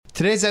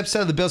Today's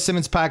episode of the Bill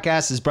Simmons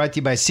Podcast is brought to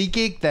you by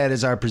SeatGeek. That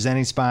is our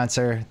presenting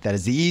sponsor. That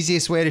is the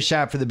easiest way to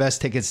shop for the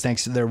best tickets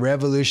thanks to their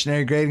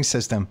revolutionary grading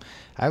system.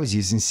 I was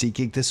using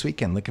SeatGeek this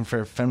weekend looking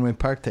for Fenway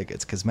Park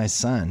tickets because my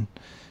son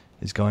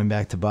is going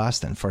back to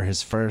Boston for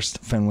his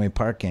first Fenway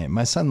Park game.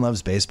 My son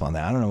loves baseball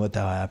now. I don't know what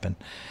the hell happened.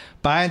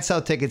 Buy and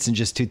sell tickets in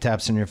just 2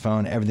 taps on your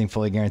phone. Everything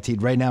fully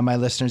guaranteed. Right now, my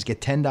listeners get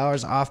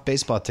 $10 off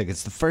baseball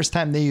tickets. The first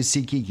time they use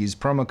SeatGeek, use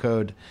promo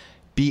code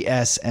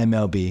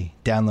BSMLB.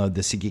 Download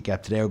the SeatGeek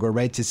app today or go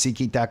right to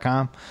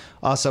SeatGeek.com.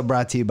 Also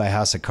brought to you by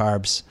House of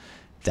Carbs.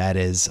 That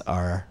is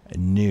our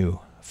new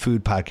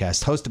food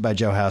podcast hosted by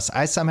Joe House.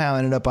 I somehow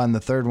ended up on the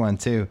third one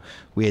too.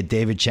 We had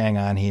David Chang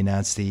on. He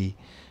announced the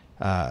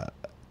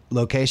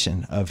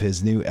location of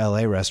his new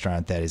LA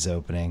restaurant that he's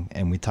opening,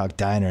 and we talked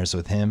diners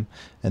with him,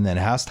 and then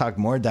House talked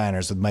more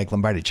diners with Mike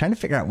Lombardi, trying to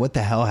figure out what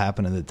the hell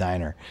happened to the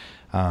diner.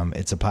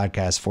 It's a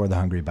podcast for the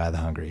hungry by the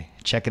hungry.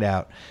 Check it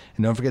out.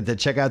 And don't forget to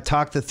check out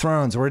Talk the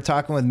Thrones. We're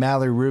talking with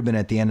Mallory Rubin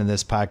at the end of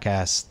this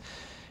podcast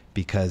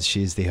because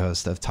she's the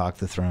host of Talk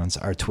the Thrones,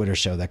 our Twitter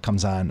show that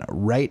comes on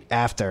right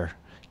after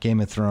Game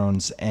of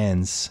Thrones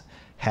ends.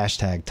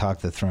 Hashtag Talk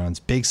the Thrones.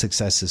 Big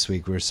success this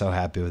week. We're so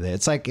happy with it.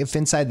 It's like if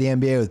Inside the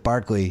NBA with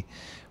Barkley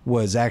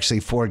was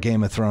actually for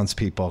Game of Thrones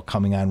people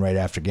coming on right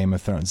after Game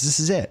of Thrones. This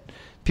is it.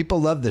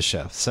 People love this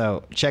show.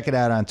 So check it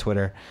out on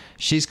Twitter.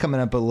 She's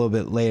coming up a little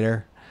bit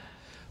later.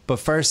 But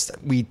first,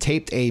 we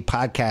taped a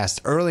podcast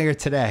earlier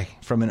today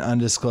from an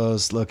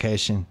undisclosed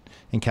location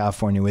in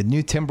California with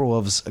new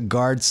Timberwolves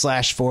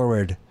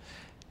guard/forward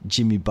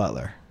Jimmy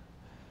Butler.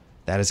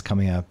 That is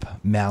coming up.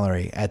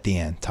 Mallory at the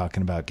end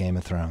talking about Game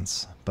of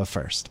Thrones. But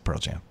first, Pearl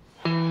Jam.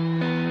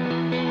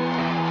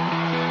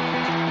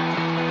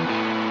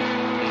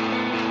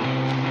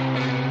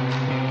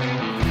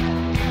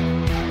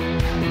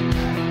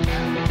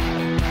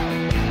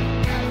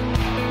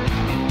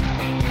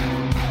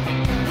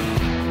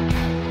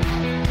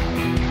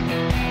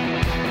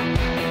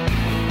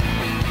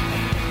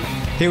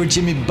 Here with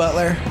Jimmy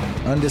Butler,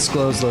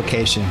 undisclosed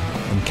location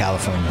in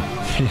California.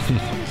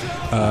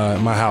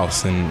 My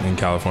house in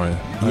California.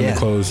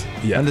 Undisclosed.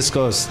 Yeah.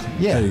 Undisclosed.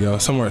 Yeah. There you go.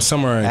 Somewhere in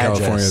Address.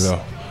 California,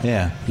 though.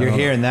 Yeah. You're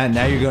here and that.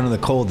 Now you're going to the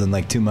cold in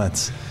like 2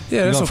 months. Yeah,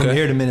 you're that's going okay. from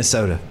here to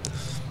Minnesota.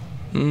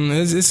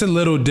 It's a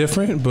little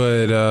different,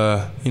 but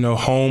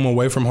home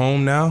away from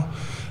home now.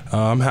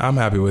 I'm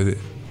happy with it.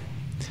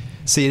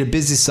 So you had a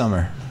busy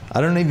summer. I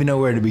don't even know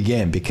where to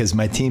begin because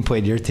my team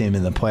played your team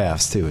in the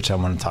playoffs too, which I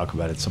want to talk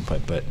about at some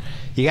point. But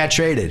you got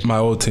traded. My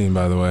old team,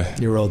 by the way.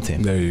 Your old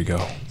team. There you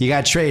go. You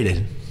got traded.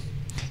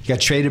 You got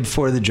traded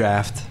before the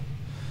draft.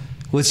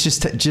 Let's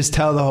just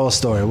tell the whole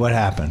story. What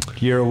happened?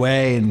 You're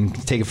away and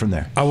take it from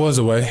there. I was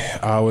away.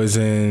 I was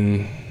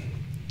in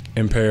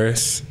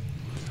Paris.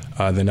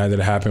 The night that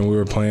it happened, we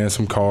were playing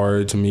some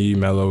cards. Me,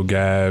 Melo,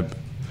 Gab,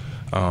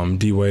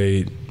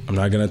 D-Wade. I'm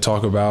not going to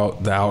talk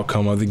about the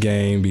outcome of the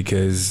game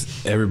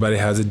because everybody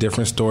has a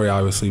different story,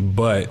 obviously.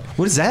 But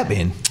what does that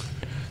mean?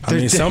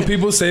 Some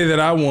people say that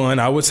I won.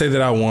 I would say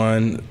that I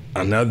won.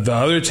 The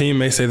other team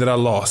may say that I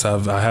lost.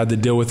 I had to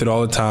deal with it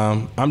all the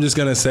time. I'm just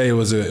going to say it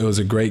was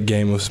a great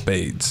game of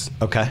spades.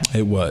 Okay.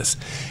 It was.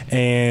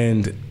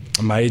 And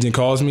my agent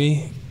calls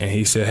me, and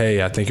he said,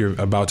 hey, I think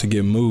you're about to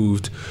get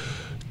moved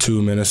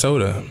to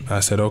Minnesota.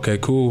 I said, okay,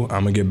 cool.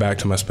 I'm going to get back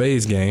to my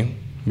spades game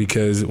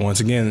because, once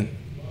again,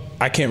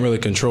 I can't really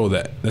control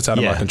that. That's out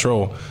of my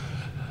control.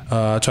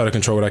 I try to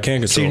control what I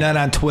can control. So you're not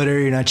on Twitter,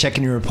 you're not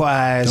checking your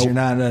replies, Nope. You're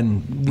not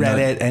on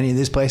Reddit, any of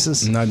these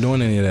places? I'm not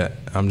doing any of that.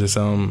 I'm just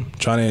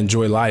trying to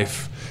enjoy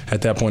life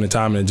at that point in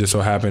time, and it just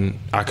so happened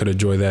I could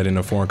enjoy that in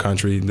a foreign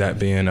country, that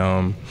being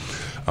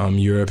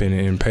Europe and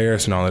in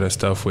Paris and all of that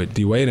stuff with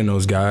D-Wade and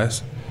those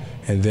guys.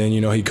 And then,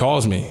 he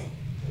calls me.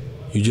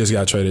 You just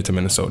got traded to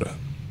Minnesota.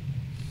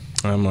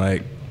 I'm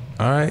like,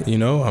 all right,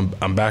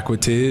 I'm back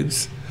with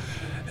Tibbs.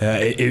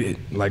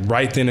 Like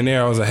right then and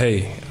there, I was like,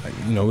 hey,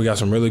 we got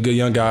some really good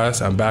young guys.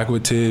 I'm back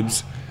with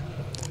Tibbs.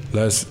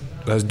 Let's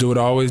do what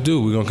I always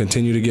do. We're going to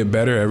continue to get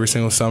better every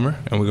single summer,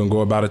 and we're going to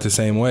go about it the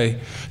same way,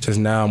 just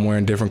now I'm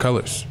wearing different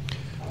colors.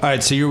 All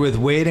right, so you're with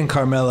Wade and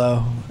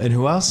Carmelo, and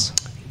who else?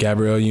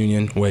 Gabrielle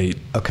Union, Wade.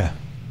 Okay,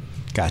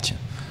 gotcha.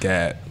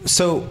 Gab.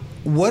 So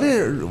what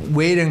are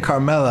Wade and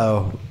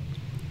Carmelo,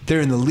 they're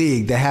in the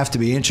league, they have to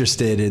be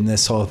interested in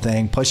this whole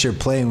thing, plus you're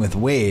playing with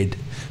Wade.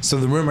 So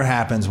the rumor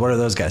happens. What are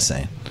those guys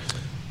saying?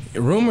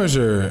 Rumors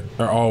are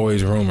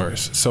always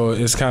rumors. So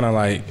it's kind of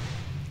like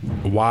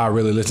why I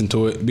really listen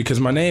to it. Because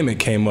my name, it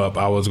came up.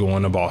 I was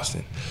going to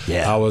Boston.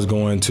 Yeah. I was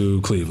going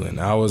to Cleveland.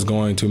 I was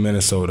going to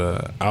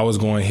Minnesota. I was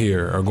going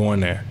here or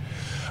going there.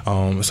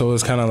 So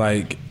it's kind of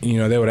like,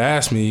 they would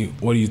ask me,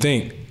 what do you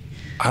think?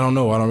 I don't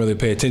know. I don't really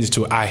pay attention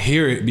to it. I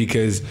hear it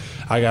because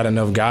I got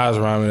enough guys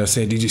around me that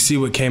saying, did you see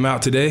what came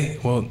out today?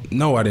 Well,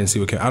 no, I didn't see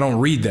what came out. I don't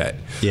read that.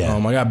 Yeah.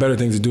 I got better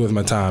things to do with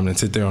my time than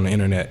sit there on the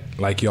internet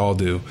like y'all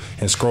do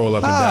and scroll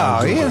up and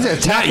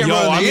down. Not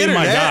y'all,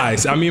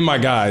 I mean my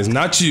guys.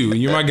 Not you.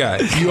 You're my guy.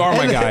 You are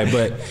my guy.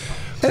 But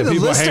Hey, the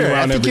people I hang listener, I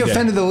around think every you day.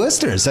 offended the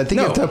listeners. I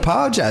think you have to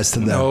apologize to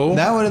them. No.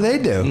 Now what do they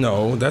do?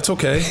 No, that's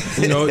okay.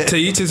 To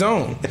each his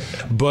own.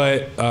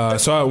 But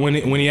so when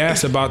he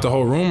asked about the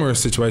whole rumor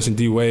situation,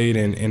 D Wade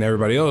and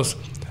everybody else,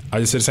 I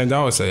just said the same thing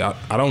I would say.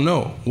 I don't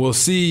know. We'll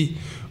see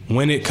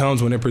when it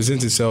comes, when it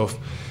presents itself,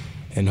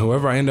 and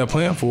whoever I end up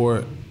playing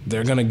for,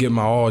 they're gonna get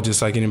my all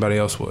just like anybody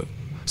else would.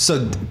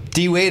 So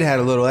D Wade had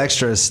a little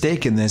extra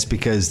stake in this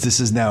because this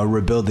is now a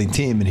rebuilding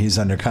team and he's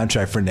under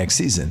contract for next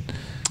season.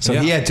 So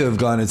he had to have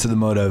gone into the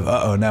mode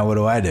of, now what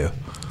do I do?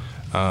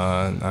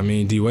 I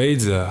mean, D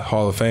Wade's a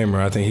Hall of Famer.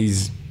 I think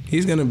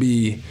he's gonna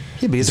be.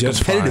 Yeah, but he's a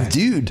competitive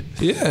dude.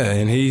 Yeah,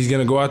 and he's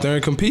gonna go out there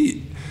and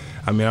compete.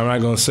 I mean, I'm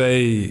not gonna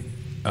say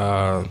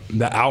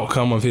the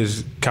outcome of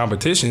his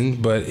competition,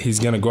 but he's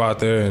gonna go out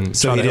there and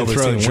so try he to help didn't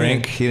his throw a team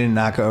drink. win. He didn't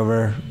knock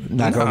over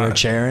a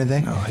chair or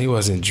anything. No, he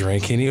wasn't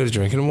drinking. He was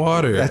drinking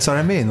water. That's what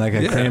I mean, like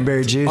a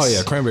cranberry juice. Oh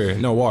yeah, cranberry.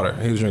 No, water.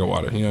 He was drinking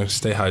water.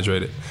 Stay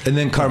hydrated. And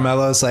then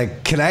Carmelo's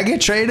like, "Can I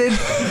get traded?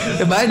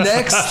 Am I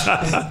next?"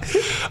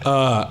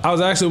 I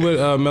was actually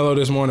with Melo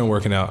this morning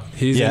working out.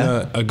 He's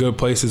in a good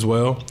place as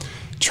well.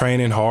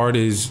 Training hard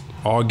is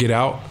all get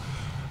out.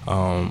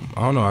 I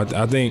don't know.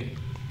 I think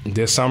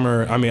this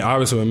summer, I mean,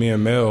 obviously with me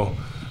and Mel,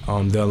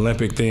 the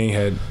Olympic thing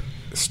had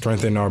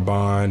strengthened our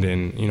bond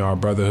and, our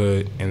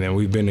brotherhood. And then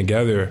we've been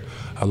together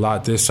a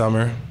lot this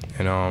summer.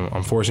 And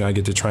unfortunately, I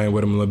get to train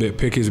with him a little bit,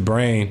 pick his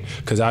brain,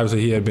 because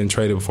obviously he had been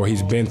traded before.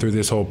 He's been through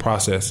this whole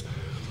process.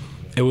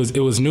 It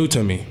was new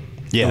to me.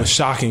 Yeah. It was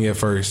shocking at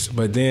first,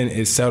 but then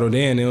it settled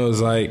in. It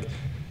was like,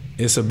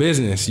 it's a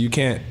business. You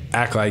can't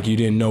act like you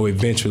didn't know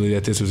eventually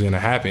that this was going to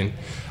happen.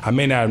 I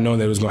may not have known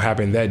that it was going to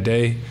happen that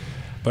day,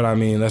 but I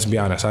mean, let's be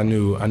honest. I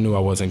knew I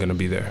wasn't going to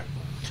be there.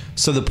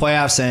 So the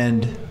playoffs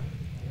end.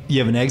 You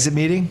have an exit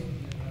meeting?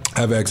 I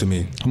have an exit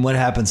meeting. And what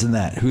happens in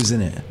that? Who's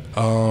in it?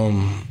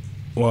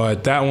 Well,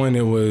 at that one,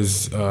 it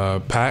was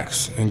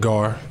Pax and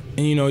Gar.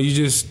 And, you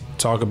just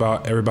talk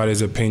about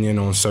everybody's opinion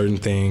on certain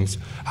things,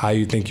 how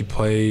you think you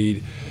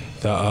played,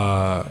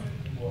 the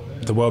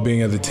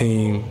well-being of the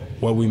team,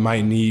 what we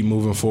might need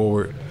moving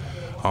forward.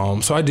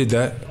 So I did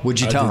that. What'd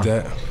you tell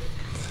them?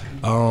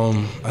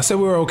 I said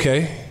we were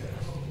okay.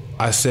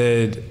 I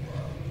said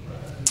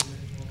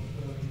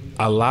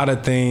a lot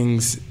of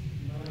things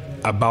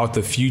about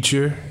the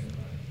future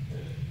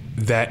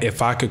that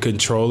if I could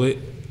control it,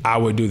 I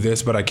would do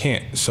this, but I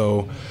can't.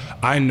 So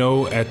I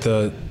know at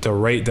the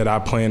rate that I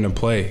plan to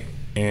play,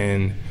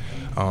 and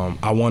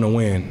I want to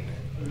win.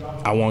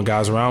 I want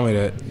guys around me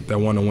that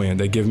want to win.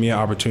 They give me an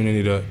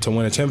opportunity to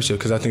win a championship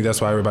because I think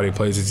that's why everybody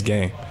plays this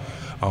game.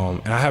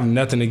 And I have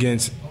nothing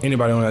against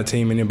anybody on that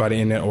team, anybody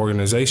in that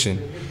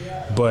organization.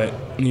 But,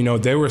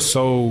 they were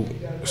so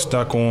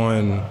stuck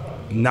on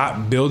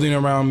not building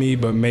around me,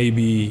 but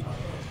maybe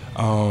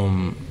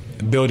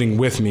building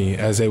with me,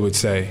 as they would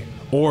say,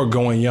 or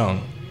going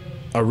young,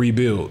 a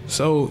rebuild.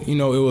 So, it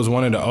was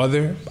one or the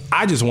other.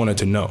 I just wanted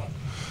to know.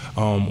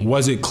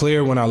 Was it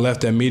clear when I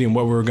left that meeting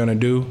what we were going to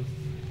do?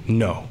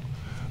 No.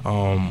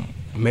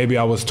 Maybe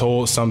I was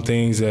told some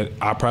things that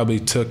I probably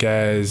took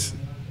as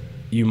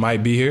you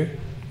might be here.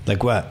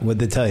 Like what? What'd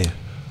they tell you?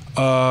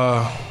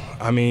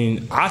 I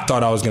mean, I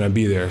thought I was going to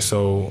be there,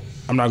 so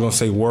I'm not going to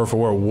say word for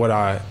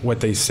word what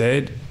they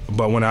said.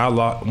 But when I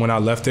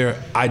left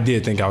there, I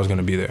did think I was going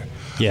to be there.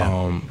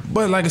 Yeah.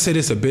 But like I said,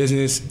 it's a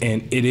business,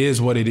 and it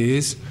is what it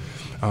is.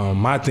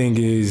 My thing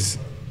is,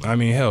 I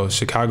mean, hell,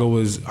 Chicago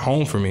was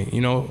home for me.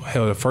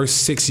 The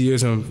first 6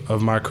 years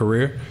of my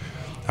career,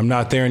 I'm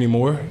not there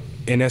anymore,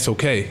 and that's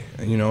okay.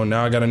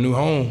 Now I got a new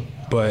home.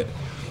 But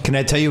can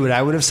I tell you what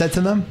I would have said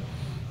to them?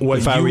 What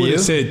if you would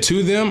have said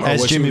to them? Or as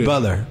what Jimmy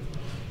Butler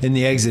in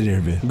the exit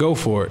interview. Go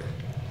for it.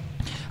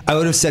 I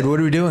would have said, what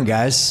are we doing,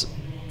 guys?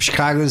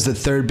 Chicago's the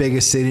third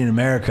biggest city in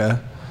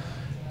America.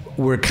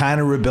 We're kind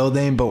of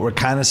rebuilding, but we're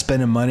kind of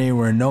spending money.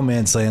 We're in no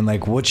man's land.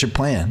 Like, what's your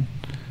plan?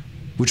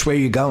 Which way are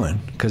you going?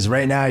 Because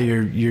right now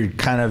you're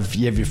kind of,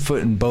 you have your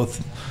foot in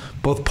both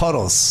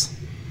puddles.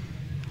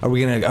 Are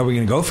we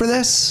gonna go for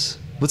this?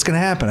 What's gonna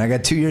happen? I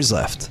got 2 years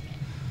left.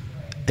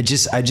 I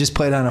just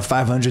played on a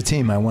 500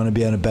 team. I want to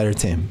be on a better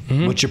team.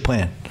 Mm-hmm. What's your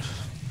plan?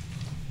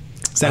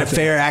 Is that a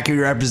fair,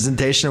 accurate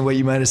representation of what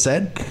you might have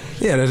said?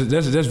 Yeah,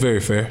 that's very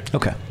fair.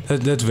 Okay.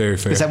 That's very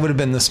fair. Because that would have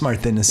been the smart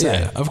thing to say.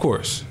 Yeah, of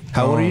course.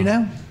 How old are you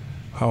now?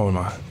 How old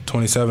am I?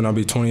 27. I'll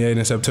be 28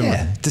 in September.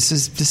 Yeah, this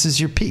is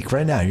your peak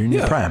right now. You're in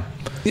your prime.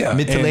 Yeah,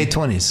 mid to late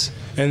 20s.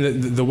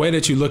 And the way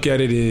that you look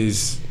at it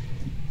is,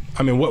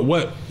 I mean,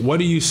 what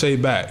do you say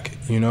back?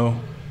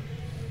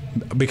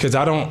 Because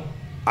I don't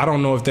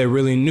know if they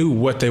really knew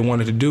what they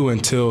wanted to do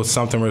until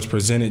something was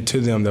presented to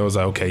them that was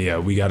like, okay, yeah,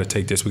 we got to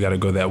take this, we got to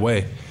go that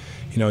way.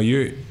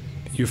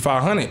 You're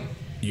 500.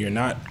 You're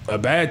not a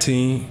bad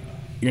team.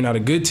 You're not a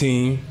good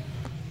team.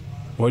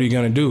 What are you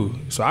gonna do?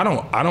 So I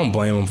don't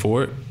blame them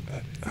for it.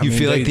 I mean,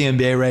 feel like the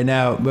NBA right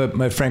now, but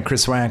my friend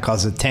Chris Ryan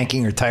calls it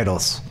tanking or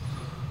titles.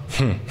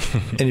 And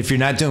if you're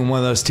not doing one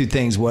of those two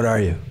things, what are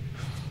you?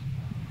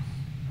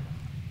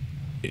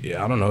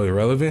 Yeah, I don't know.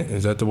 Irrelevant?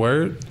 Is that the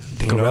word? I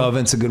think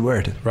irrelevant's a good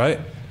word. Right?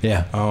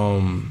 Yeah.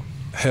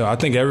 hell, I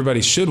think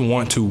everybody should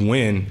want to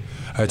win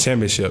a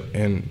championship,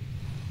 and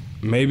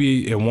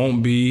maybe it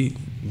won't be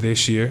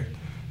this year,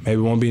 maybe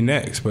it won't be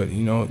next, but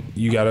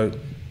you got to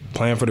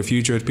plan for the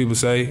future, as people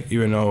say,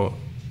 even though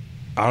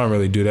I don't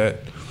really do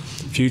that.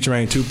 Future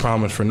ain't too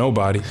promised for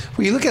nobody.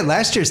 Well, you look at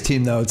last year's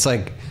team, though, it's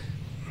like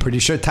pretty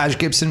sure Taj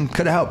Gibson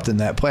could have helped in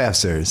that playoff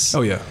series.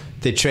 Oh, yeah.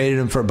 They traded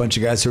him for a bunch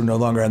of guys who are no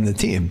longer on the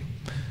team.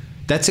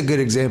 That's a good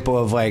example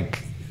of,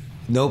 like,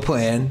 no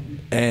plan,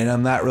 and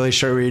I'm not really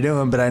sure what you're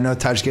doing, but I know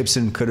Taj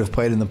Gibson could have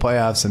played in the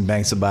playoffs and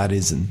banged some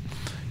bodies and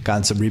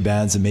gotten some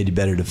rebounds and made you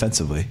better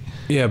defensively.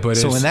 Yeah, but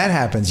so when that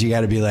happens, you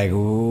got to be like,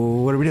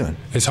 what are we doing?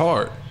 It's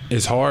hard.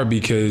 It's hard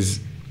because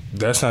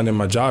that's not in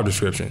my job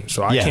description.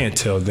 So I can't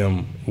tell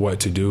them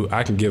what to do.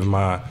 I can give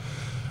my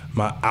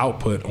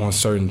output on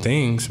certain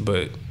things,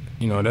 but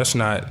that's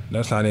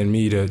not in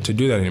me to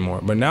do that anymore.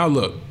 But now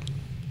look,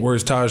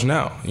 where's Taj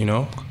now?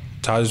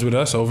 Taj is with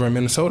us over in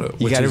Minnesota.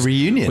 You got a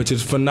reunion. Which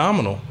is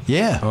phenomenal.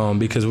 Yeah.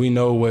 Because we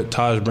know what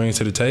Taj brings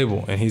to the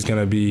table, and he's going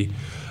to be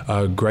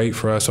great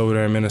for us over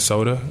there in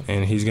Minnesota,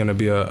 and he's going to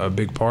be a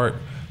big part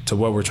to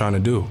what we're trying to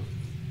do.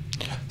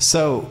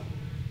 So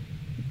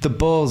the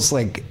Bulls,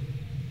 like,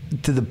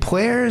 did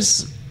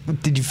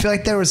you feel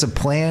like there was a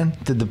plan?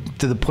 Did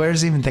the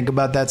players even think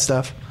about that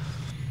stuff?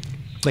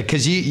 Like,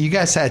 because you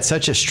guys had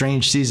such a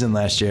strange season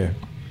last year.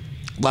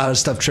 A lot of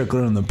stuff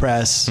trickling in the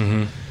press.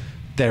 Mm-hmm.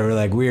 There were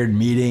like weird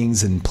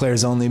meetings and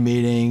players only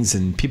meetings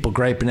and people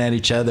griping at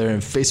each other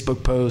and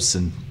Facebook posts,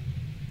 and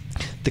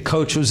the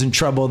coach was in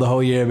trouble the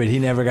whole year, but he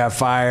never got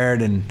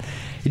fired. And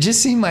it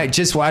just seemed like,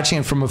 just watching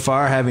it from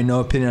afar, having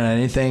no opinion on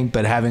anything,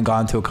 but having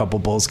gone to a couple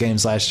Bulls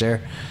games last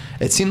year,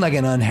 it seemed like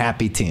an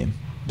unhappy team.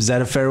 Is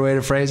that a fair way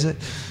to phrase it?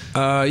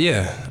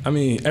 Yeah. I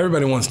mean,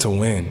 everybody wants to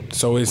win.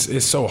 So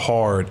it's so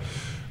hard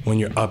when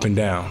you're up and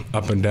down,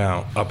 up and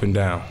down, up and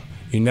down.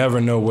 You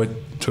never know what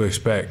to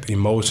expect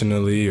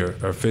emotionally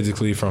or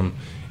physically from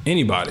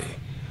anybody.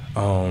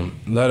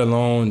 Let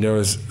alone there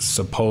was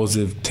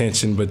supposed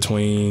tension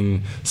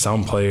between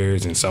some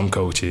players and some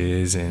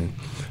coaches and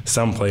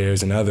some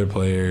players and other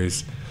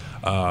players.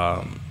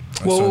 Well,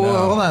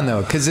 hold on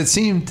though, because it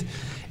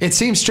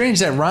seemed strange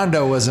that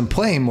Rondo wasn't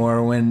playing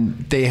more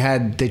when they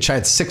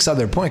tried 6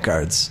 other point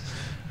guards,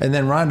 and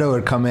then Rondo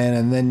would come in,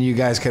 and then you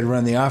guys could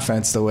run the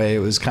offense the way it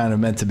was kind of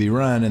meant to be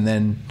run, and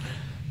then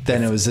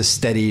it was a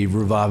steady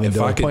revolving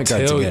door of point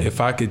guards again. If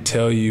I could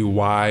tell you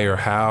why or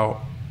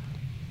how,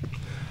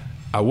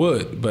 I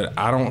would, but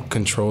I don't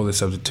control the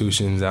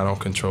substitutions. I don't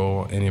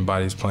control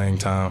anybody's playing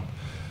time.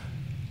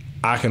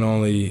 I can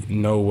only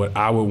know what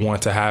I would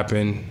want to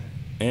happen,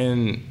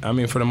 and I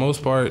mean, for the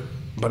most part,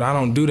 but I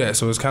don't do that.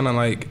 So it's kind of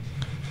like,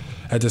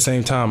 at the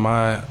same time,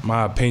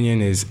 my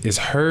opinion is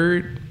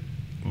heard,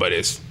 but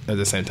it's at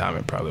the same time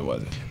it probably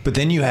wasn't. But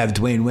then you have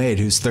Dwayne Wade,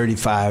 who's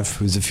 35,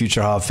 who's a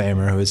future Hall of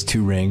Famer, who has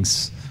 2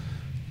 rings,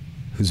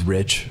 who's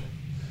rich,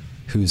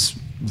 who's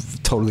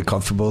totally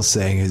comfortable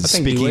saying his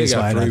speaking his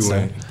mind on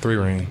stuff. 3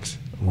 rings.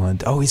 1.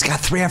 Oh, he's got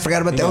 3. I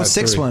forgot about the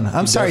 06 one.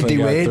 I'm sorry, D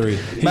Wade.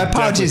 My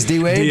apologies, D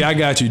Wade. D, I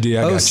got you. D,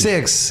 I got you.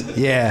 06.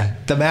 Yeah,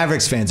 the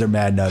Mavericks fans are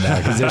mad now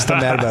because they're still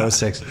mad about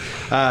 06.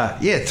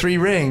 3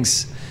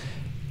 rings.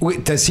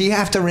 Wait, does he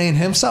have to rein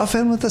himself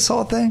in with this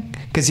whole thing?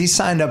 Because he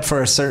signed up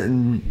for a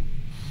certain,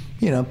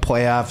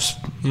 playoffs,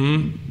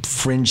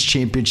 fringe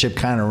championship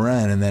kind of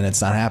run, and then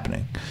it's not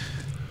happening.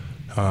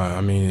 I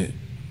mean,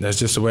 that's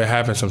just the way it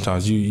happens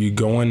sometimes. You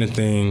go into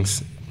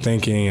things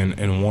thinking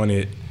and want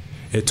it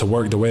to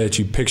work the way that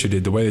you pictured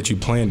it, the way that you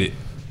planned it.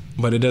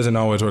 But it doesn't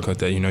always work like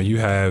that. You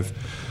have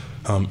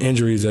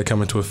injuries that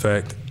come into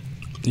effect.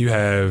 You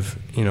have,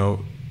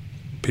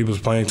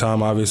 people's playing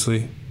time,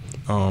 obviously.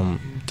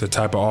 The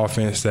type of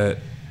offense that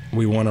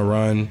we want to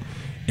run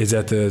is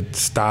at the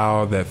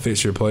style that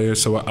fits your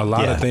players. So a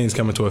lot of things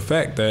come into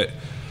effect that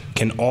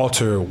can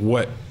alter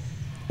what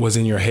was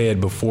in your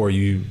head before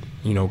you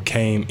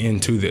came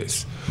into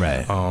this.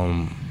 Right.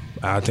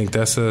 I think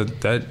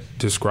that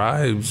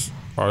describes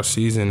our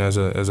season as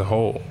a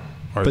whole.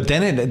 But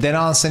then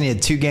all of a sudden you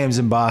had 2 games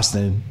in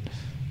Boston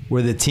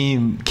where the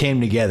team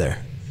came together,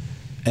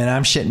 and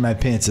I'm shitting my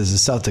pants as a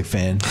Celtic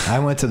fan. I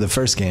went to the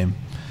first game.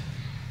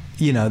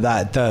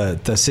 That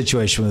the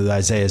situation with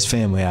Isaiah's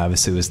family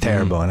obviously was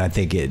terrible, and I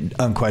think it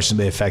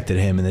unquestionably affected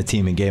him and the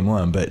team in game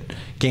 1. But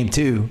game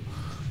 2,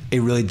 it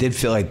really did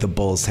feel like the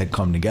Bulls had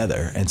come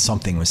together and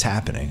something was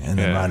happening. And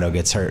then Rondo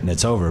gets hurt and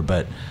it's over.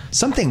 But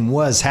something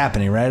was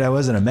happening, right? I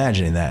wasn't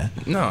imagining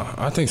that. No,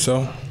 I think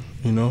so.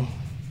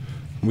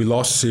 We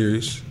lost the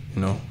series.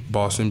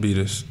 Boston beat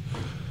us.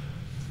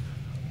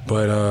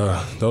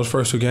 But those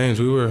first 2 games,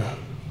 we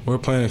were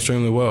playing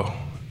extremely well.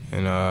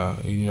 And,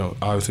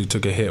 obviously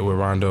took a hit with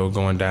Rondo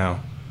going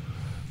down.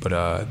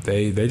 But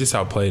they just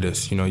outplayed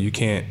us. You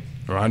can't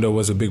 – Rondo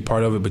was a big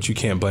part of it, but you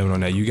can't blame it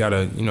on that. You got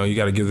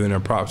to give them their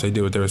props. They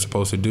did what they were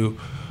supposed to do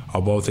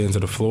on both ends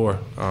of the floor.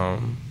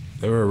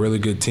 They were a really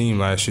good team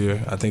last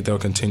year. I think they'll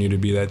continue to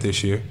be that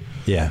this year.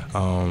 Yeah.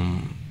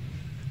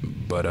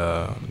 But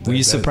were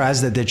you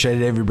surprised that they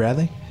traded Avery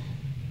Bradley?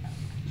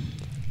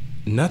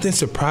 Nothing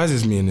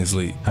surprises me in this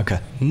league. Okay.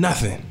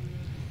 Nothing.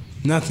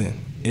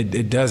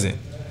 It doesn't.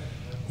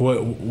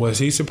 What was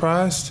he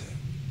surprised?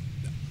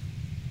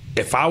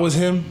 If I was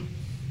him,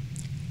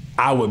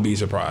 I would be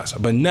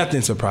surprised. But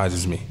nothing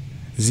surprises me.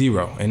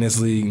 Zero. In this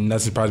league,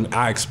 nothing surprises me.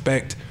 I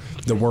expect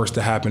the worst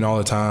to happen all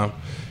the time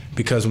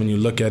because when you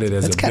look at it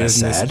as a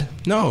business. That's kind of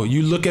sad. No,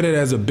 you look at it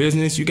as a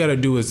business, you got to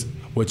do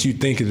what you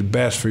think is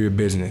best for your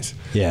business.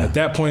 Yeah. At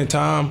that point in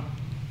time,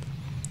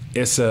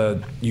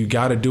 you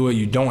got to do it.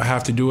 You don't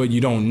have to do it.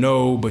 You don't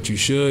know, but you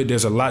should.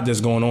 There's a lot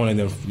that's going on, and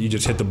then you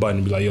just hit the button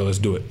and be like, yo, let's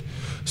do it.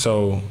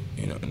 So,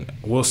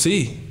 we'll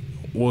see.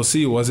 We'll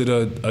see. Was it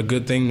a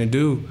good thing to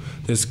do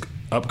this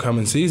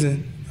upcoming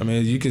season? I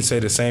mean, you can say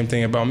the same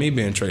thing about me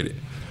being traded.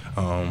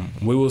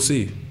 We will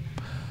see.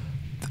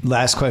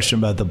 Last question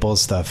about the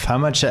Bulls stuff. How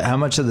much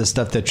of the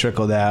stuff that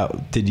trickled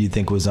out did you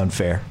think was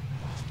unfair?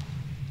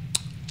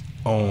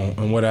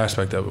 And what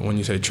aspect of it when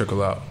you say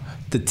trickle out?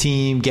 The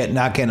team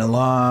not getting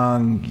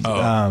along,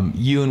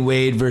 you and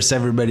Wade versus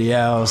everybody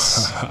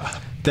else.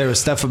 There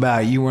was stuff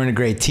about you weren't a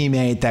great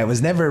teammate that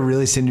was never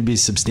really seemed to be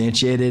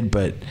substantiated,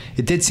 but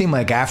it did seem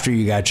like after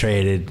you got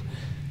traded,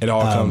 it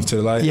all comes to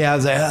the light. Yeah, I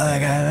was like,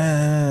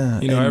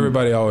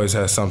 everybody always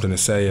has something to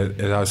say,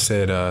 as I've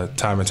said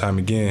time and time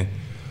again.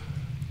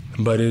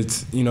 But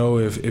it's,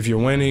 if you're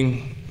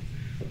winning,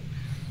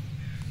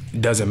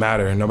 it doesn't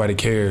matter. Nobody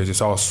cares.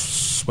 It's all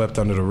swept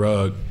under the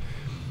rug.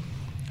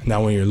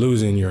 Now, when you're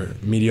losing, you're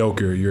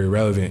mediocre, you're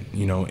irrelevant,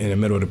 in the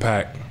middle of the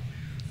pack.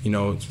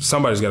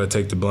 Somebody's got to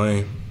take the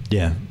blame.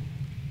 Yeah.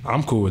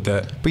 I'm cool with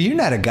that. But you're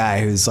not a guy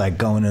who's like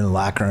going in the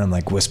locker room,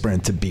 like whispering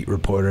to beat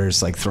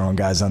reporters, like throwing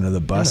guys under the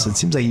bus. It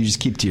seems like you just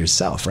keep to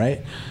yourself,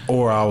 right?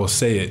 Or I will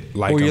say it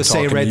like, or you'll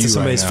say it right to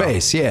somebody's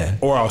face, yeah.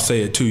 Or I'll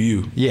say it to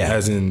you,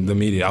 as in the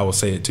media. I will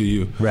say it to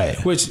you, right?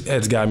 Which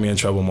has got me in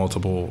trouble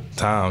multiple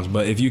times.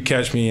 But if you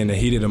catch me in the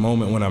heat of the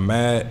moment when I'm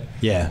mad,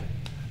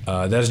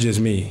 that's just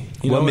me.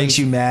 What makes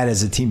you mad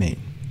as a teammate?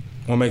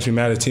 What makes me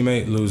mad as a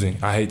teammate? Losing.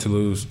 I hate to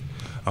lose.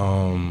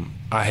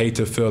 I hate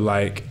to feel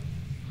like.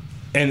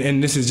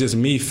 And this is just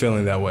me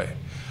feeling that way.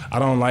 I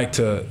don't like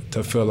to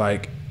feel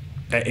like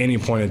at any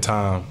point in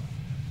time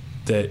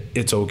that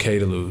it's okay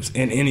to lose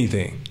in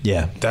anything.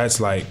 Yeah. That's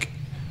like,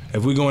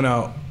 if we're going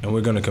out and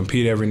we're going to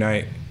compete every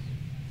night,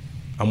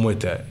 I'm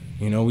with that.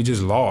 We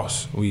just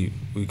lost. We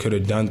could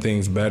have done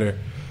things better.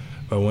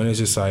 But when it's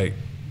just like,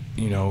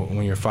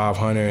 when you're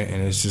 500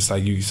 and it's just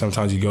like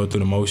sometimes you go through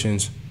the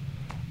motions,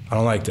 I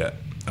don't like that.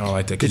 I don't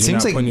like that because you're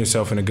not putting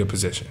yourself in a good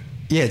position.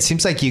 Yeah, it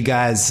seems like you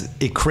guys,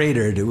 it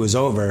cratered. It was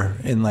over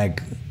in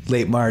like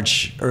late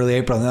March, early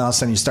April, and then all of a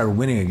sudden you started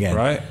winning again.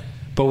 Right.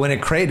 But when it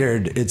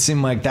cratered, it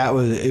seemed like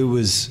it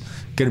was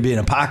going to be an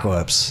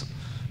apocalypse.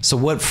 So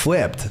what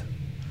flipped?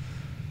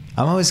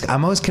 I'm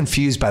always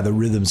confused by the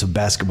rhythms of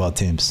basketball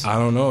teams. I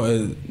don't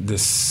know. The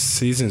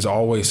season's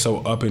always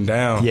so up and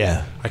down.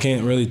 Yeah. I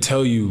can't really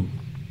tell you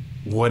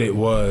what it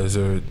was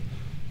or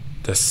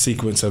the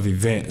sequence of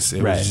events.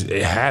 It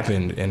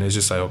happened, and it's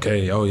just like,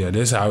 okay, oh yeah,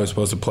 this is how we're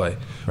supposed to play.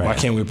 Right. Why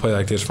can't we play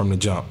like this from the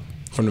jump,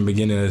 from the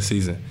beginning of the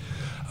season?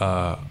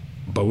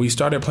 But we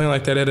started playing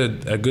like that at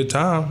a good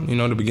time,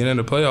 the beginning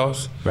of the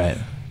playoffs. Right.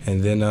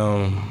 And then,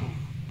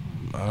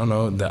 I don't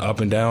know, the up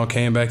and down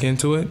came back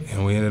into it,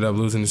 and we ended up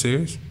losing the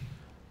series.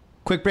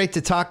 Quick break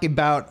to talk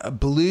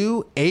about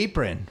Blue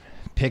Apron.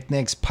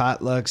 Picnics,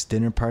 potlucks,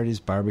 dinner parties,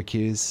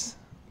 barbecues.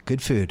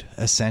 Good food,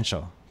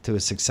 essential to a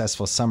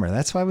successful summer.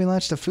 That's why we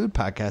launched a food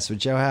podcast with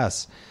Joe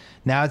House.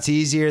 Now it's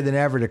easier than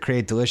ever to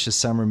create delicious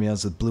summer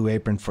meals with Blue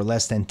Apron for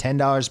less than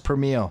 $10 per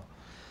meal.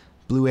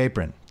 Blue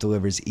Apron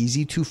delivers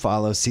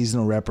easy-to-follow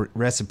seasonal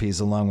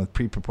recipes along with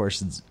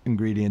pre-proportioned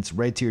ingredients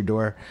right to your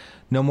door.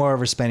 No more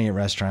overspending at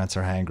restaurants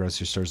or high-end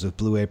grocery stores. With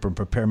Blue Apron,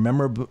 prepare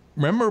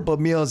memorable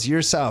meals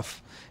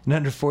yourself in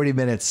under 40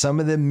 minutes.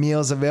 Some of the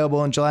meals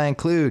available in July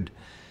include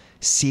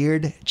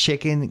seared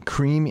chicken,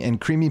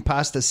 creamy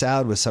pasta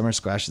salad with summer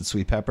squash and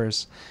sweet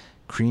peppers,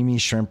 creamy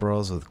shrimp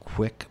rolls with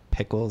quick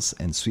pickles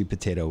and sweet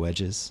potato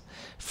wedges,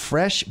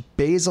 fresh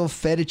basil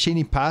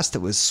fettuccine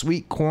pasta with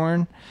sweet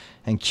corn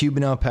and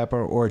Cubano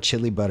pepper, or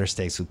chili butter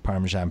steaks with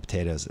Parmesan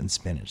potatoes and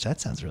spinach. That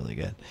sounds really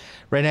good.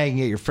 Right now you can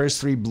get your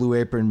first 3 Blue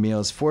Apron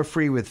meals for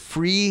free with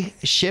free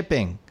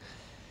shipping.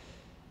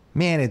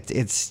 Man,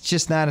 it's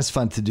just not as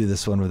fun to do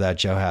this one without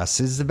Joe House.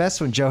 This is the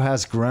best when Joe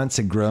House grunts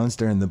and groans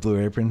during the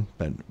Blue Apron,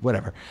 but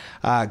whatever.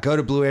 Go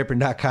to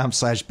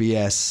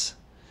blueapron.com/BS.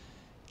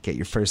 Get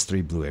your first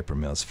 3 Blue Apron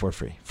meals for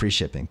free. Free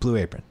shipping. Blue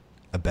Apron,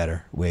 a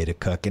better way to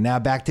cook. And now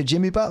back to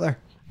Jimmy Butler.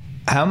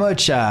 How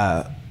much,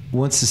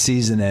 once the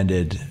season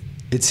ended,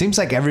 it seems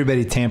like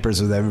everybody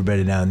tampers with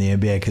everybody now in the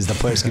NBA because the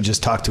players can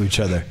just talk to each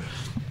other.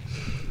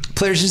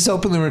 Players just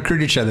openly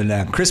recruit each other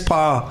now. Chris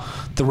Paul,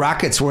 the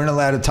Rockets weren't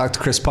allowed to talk to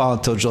Chris Paul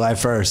until July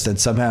 1st and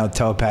somehow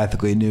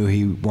telepathically knew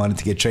he wanted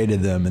to get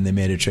traded to them, and they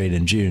made a trade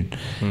in June.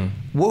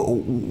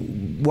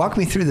 Walk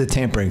me through the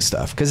tampering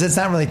stuff, because it's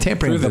not really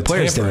tampering with the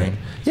players doing.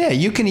 Yeah,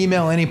 you can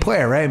email any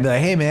player, right? And be like,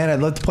 hey, man, I'd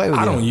love to play with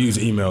you. I don't use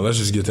email. Let's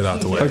just get that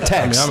out the way. Or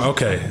text.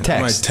 I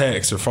might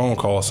text or phone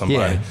call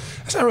somebody. Yeah.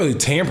 That's not really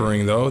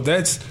tampering, though.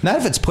 That's not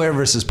if it's player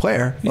versus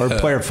player or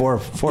player for you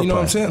know player.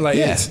 What I'm saying? Like,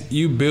 it's,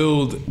 you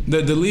build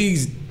the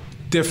league's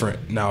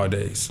different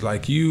nowadays.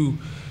 Like you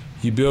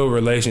build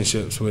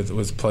relationships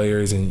with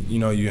players, and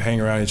you hang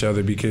around each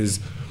other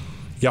because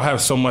y'all have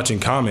so much in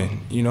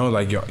common.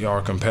 Like y'all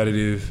are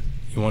competitive.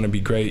 You want to be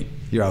great.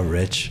 You're all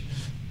rich.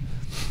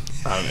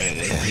 I mean,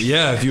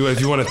 yeah, if you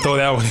want to throw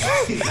that one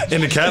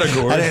in the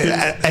category.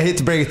 I hate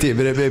to break it to you,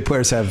 but NBA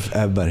players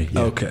have money.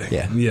 Yeah. Okay.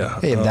 Yeah.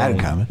 They have that in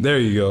common. There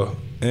you go.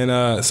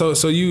 And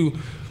so you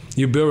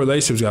build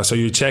relationships with guys, so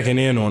you're checking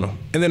in on them.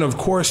 And then, of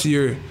course,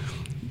 you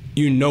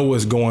know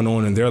what's going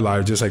on in their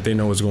life just like they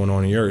know what's going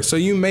on in yours. So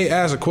you may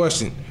ask a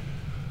question,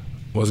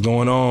 what's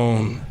going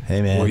on?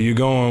 Hey, man. Where you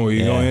going? Where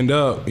you going to end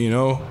up?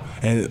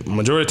 And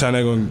majority of the time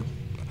they're going,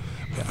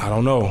 I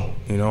don't know.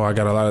 I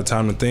got a lot of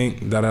time to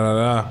think,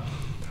 da-da-da-da.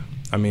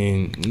 I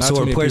mean, not so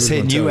too are many players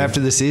people hitting you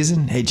after the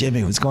season? Hey,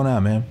 Jimmy, what's going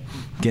on, man?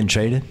 Getting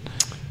traded?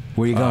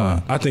 Where you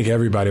going? I think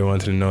everybody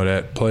wanted to know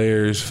that.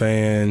 Players,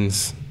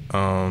 fans,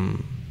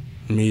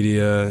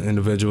 media,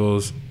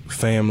 individuals,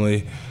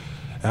 family.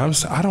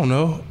 And I don't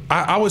know.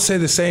 I would say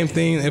the same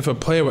thing if a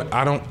player.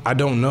 I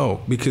don't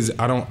know because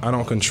I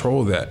don't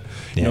control that.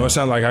 Yeah. It's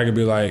not like I could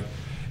be like,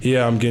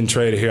 yeah, I'm getting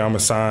traded here. I'm gonna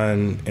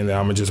sign, and then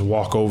I'm gonna just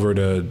walk over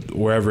to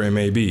wherever it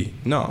may be.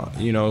 No,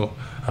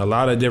 a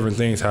lot of different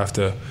things have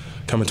to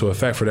come into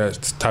effect for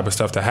that type of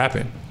stuff to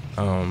happen.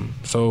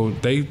 So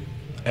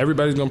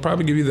everybody's gonna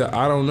probably give you the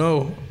I don't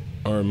know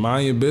or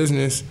mind your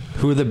business.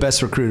 Who are the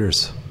best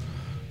recruiters?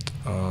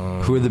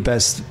 Who are the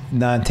best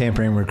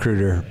non-tampering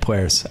recruiter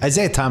players?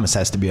 Isaiah Thomas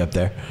has to be up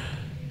there.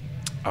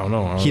 I don't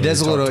know. He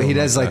does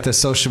like the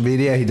social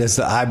media. He does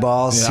the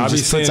eyeballs. Yeah, he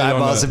just puts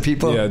eyeballs at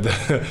people. Yeah,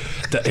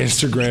 the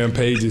Instagram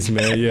pages,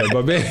 man. Yeah,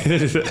 but man,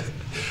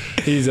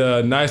 he's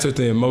nice with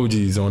the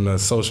emojis on the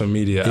social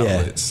media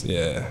outlets.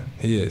 Yeah,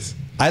 he is.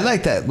 I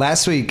like that.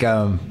 Last week,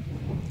 or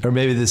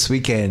maybe this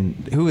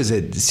weekend, who was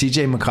it?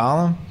 CJ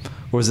McCollum?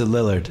 Or was it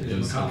Lillard? It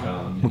was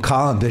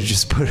McCollum. They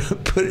just put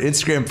an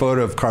Instagram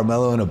photo of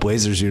Carmelo in a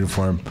Blazers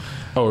uniform.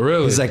 Oh,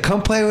 really? He's like,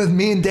 come play with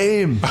me and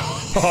Dame.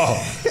 I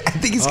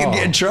think he's going to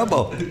get in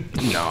trouble.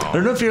 No. I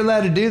don't know if you're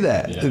allowed to do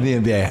that in the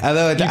NBA.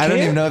 Although I don't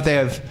even know if they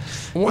have.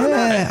 Why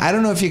not? I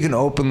don't know if you can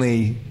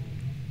openly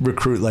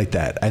recruit like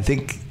that. I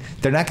think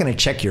they're not going to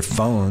check your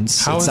phones.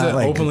 How is that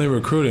openly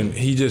recruiting?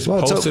 He just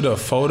posted a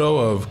photo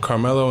of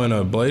Carmelo in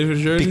a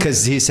Blazers jersey?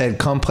 Because he said,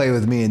 come play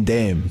with me and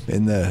Dame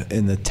in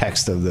the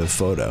text of the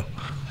photo.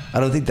 I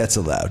don't think that's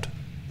allowed.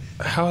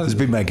 How is this?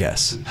 Would be my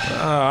guess.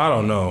 I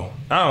don't know.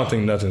 I don't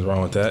think nothing's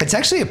wrong with that. It's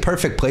actually a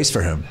perfect place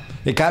for him.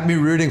 It got me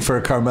rooting for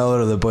Carmelo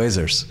to the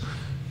Blazers.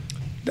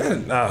 I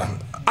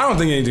don't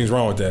think anything's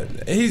wrong with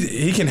that.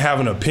 He can have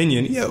an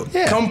opinion.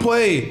 Come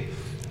play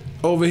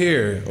over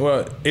here.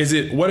 Well,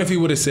 what if he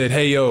would have said,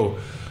 hey, yo,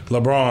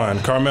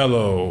 LeBron,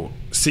 Carmelo,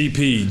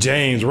 CP,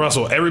 James,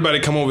 Russell,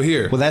 everybody come over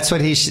here. Well, that's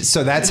what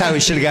so that's how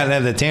he should have gotten out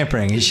of the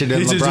tampering. He should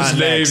have LeBron just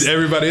named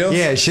everybody else?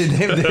 Yeah, he should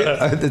have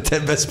named the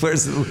 10 best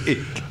players in the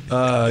league.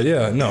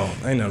 No,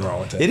 ain't nothing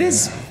wrong with that. It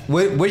is.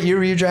 What year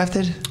were you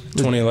drafted?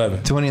 2011.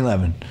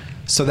 2011.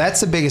 So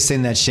that's the biggest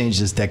thing that's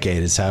changed this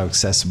decade is how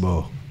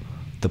accessible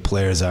the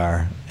players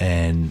are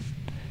and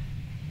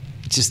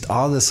just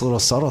all this little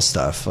subtle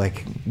stuff.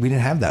 Like, we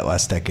didn't have that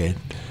last decade.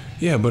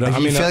 Yeah, but I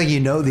feel like you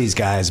know these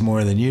guys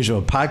more than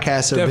usual.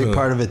 Podcasts are a big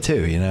part of it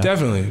too,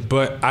 Definitely,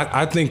 but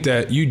I think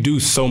that you do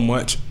so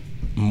much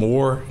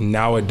more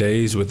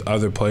nowadays with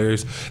other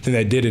players than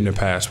they did in the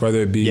past.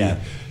 Whether it be,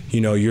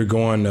 you're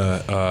going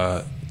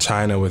to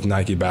China with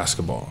Nike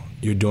basketball,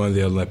 you're doing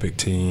the Olympic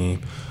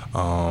team,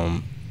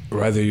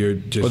 whether you're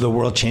just or the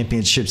World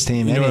Championships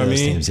team, you know any what of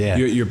those I mean? teams. Yeah,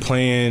 you're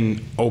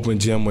playing open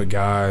gym with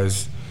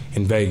guys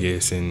in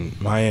Vegas, in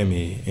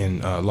Miami,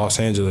 in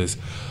Los Angeles.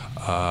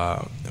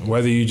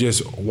 Whether you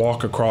just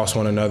walk across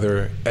one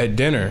another at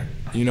dinner,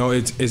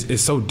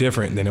 it's so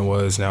different than it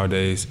was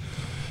nowadays,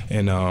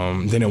 and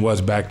than it was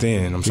back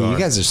then. I'm sorry. You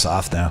guys are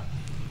soft now.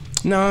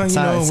 No, it's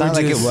not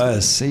like it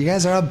was. So you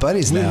guys are all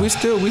buddies now. We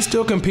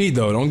still compete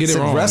though. Don't get it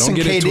wrong. Russ and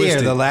KD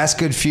are the last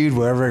good feud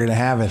we're ever gonna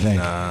have, I think.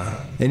 Nah.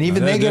 And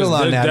even they get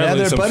along now. Now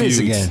they're buddies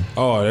feuds again.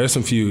 Oh, there's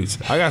some feuds.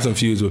 I got some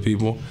feuds with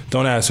people.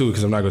 Don't ask who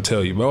because I'm not gonna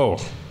tell you.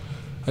 But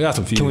I got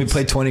some feuds. Can we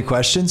play 20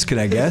 questions? Can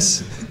I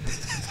guess?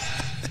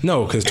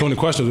 No, because 20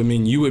 questions would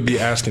mean you would be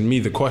asking me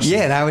the question.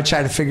 Yeah, and I would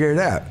try to figure it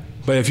out.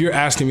 But if you're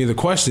asking me the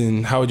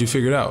question, how would you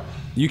figure it out?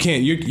 You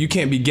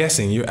can't be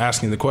guessing. You're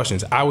asking the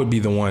questions. I would be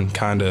the one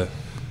kind of.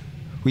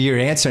 Well, you're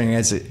answering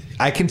as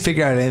I can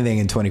figure out anything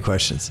in 20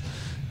 questions.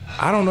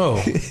 I don't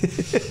know,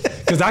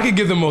 because I could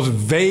give the most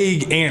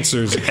vague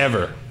answers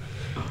ever.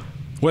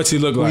 What's he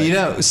look like?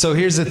 Well, so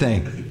here's the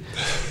thing.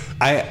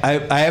 I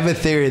have a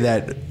theory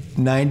that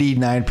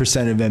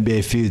 99% of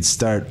NBA feuds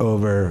start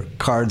over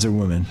cards or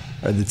women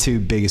are the two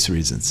biggest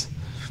reasons.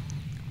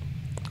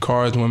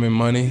 Cards, women,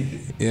 money,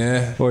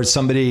 yeah. Or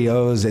somebody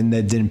owes and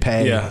they didn't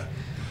pay. Yeah.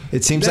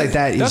 It seems like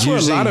that is that's usually...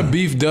 That's where a lot of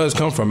beef does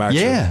come from,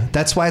 actually. Yeah,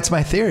 that's why it's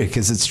my theory,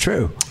 because it's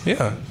true.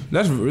 Yeah,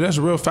 that's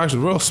real facts.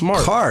 Real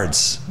smart.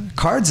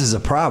 Cards is a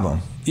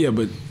problem. Yeah,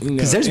 but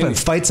because there's been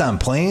fights on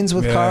planes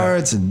with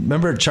cards, and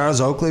remember Charles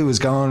Oakley was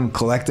going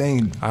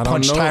collecting,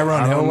 punched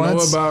Tyrone Hill once. I don't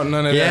know about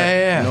none of that.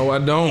 Yeah. No, I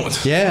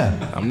don't.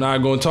 Yeah, I'm not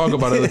going to talk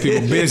about other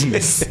people's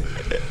business.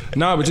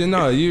 No, but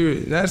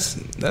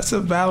that's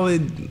a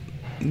valid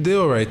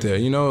deal right there.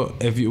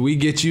 If we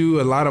get you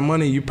a lot of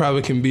money, you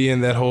probably can be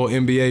in that whole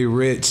NBA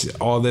rich,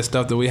 all that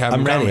stuff that we have.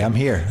 I'm ready. I'm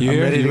here. I'm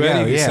ready to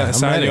go. Yeah,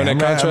 I'm ready.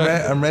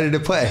 I'm ready to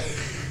play.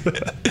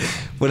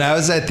 When I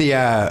was at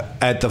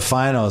the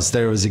finals,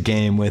 there was a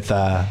game with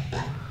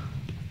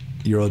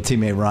your old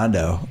teammate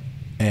Rondo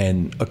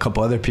and a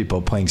couple other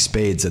people playing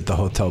spades at the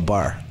hotel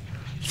bar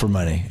for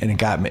money, and it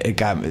got me.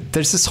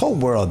 There's this whole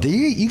world.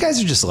 You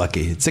guys are just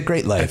lucky. It's a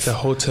great life. At the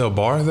hotel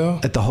bar, though.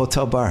 At the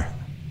hotel bar,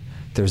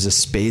 there was a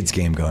spades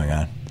game going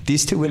on.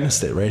 These two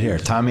witnessed it right here.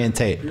 Tommy and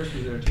Tate.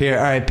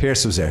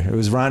 Pierce was there. It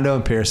was Rondo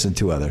and Pierce and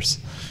two others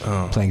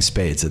playing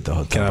spades at the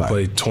hotel bar. Can I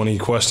play 20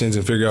 questions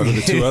and figure out who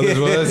the two others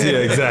was? Yeah,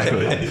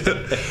 exactly.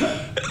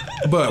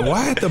 But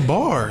why at the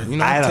bar? I don't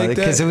know,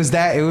 because it was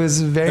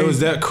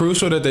that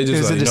crucial that they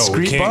just no,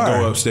 we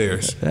can't go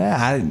upstairs.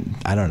 Yeah,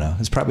 I don't know.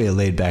 It's probably a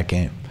laid back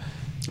game.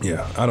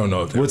 Yeah, I don't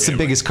know. What's the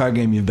biggest card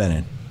game you've been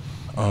in?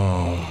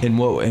 And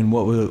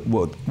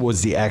what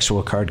was the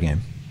actual card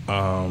game?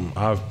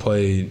 I've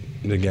played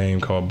the game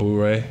called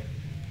Blu-ray,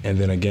 and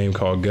then a game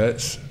called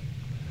Guts.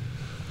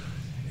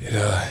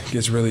 It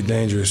gets really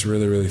dangerous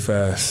really, really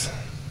fast.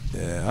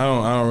 Yeah, I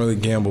don't really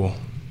gamble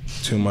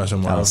too much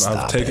anymore.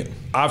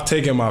 I've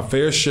taken my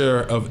fair share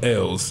of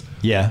L's.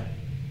 Yeah.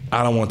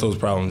 I don't want those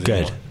problems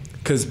anymore.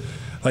 Because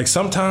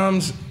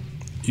sometimes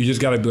you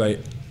just got to be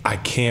like, I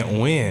can't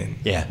win.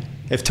 Yeah.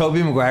 If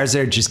Tobey Maguire's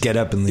there, just get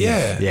up and leave.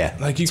 Yeah.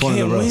 Like you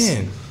can't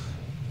win.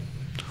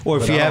 Or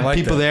if you have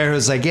people there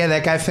who's like, yeah,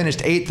 that guy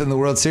finished 8th in the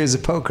World Series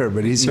of Poker,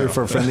 but he's here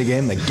for a friendly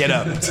game. Like, get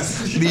up,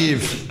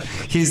 leave.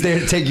 He's there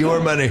to take your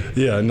money.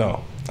 Yeah,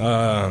 no.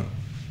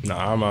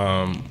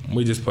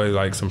 We just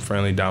play some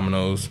friendly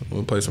dominoes.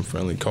 We'll play some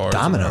friendly cards.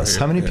 Dominoes?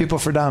 How many people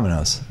for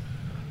dominoes?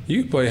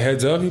 You play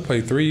heads up. You play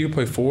 3. You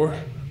play 4.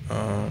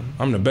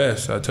 I'm the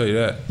best. I'll tell you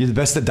that. You're the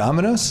best at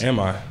dominoes? Am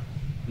I?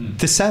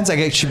 This sounds like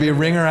it should be a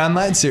Ringer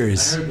Online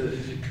series. I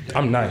heard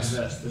I'm nice.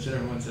 That's what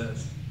everyone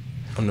says.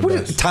 I'm the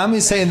best.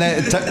 Tommy's saying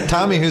that.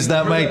 Tommy, who's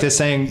not Mike, is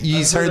saying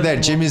he's heard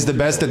that Jimmy's the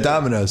best at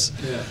dominoes.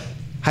 Yeah.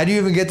 How do you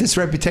even get this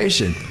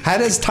reputation? How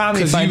does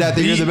Tommy find out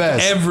that you're the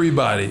best?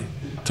 Everybody.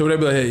 So they'd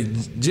be like, hey,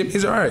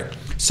 Jimmy's all right.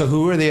 So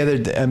who are the other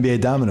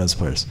NBA dominoes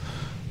players?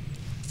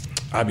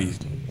 I be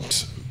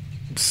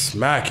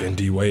smacking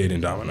D Wade in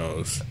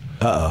dominoes.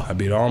 Uh-oh. I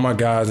beat all my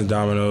guys in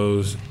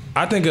dominoes.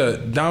 I think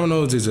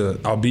dominoes is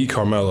I'll beat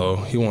Carmelo.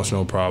 He wants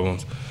no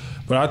problems.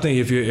 But I think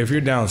if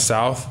you're down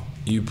south,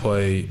 you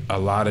play a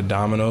lot of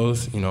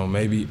dominoes.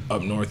 Maybe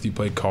up north you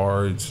play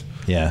cards.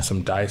 Yeah.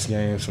 Some dice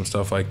games, some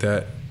stuff like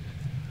that.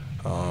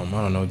 I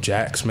don't know,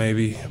 jacks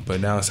maybe.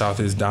 But down south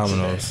is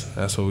dominoes.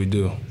 That's what we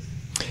do.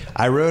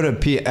 I wrote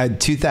in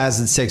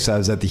 2006, I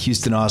was at the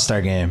Houston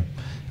All-Star game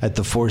at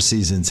the Four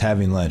Seasons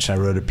having lunch. I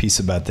wrote a piece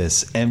about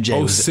this.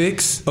 MJ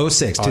 06?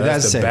 2006.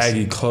 That's the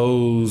baggy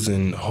clothes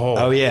and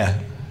Oh yeah.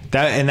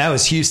 That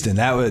was Houston.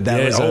 That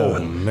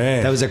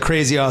was a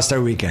crazy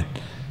All-Star weekend.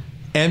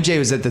 MJ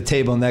was at the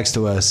table next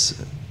to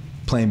us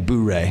playing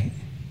Blu-ray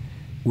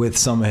with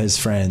some of his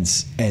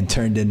friends and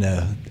turned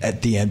into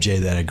at the MJ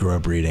that I grew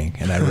up reading,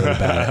 and I wrote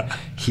about it.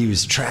 He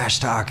was trash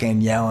talking,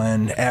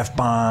 yelling,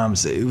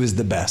 F-bombs. It was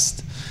the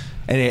best.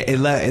 And it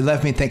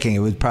left me thinking it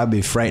would probably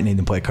be frightening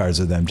to play cards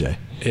with MJ.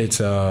 It's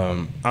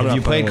Have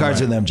you played cards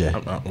with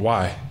MJ?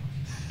 Why?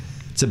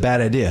 It's a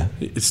bad idea.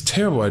 It's a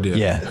terrible idea.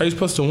 Yeah. How are you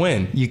supposed to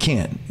win? You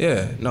can't.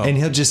 Yeah, no. And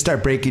he'll just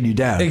start breaking you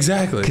down.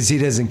 Exactly. Because he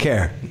doesn't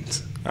care.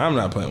 I'm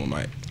not playing with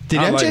Mike.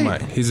 I like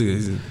Mike. He's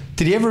a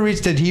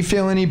Did he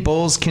feel any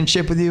Bulls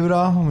kinship with you at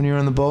all when you were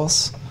in the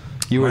Bulls?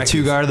 You were Mike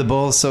two guard of the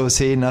Bulls, so was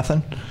he?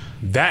 Nothing?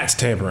 That's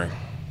tampering.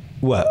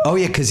 What? Oh,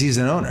 yeah, because he's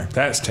an owner.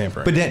 That's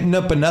tampering.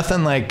 But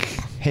nothing like,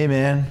 hey,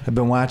 man, I've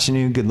been watching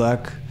you. Good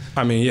luck.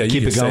 I mean, yeah,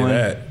 Keep you it can going. say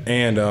that.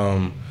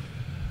 And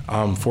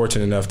I'm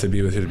fortunate enough to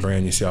be with his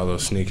brand. You see all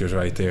those sneakers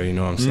right there. You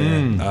know what I'm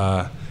saying?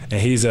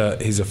 And he's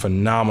a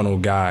phenomenal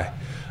guy.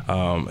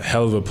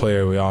 Hell of a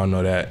player. We all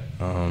know that.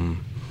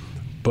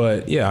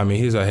 But, yeah, I mean,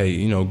 he's like,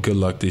 hey, good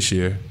luck this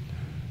year.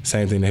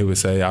 Same thing that he would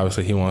say.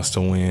 Obviously, he wants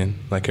to win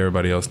like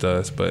everybody else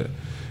does. But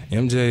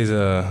MJ's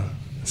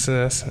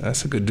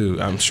that's a good dude.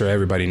 I'm sure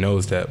everybody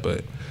knows that.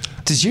 But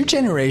does your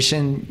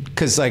generation,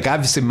 because,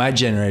 obviously my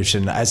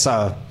generation, I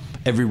saw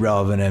every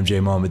relevant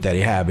MJ moment that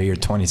he had, but you're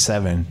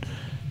 27.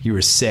 You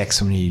were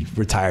 6 when he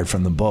retired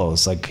from the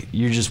Bulls.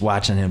 You're just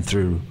watching him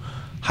through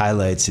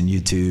highlights and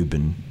YouTube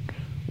and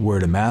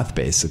word of mouth,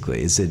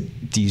 basically.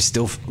 Do you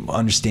still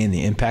understand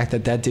the impact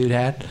that dude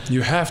had?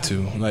 You have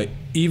to.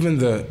 Even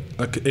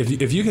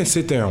if you can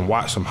sit there and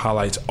watch some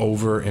highlights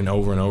over and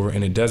over and over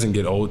and it doesn't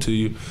get old to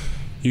you,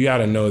 you got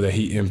to know that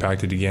he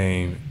impacted the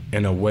game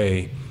in a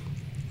way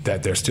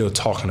that they're still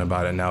talking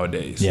about it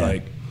nowadays. Yeah.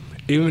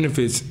 Even if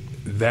it's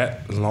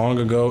that long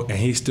ago and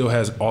he still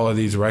has all of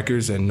these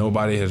records that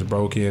nobody has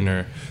broken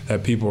or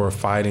that people are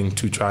fighting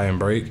to try and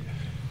break,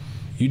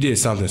 you did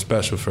something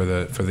special for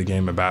the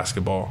game of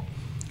basketball.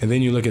 And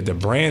then you look at the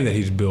brand that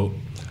he's built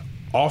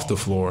off the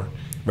floor,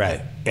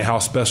 right, and how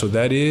special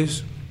that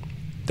is.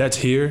 That's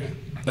here,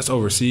 that's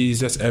overseas,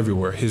 that's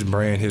everywhere. His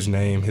brand, his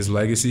name, his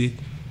legacy.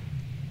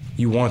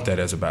 You want that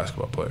as a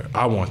basketball player.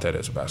 I want that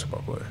as a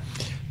basketball player.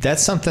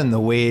 That's something the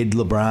Wade,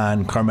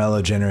 LeBron,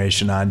 Carmelo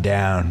generation on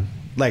down.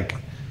 Like,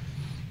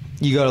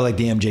 you go to like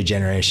the MJ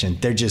generation,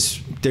 they're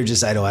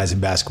just idolizing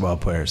basketball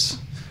players.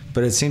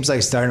 But it seems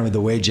like starting with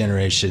the Wade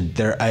generation,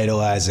 they're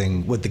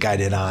idolizing what the guy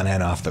did on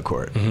and off the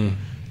court. Mm-hmm.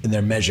 And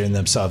they're measuring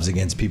themselves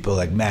against people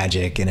like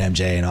Magic and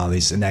MJ and all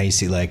these. And now you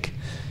see, like,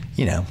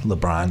 you know,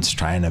 LeBron's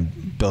trying to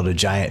build a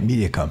giant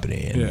media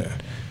company. And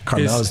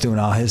Carmelo's doing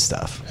all his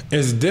stuff.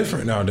 It's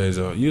different nowadays,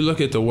 though. You look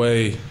at the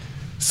way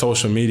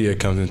social media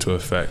comes into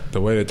effect,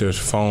 the way that there's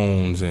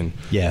phones and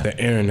the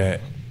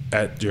internet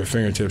at your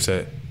fingertips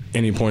at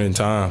any point in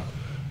time.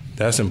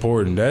 That's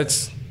important.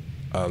 That's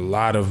a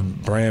lot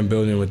of brand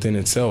building within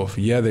itself.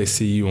 Yeah, they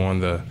see you on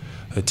the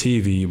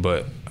TV,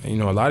 but, you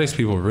know, a lot of these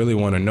people really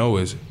want to know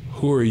is,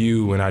 who are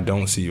you when I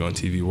don't see you on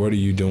TV? What are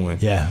you doing?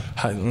 Yeah.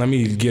 Let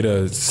me get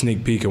a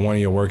sneak peek at one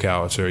of your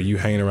workouts, or you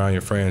hanging around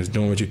your friends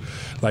doing what you...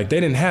 Like, they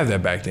didn't have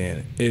that back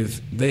then.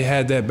 If they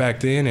had that back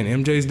then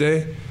in MJ's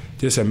day,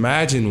 just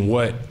imagine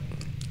what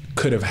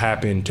could have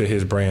happened to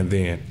his brand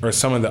then, or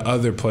some of the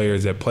other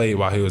players that played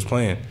while he was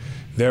playing.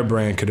 Their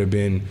brand could have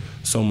been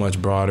so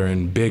much broader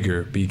and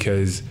bigger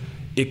because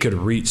it could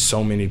reach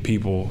so many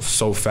people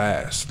so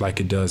fast like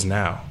it does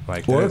now.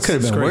 Like, or it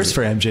could have been worse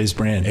for MJ's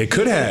brand. It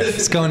could have.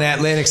 It's going to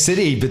Atlantic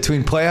City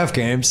between playoff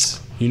games.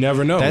 You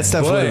never know. That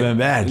stuff would have been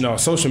bad. No,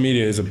 social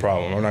media is a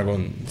problem. I'm not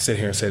going to sit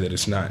here and say that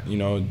it's not. You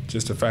know,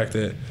 just the fact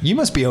that... You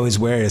must be always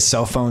wary of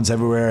cell phones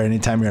everywhere,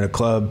 anytime you're in a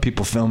club,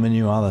 people filming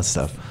you, all that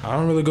stuff. I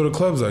don't really go to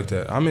clubs like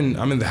that. I'm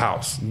in the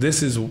house.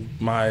 This is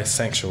my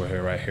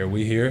sanctuary right here.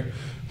 We here.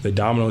 The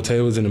domino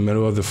table's in the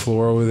middle of the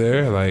floor over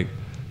there. Like,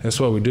 that's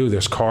what we do.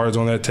 There's cards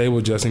on that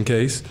table just in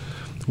case.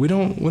 We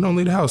don't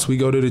leave the house. We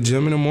go to the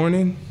gym in the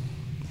morning,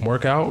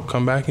 work out,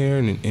 come back here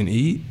and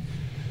eat,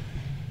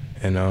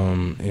 and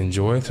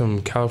enjoy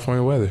some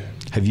California weather.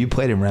 Have you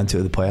played in round 2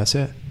 of the playoffs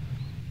yet?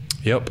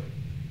 Yep.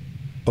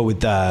 Oh,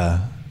 with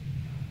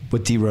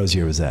what D Rose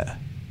year was that?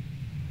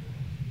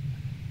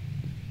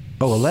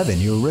 Oh, 11.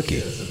 You were a rookie.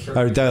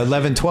 Or the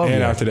 11-12 and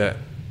year. After that,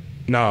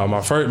 no,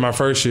 my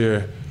first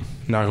year.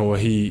 Not gonna.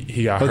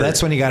 He got hurt. Oh,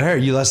 that's when he got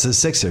hurt. You lost to the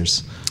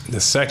Sixers.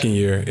 The second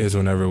year is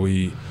whenever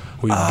we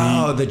beat.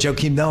 Oh, the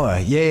Joakim Noah.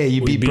 Yeah,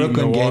 you beat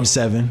Brooklyn Milwaukee. Game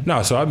 7.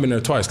 No, so I've been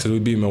there twice because we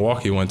beat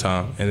Milwaukee one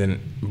time, and then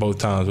both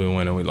times we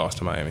went and we lost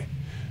to Miami.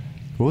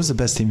 What was the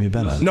best team you've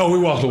been on? No, we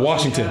lost to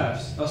Washington.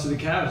 Also the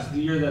Cavs. The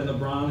year that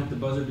LeBron hit the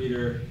buzzer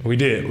beater. We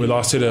did. We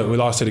lost to the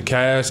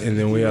Cavs, and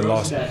then we had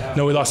lost.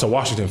 No, we lost to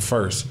Washington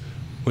first.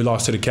 We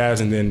lost to the Cavs,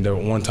 and then the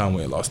one time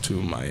we had lost to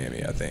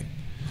Miami, I think.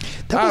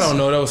 I don't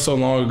know. That was so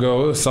long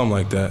ago. It was something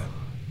like that.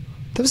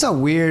 That was a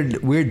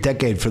weird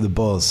decade for the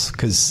Bulls,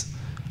 because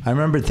I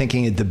remember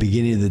thinking at the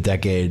beginning of the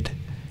decade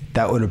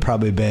that would have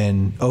probably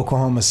been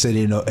Oklahoma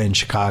City and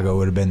Chicago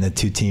would have been the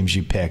two teams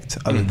you picked,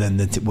 other than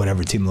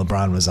whatever team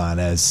LeBron was on.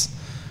 As,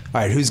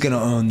 all right, who's going to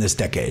own this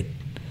decade?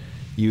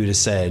 You would have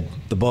said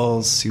the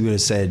Bulls. You would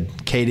have said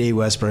KD,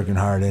 Westbrook, and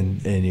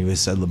Harden, and you would have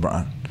said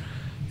LeBron.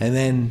 And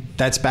then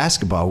that's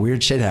basketball.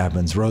 Weird shit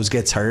happens. Rose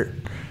gets hurt.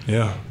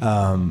 Yeah.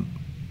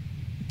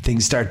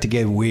 Things start to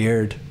get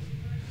weird.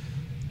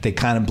 They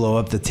kind of blow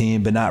up the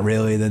team, but not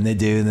really. Then they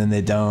do, then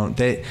they don't.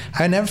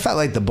 I never felt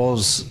like the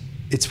Bulls.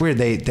 It's weird.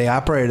 They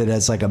operated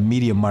as like a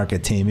medium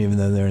market team, even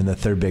though they're in the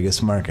third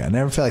biggest market. I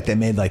never felt like they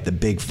made like the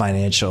big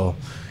financial,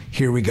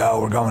 here we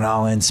go, we're going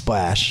all in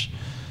splash.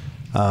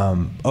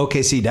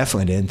 OKC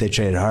definitely didn't. They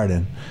traded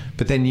Harden.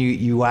 But then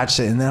you watch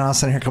it, and then all of a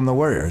sudden here come the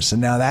Warriors,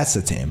 and now that's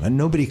the team. And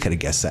nobody could have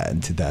guessed that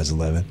in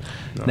 2011.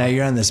 No. Now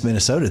you're on this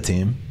Minnesota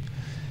team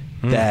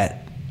that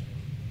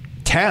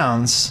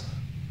Towns,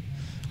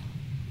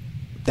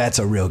 that's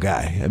a real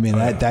guy. I mean,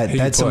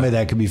 that's somebody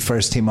that could be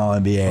first team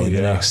All-NBA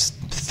the next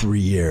 3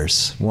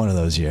 years, one of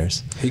those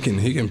years. He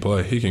can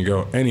play. He can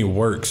go, and he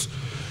works.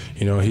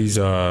 You know, he's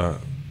I'm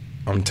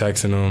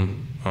texting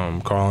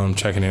him, calling him,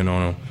 checking in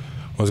on him.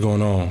 What's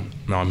going on?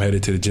 No, I'm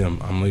headed to the gym.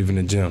 I'm leaving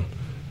the gym.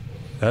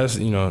 That's,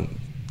 you know,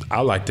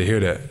 I like to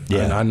hear that.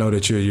 Yeah. I know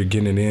that you're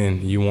getting it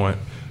in. You want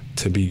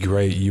to be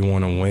great. You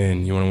want to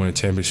win. You want to win a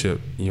championship.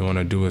 You want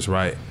to do what's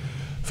right.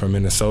 For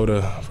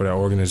Minnesota, for that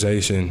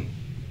organization,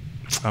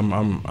 I'm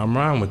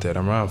around with that.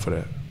 I'm around for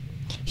that.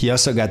 He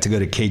also got to go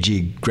to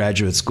KG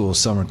graduate school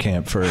summer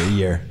camp for a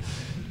year.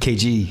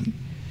 KG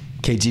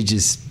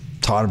just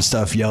taught him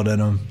stuff, yelled at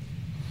him.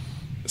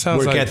 Sounds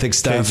work like ethic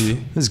stuff. KG.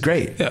 It was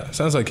great. Yeah,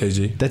 sounds like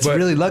KG. That's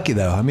really lucky,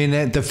 though. I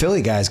mean, the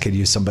Philly guys could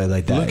use somebody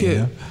like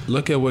that.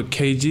 Look at what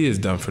KG has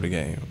done for the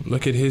game.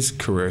 Look at his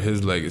career,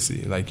 his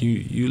legacy. Like,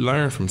 you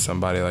learn from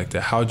somebody like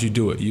that. How'd you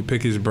do it? You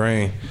pick his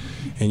brain,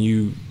 and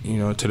you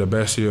know, to the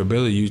best of your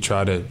ability, you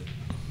try to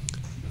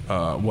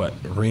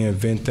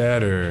reinvent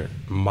that or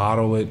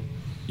model it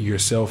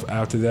yourself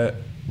after that,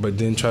 but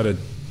then try to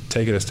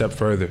take it a step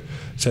further,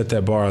 set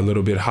that bar a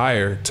little bit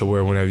higher to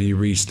where whenever you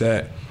reach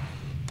that,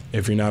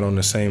 if you're not on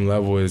the same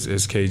level as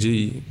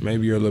KG,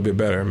 maybe you're a little bit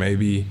better.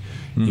 Maybe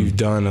you've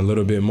done a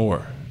little bit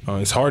more.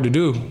 It's hard to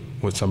do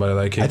with somebody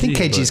like KG. I think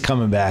KG's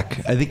coming back.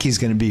 I think he's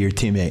going to be your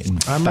teammate in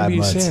 5 months. I remember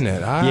you saying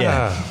that.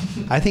 Yeah.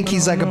 I think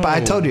he's I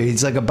told you,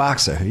 he's like a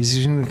boxer.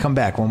 He's going to come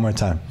back one more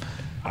time.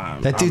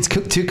 That dude's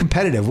too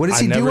competitive. What does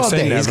he do all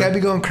day? He's got to be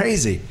going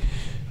crazy.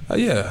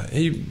 Yeah,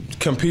 he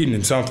competing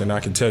in something, I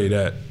can tell you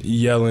that.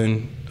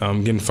 Yelling,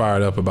 getting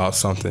fired up about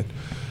something.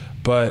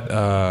 But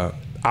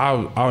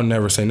I'll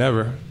never say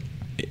never.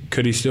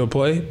 Could he still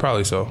play?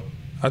 Probably so.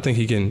 I think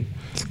he can.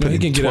 He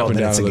can get up and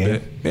down a little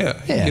bit. Yeah,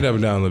 he can get up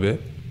and down a little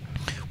bit.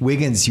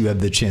 Wiggins, you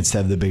have the chance to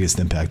have the biggest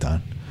impact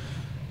on,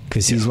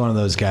 because he's one of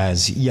those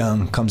guys.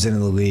 Young, comes into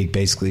the league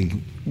basically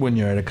when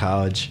you're out of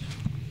college.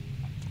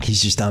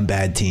 He's just on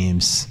bad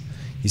teams.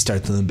 You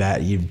start to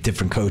learn you have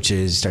different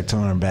coaches. You start to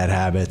learn bad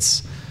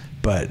habits,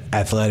 but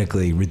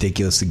athletically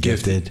ridiculously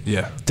gifted.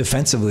 Yeah.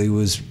 Defensively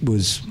was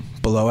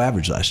below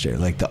average last year.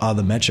 Like all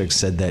the metrics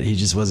said that he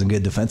just wasn't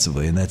good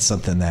defensively, and that's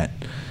something that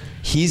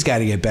he's got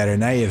to get better.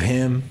 Now you have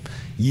him,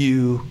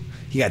 you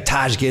got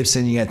Taj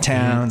Gibson, you got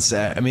Towns.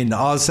 I mean,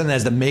 all of a sudden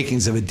has the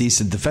makings of a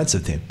decent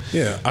defensive team.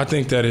 Yeah, I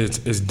think that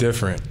it's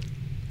different.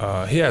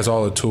 He has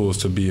all the tools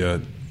to be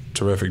a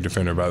terrific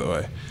defender, by the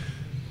way.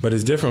 But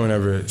it's different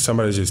whenever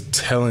somebody's just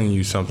telling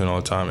you something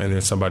all the time and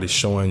then somebody's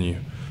showing you.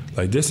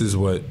 Like, this is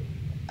what,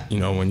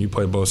 when you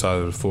play both sides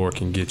of the floor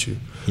can get you.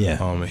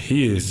 Yeah.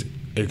 He is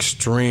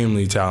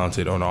extremely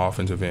talented on the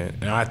offensive end.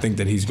 And I think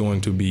that he's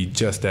going to be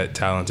just that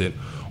talented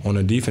on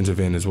the defensive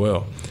end as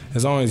well.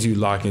 As long as you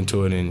lock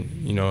into it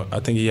and,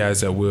 I think he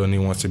has that will and he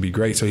wants to be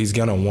great, so he's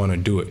going to want to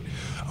do it.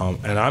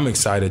 And I'm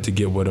excited to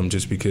get with him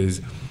just because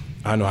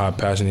I know how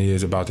passionate he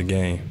is about the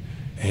game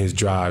and his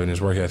drive and his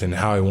work ethic and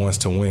how he wants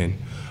to win.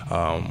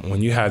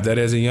 When you have that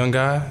as a young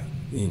guy,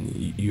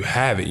 you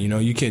have it.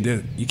 You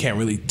can't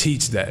really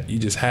teach that. You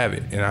just have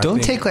it. And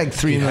don't take like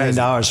 $3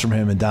 million from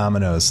him in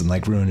dominoes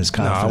and ruin his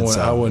confidence.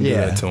 No, I wouldn't do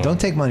that to him. Don't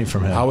take money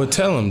from him. I would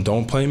tell him,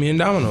 don't play me in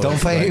dominoes. Don't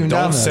play me in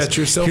dominoes. Don't set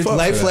yourself up.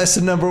 Life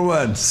lesson number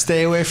 1: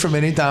 stay away from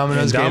any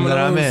dominoes game that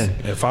I'm in.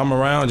 If I'm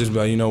around, just be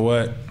like, you know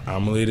what?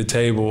 I'm gonna leave the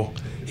table.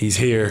 He's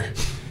here,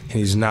 and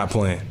he's not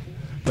playing.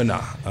 But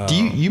nah.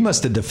 You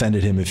must have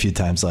defended him a few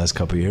times the last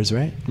couple of years,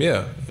 right?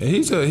 Yeah,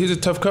 he's a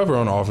tough cover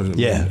on offense.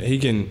 Yeah, he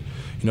can.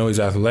 He's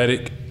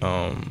athletic.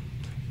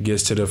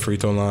 Gets to the free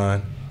throw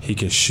line. He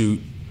can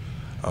shoot.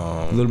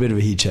 A little bit of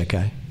a heat check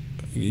guy.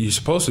 You're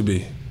supposed to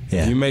be.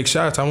 Yeah. If you make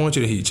shots, I want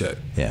you to heat check.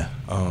 Yeah.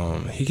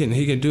 He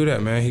can do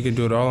that, man. He can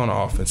do it all on the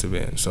offensive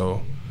end.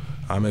 So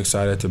I'm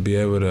excited to be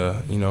able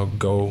to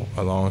go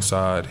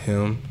alongside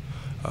him.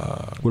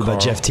 What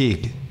about Jeff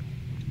Teague?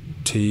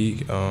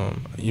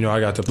 I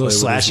got to play with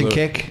slash and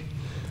kick.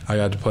 I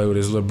got to play with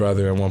his little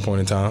brother at one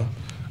point in time,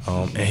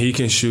 and he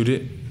can shoot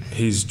it.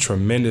 He's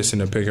tremendous in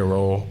the pick and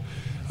roll,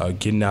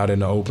 getting out in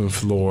the open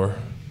floor.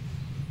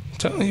 I'm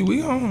telling you,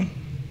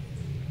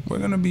 we're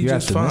gonna be You're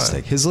just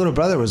optimistic. fine. His little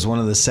brother was one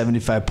of the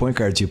 75 point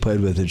guards you played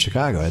with in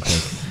Chicago, I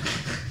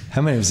think.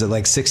 How many was it?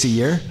 Like 6 a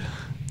year?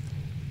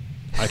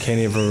 I can't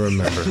even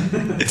remember.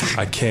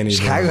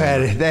 Chicago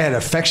had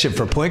affection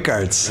for point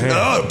guards. Man.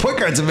 Oh, point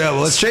guard's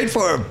available. Let's trade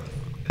for him.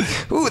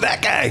 Ooh,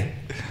 that guy.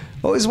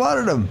 Always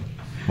wanted him.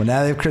 Well,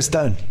 now they have Chris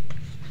Dunn.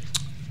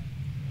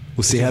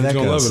 We'll see how that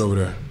goes. He's gonna love it over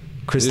there.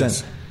 Chris Dunn.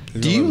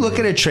 Do you look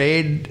at a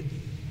trade?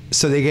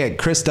 So they get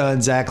Chris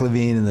Dunn, Zach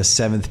LaVine, and the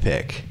 7th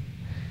pick.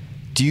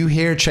 Do you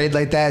hear a trade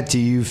like that? Do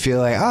you feel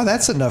like, oh,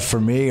 that's enough for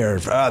me, or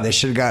they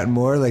should have gotten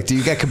more? Like, do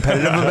you get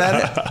competitive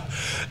about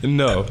it?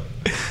 No,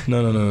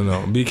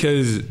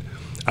 because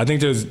I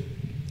think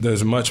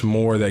there's much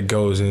more that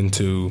goes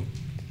into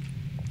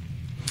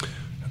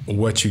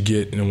what you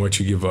get and what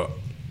you give up.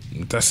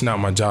 That's not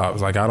my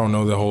job. Like, I don't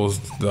know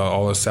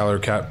all the salary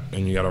cap,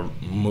 and you got to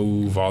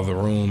move all the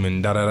room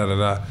and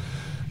da-da-da-da-da.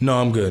 No,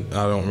 I'm good.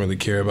 I don't really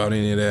care about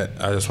any of that.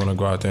 I just want to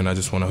go out there and I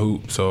just want to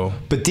hoop. So,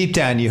 but deep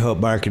down, you hope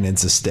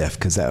Markkanen's a stiff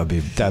because that'd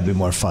be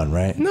more fun,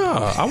 right? No,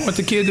 I want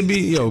the kid to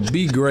be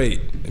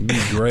great. Be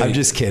great. I'm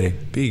just kidding.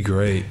 Be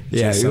great.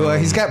 Yeah, well,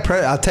 he's got.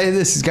 I'll tell you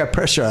this: he's got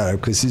pressure on him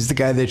because he's the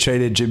guy they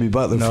traded Jimmy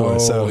Butler for.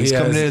 So he's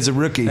coming in as a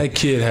rookie. That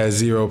kid has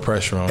zero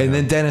pressure on him. And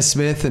then Dennis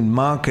Smith and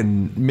Monk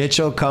and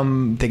Mitchell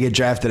they get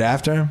drafted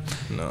after him.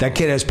 No. That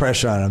kid has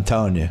pressure on him. I'm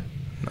telling you.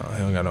 No, he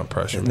don't got no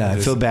pressure. No, I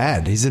feel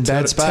bad. He's in a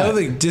bad spot.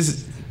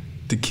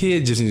 The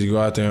kid just needs to go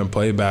out there and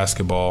play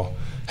basketball,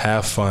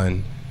 have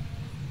fun.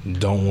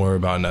 Don't worry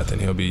about nothing.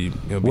 He'll be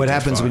what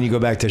happens fine. when you go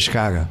back to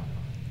Chicago?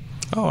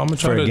 Oh, I'm gonna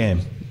try for a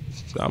game.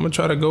 I'm gonna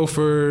try to go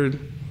for.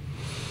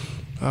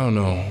 I don't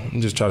know.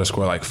 I'm just try to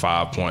score like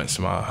 5 points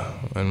in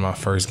my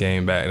first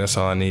game back. That's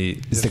all I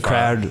need. Is the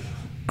crowd?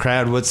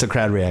 What's the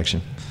crowd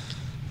reaction?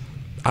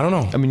 I don't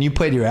know. I mean, you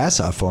played your ass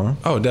off for them.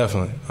 Oh,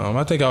 definitely.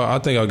 I think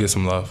I'll get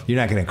some love.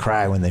 You're not going to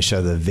cry when they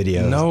show the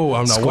video. No,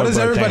 I'm not. What does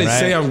everybody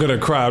say? I'm going to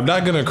cry. I'm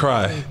not going to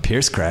cry.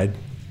 Pierce cried.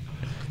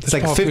 It's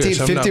like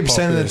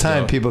 50% of the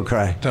time people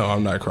cry. No,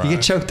 I'm not crying. You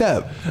get choked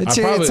up.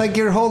 It's like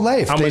your whole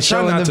life. I'm they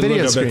show not the to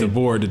video look screen. up at the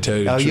board to tell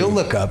you the truth. You'll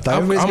look up.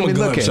 I'm going to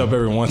glimpse up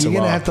every once in a while.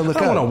 You're going to have to look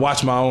up. I don't want to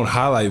watch my own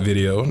highlight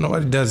video.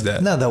 Nobody does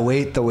that. No, they'll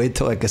wait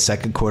till like a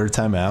second quarter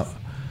timeout,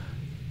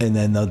 and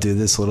then they'll do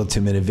this little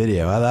 2-minute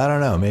video. I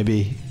don't know.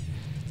 Maybe...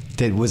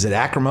 Was it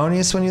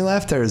acrimonious when you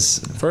left, or is...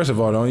 First of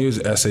all, don't use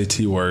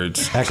SAT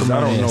words. Acrimonious.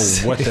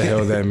 I don't know what the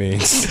hell that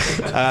means.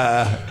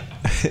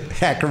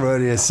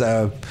 Acrimonious.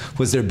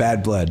 Was there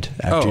bad blood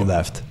after you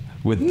left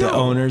with the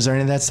owners or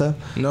any of that stuff?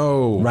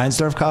 No.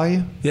 Reinsdorf call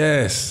you?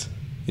 Yes.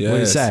 What did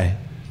he say?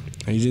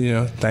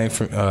 You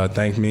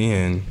thanked me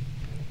and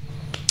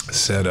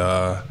said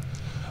a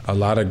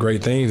lot of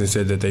great things and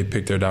said that they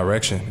picked their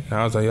direction. And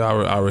I was like,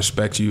 I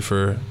respect you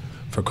for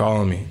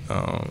calling me.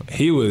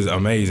 He was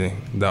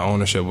amazing. The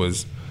ownership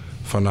was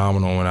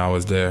phenomenal when I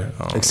was there.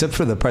 Except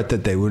for the part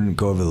that they wouldn't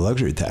go over the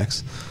luxury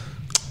tax.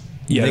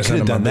 Yeah, they could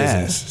have done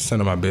that. It's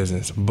none of my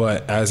business.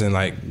 But as in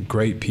like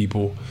great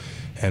people,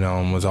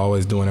 and was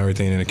always doing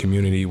everything in the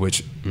community,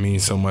 which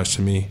means so much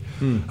to me.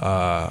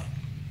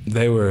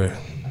 They were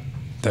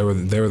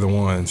the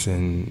ones,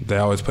 and they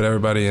always put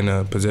everybody in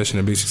a position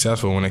to be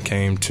successful when it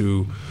came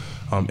to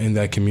in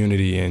that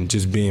community and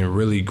just being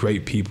really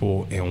great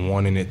people and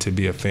wanting it to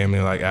be a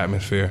family-like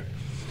atmosphere.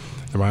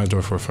 The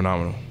Reinsdorf were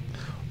phenomenal.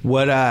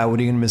 What are you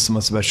going to miss the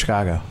most about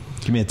Chicago?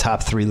 Give me a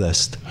top 3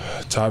 list.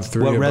 Top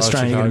 3 What about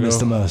restaurant are you going to miss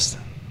the Chicago? most?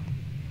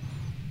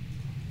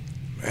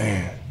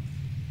 Man.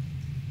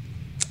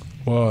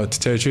 Well, to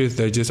tell you the truth,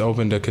 they just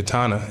opened a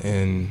Katana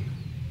in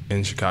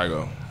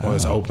Chicago. Well,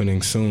 it's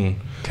opening soon.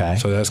 Okay.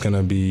 So that's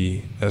gonna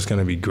be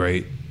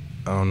great.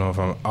 I don't know if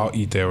I'll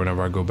eat there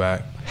whenever I go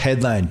back.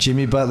 Headline: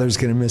 Jimmy Butler's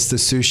going to miss the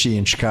sushi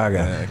in Chicago.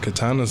 Yeah,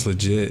 Katana's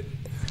legit.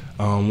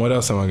 What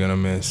else am I gonna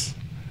miss?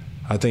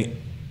 I think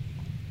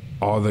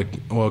all the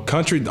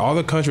country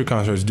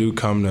concerts do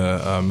come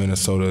to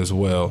Minnesota as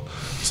well.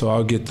 So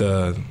I'll get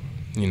to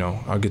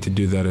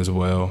do that as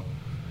well.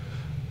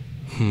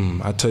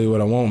 I tell you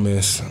what I won't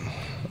miss.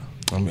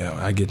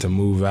 I get to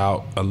move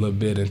out a little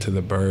bit into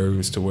the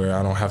burbs to where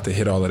I don't have to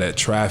hit all of that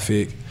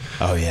traffic.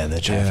 Oh yeah,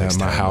 the traffic's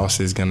my terrible. house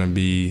is gonna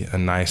be a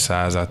nice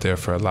size out there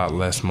for a lot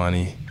less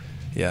money.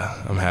 Yeah,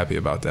 I'm happy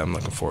about that. I'm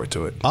looking forward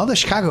to it. All the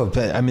Chicago,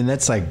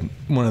 that's like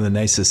one of the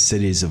nicest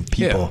cities of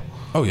people. Yeah.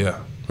 Oh yeah,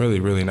 really,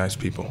 really nice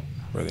people.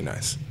 Really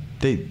nice.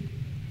 They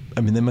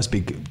must be.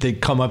 They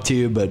come up to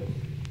you, but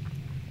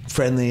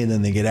friendly, and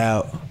then they get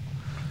out.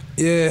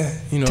 Yeah,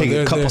 take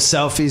a couple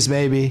selfies,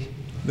 maybe.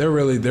 They're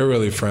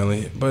really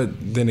friendly, but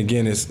then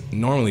again, it's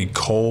normally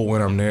cold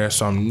when I'm there,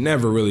 so I'm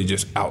never really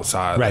just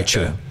outside. Right, like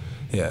true. That.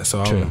 Yeah,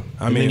 so true.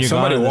 if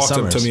somebody walked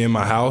up to me in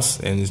my house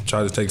and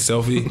tried to take a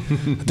selfie,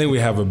 I think we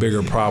have a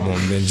bigger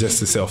problem than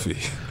just a selfie.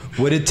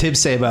 What did Tibbs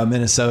say about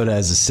Minnesota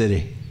as a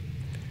city?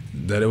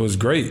 That it was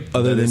great.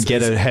 Other than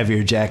get a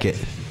heavier jacket.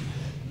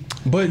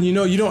 But you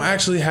don't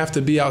actually have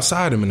to be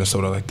outside of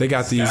Minnesota. Like they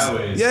got these,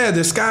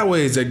 the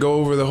skyways that go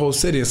over the whole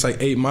city. It's like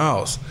 8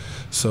 miles.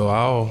 So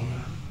I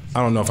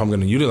don't know if I'm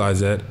going to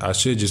utilize that. I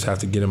should just have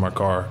to get in my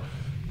car,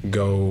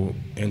 go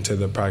into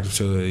the practice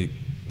facility,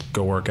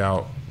 go work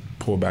out,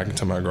 pull back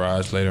into my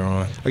garage later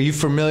on. Are you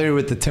familiar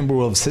with the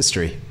Timberwolves'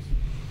 history?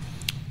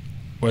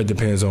 Well, it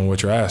depends on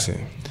what you're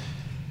asking.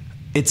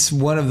 It's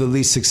one of the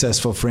least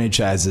successful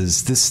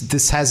franchises.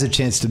 This has a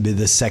chance to be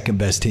the second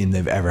best team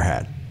they've ever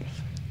had.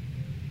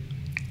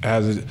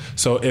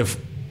 So if,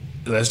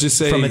 let's just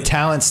say... From a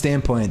talent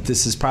standpoint,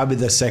 this is probably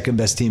the second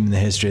best team in the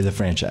history of the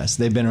franchise.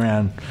 They've been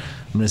around,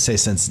 I'm going to say,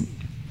 since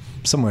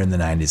somewhere in the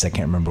 90s. I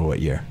can't remember what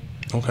year.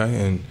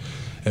 Okay, and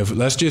if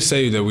let's just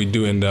say that we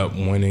do end up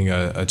winning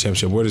a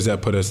championship, where does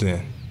that put us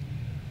then?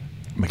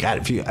 Oh my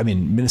God,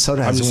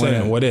 Minnesota hasn't won. I'm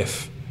just saying, what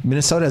if?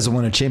 Minnesota hasn't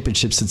won a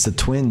championship since the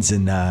Twins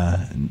in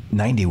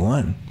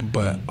 '91.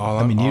 But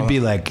you'd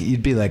be like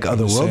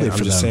otherworldly for them.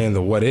 I'm just saying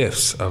the what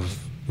ifs of.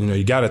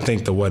 You got to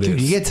think the what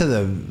ifs. You get to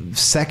the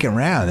second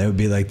round, it would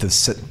be like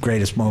the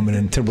greatest moment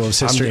in Timberwolves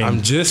history.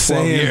 I'm just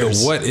saying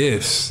years. the what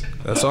ifs.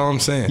 That's all I'm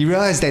saying. You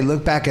realize they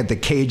look back at the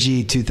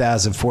KG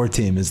 2004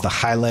 team as the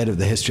highlight of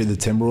the history of the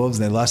Timberwolves,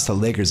 and they lost to the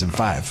Lakers in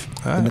 5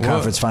 in the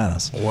conference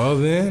finals. Well,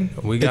 then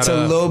it's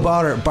a low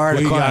bar to climb.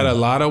 We got a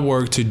lot of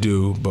work to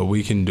do, but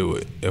we can do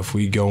it if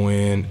we go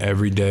in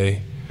every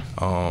day,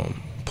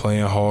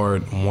 playing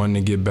hard, wanting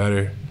to get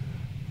better.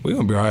 We're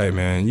gonna be all right,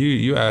 man.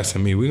 You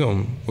asking me, we're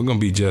gonna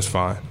be just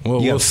fine.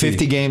 You got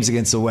 50 games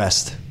against the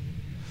West.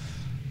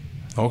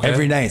 Okay.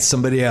 Every night,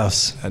 somebody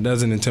else. That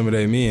doesn't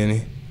intimidate me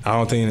any. I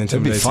don't think it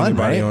intimidates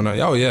anybody. Right?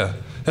 Oh yeah,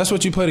 that's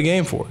what you play the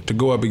game for, to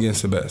go up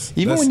against the best.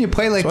 Even when you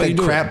play like the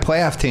crap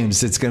playoff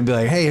teams, it's gonna be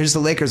like, hey, here's the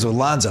Lakers with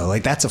Lonzo.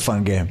 Like that's a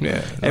fun game.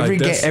 Yeah.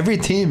 Every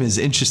team is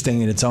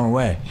interesting in its own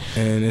way.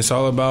 And it's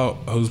all about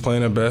who's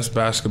playing their best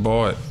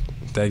basketball at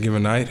that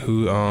given night.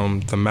 Who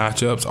the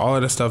matchups, all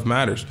of that stuff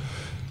matters.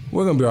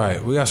 We're going to be all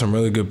right. We got some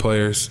really good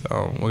players.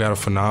 We got a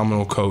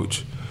phenomenal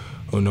coach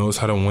who knows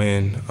how to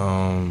win.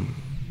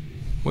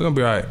 We're going to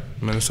be all right.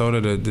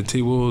 Minnesota, the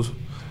T-Wolves,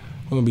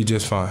 we're going to be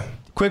just fine.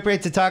 Quick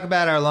break to talk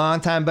about our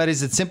longtime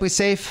buddies at Simply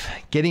Safe.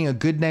 Getting a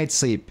good night's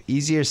sleep.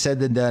 Easier said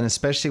than done,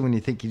 especially when you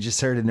think you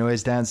just heard a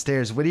noise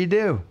downstairs. What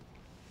do?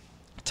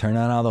 Turn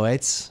on all the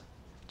lights,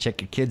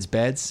 check your kids'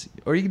 beds,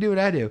 or you can do what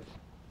I do.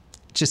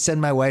 Just send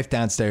my wife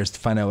downstairs to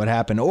find out what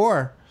happened.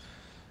 Or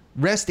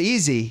rest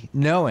easy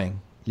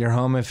knowing your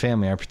home and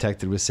family are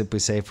protected with Simply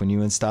Safe when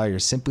you install your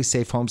Simply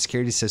Safe home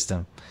security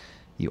system.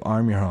 You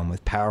arm your home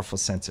with powerful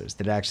sensors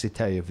that actually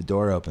tell you if a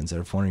door opens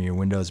or if one of your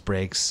windows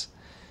breaks.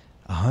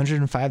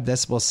 105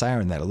 decibel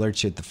siren that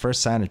alerts you at the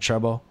first sign of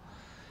trouble.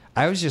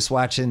 I was just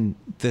watching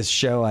this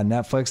show on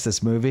Netflix,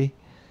 this movie.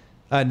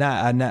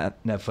 Not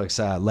Netflix,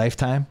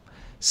 Lifetime.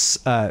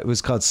 It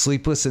was called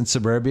Sleepless in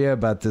Suburbia,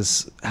 about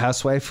this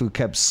housewife who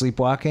kept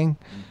sleepwalking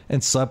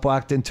and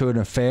sleptwalked into an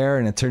affair,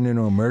 and it turned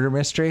into a murder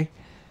mystery.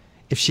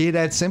 If she had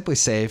had Simply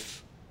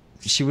Safe,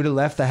 she would have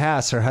left the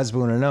house. Her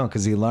husband would have known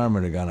because the alarm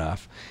would have gone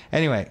off.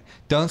 Anyway,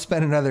 don't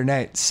spend another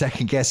night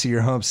second-guessing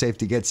your home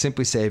safety. Get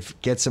Simply Safe.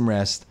 Get some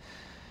rest.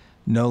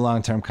 No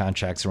long-term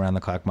contracts,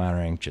 around-the-clock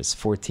monitoring, just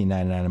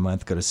 $14.99 a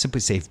month. Go to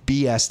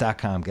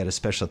simplysafebs.com. Get a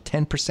special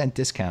 10%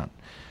 discount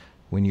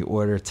when you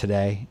order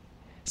today.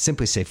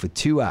 Simply Safe with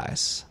 2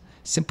 I's.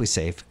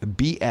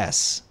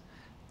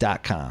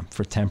 simplysafebs.com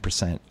for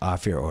 10%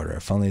 off your order.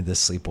 If only the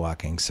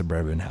sleepwalking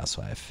suburban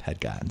housewife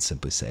had gotten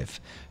Simply Safe.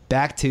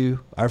 Back to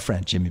our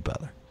friend Jimmy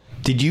Butler.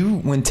 Did you,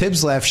 when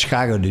Tibbs left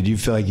Chicago, did you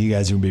feel like you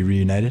guys would be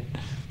reunited?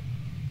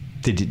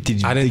 Did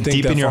you I didn't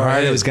think deep in your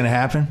heart it was going to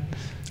happen?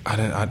 I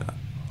didn't.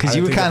 Because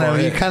you kind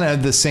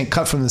of the same,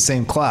 cut from the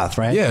same cloth,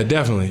 right? Yeah,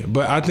 definitely.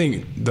 But I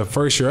think the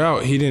first year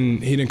out, he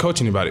didn't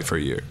coach anybody for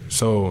a year.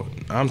 So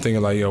I'm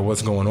thinking like, yo,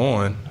 what's going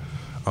on?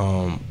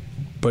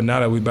 But now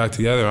that we back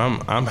together,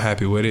 I'm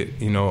happy with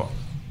it. You know,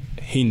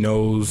 he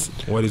knows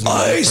what is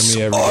going for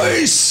me every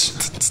day.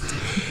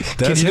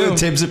 Can you do a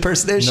Tibbs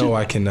impersonation? No,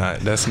 I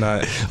cannot. That's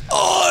not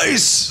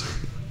Ice.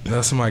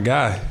 That's my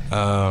guy.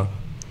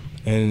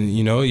 And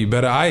you know, you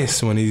better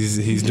ice when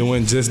he's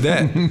doing just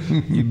that.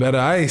 You better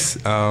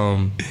ice.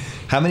 How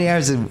many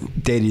hours a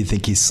day do you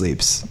think he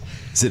sleeps?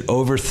 Is it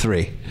over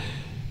 3?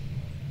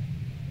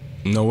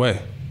 No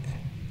way.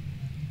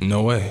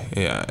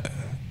 Yeah,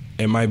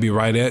 it might be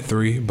right at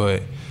 3,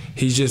 but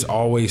he's just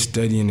always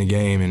studying the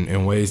game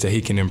in ways that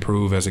he can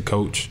improve as a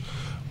coach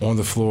on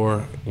the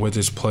floor with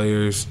his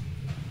players.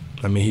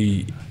 I mean,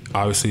 he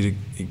obviously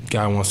the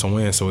guy wants to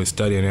win, so he's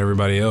studying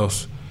everybody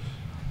else,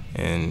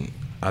 and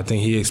I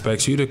think he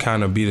expects you to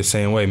kind of be the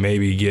same way,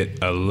 maybe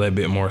get a little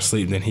bit more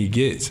sleep than he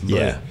gets.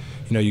 But,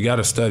 you know, you got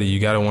to study.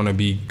 You got to want to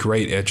be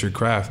great at your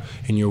craft,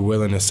 and you're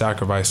willing to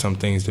sacrifice some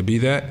things to be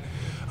that.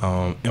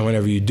 And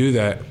whenever you do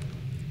that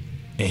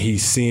and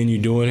he's seeing you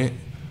doing it,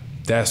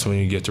 that's when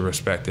you get the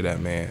respect of that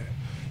man.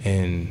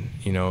 And,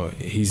 you know,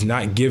 he's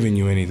not giving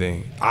you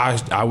anything.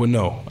 I would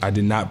know. I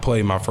did not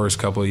play my first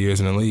couple of years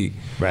in the league.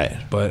 Right.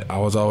 But I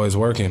was always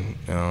working.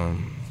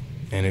 And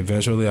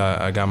eventually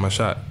I got my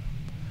shot.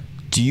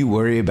 Do you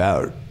worry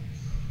about,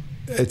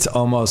 it's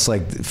almost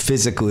like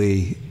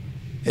physically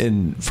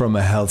and from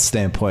a health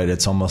standpoint,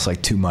 it's almost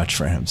like too much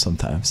for him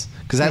sometimes?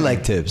 Because I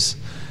like Tibbs.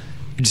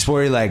 I just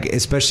worry, like,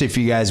 especially if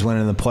you guys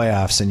went in the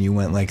playoffs and you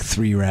went like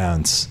 3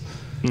 rounds.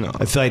 No.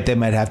 I feel like they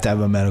might have to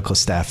have a medical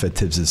staff at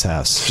Tibbs'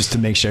 house just to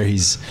make sure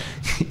he's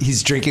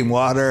drinking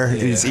water,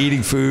 he's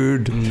eating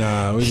food,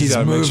 he's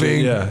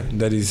moving.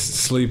 That he's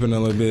sleeping a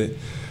little bit.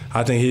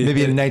 I think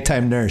maybe a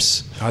nighttime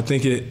nurse. I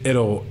think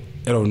it'll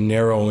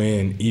narrow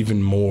in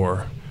even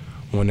more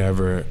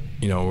whenever,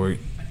 you know, we're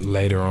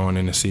later on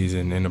in the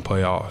season in the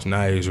playoffs.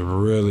 Now he's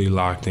really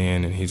locked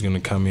in, and he's going to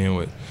come in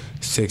with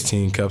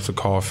 16 cups of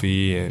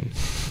coffee and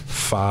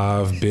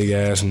 5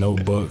 big-ass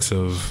notebooks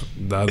of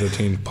the other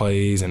team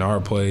plays and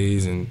our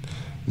plays and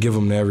give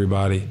them to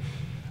everybody.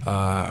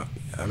 I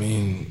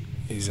mean,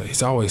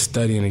 he's always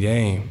studying the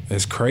game.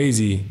 It's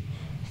crazy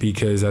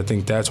because I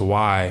think that's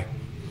why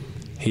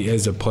he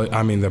is the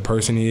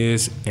person he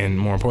is, and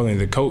more importantly,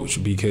 the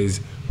coach, because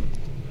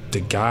the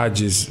guy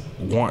just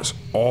wants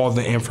all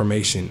the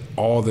information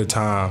all the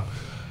time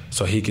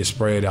so he can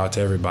spray it out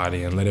to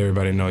everybody and let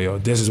everybody know, yo,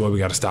 this is what we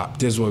got to stop.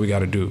 This is what we got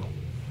to do.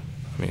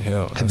 I mean,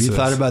 hell. Have you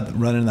thought about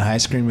running the high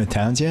screen with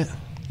Towns yet?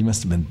 You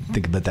must have been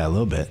thinking about that a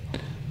little bit.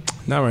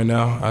 Not right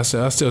now. I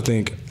still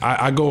think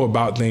I go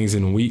about things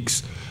in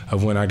weeks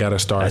of when I got to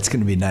start. That's going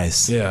to be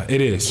nice. Yeah, it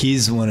is.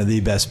 He's one of the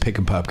best pick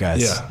and pop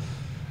guys. Yeah.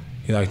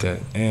 He like that.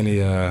 And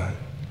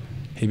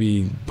he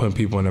be putting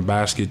people in the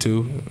basket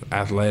too.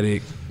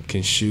 Athletic,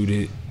 can shoot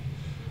it.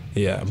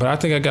 Yeah, but I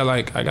think I got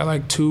like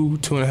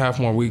 2.5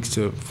 more weeks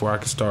before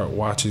I start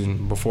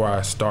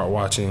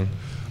watching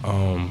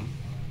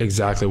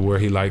exactly where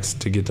he likes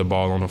to get the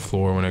ball on the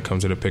floor when it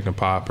comes to the pick and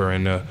pop or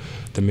in the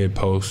mid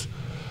post.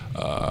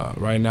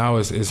 Right now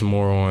it's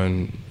more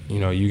on, you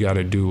know, you got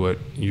to do what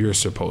you're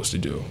supposed to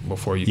do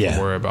before you can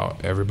worry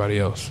about everybody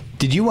else.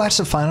 Did you watch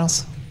the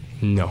finals?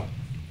 No.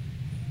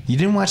 You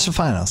didn't watch the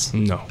finals?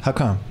 No. How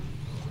come?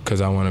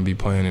 Because I want to be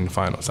playing in the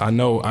finals. I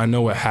know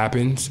what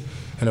happens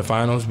in the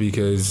finals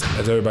because,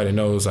 as everybody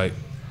knows, like,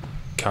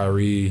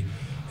 Kyrie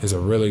is a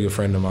really good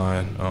friend of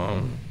mine.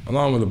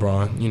 along with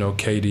LeBron,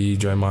 KD,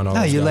 Draymond, all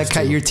No, those you're guys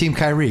like too. you're Team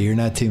Kyrie. You're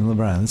not Team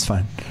LeBron. That's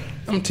fine.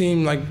 I'm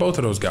team like both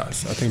of those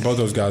guys. I think both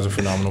those guys are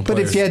phenomenal But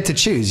players. if you had to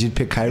choose, you'd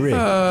pick Kyrie.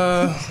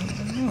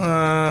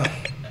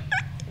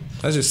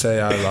 Let's just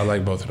say I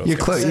like both of those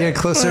guys. You're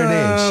closer in age.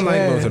 I like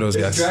Yeah. both of those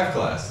guys. Draft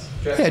class.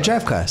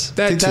 Draft class.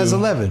 That too.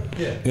 2011.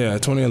 Yeah,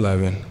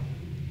 2011.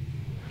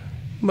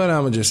 But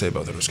I'm going to just say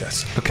both of those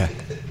guys. Okay.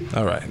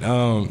 All right.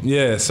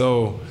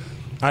 So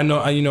I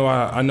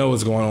know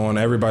what's going on.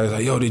 Everybody's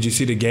like, yo, did you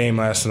see the game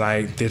last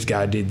night? This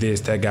guy did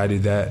this, that guy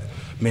did that.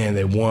 Man,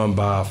 they won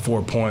by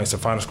 4 points, the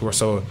final score.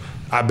 So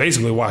I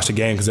basically watch the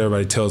game because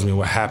everybody tells me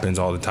what happens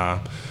all the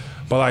time.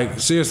 But, like,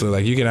 seriously,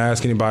 like, you can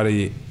ask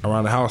anybody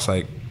around the house,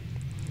 like,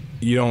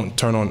 you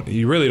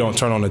really don't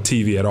turn on the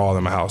TV at all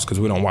in my house because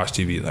we don't watch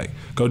TV. Like,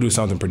 go do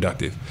something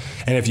productive.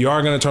 And if you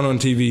are going to turn on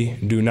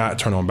TV, do not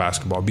turn on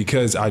basketball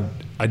because I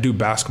do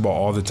basketball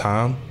all the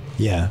time.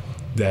 Yeah.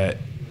 That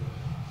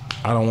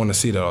I don't want to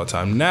see that all the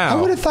time. Now,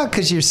 I would have thought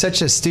because you're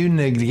such a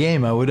student of the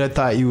game, I would have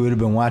thought you would have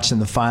been watching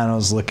the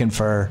finals looking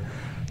for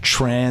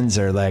trends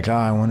or like, oh,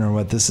 I wonder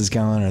what this is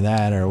going or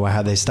that or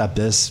how they stop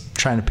this,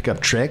 trying to pick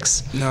up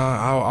tricks. No,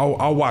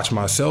 I'll watch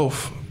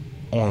myself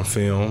on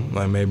film,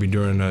 like maybe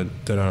during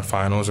the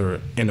finals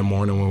or in the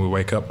morning when we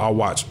wake up. I'll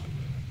watch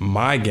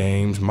my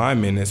games, my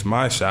minutes,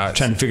 my shots.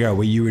 Trying to figure out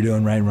what you were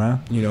doing right and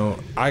wrong.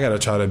 I got to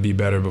try to be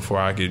better before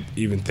I could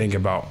even think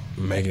about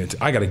making it.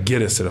 I got to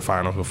get us to the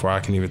finals before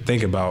I can even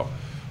think about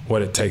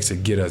what it takes to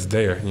get us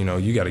there.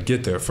 You got to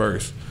get there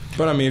first.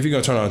 But, I mean, if you're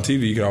going to turn on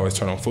TV, you can always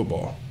turn on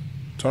football.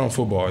 Turn on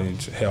football,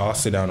 and hell, I'll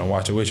sit down and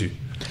watch it with you.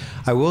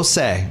 I will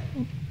say,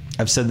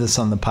 I've said this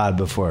on the pod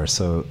before,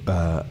 so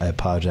I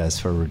apologize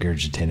for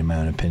regurgitating my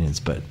own opinions,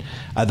 but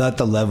I thought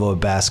the level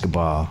of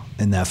basketball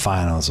in that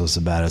finals was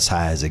about as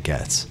high as it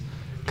gets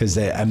because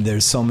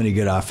there's so many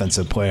good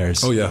offensive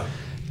players. Oh, yeah.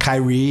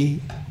 Kyrie,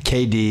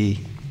 KD,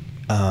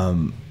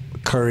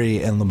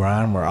 Curry, and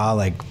LeBron were all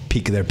like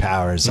peak of their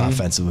powers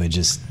offensively,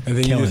 just and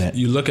then killing it.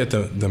 You look at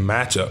the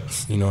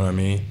matchups, you know what I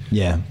mean?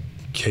 Yeah.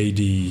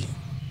 KD,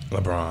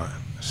 LeBron,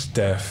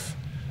 Steph,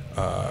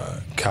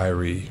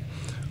 Kyrie,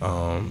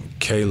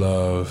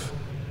 K-Love,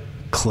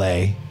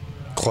 Clay,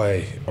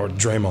 or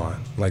Draymond.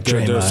 Like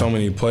there's so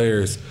many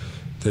players,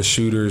 the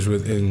shooters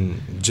within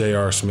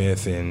J.R.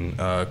 Smith and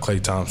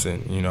Klay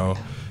Thompson,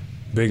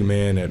 big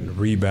man that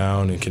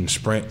rebound and can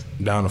sprint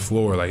down the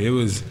floor. Like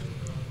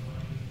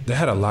they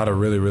had a lot of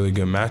really, really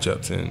good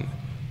matchups, and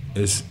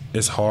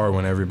it's hard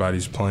when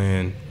everybody's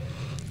playing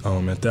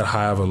at that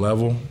high of a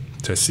level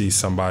to see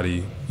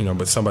somebody,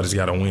 but somebody's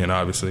got to win,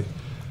 obviously.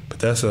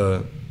 But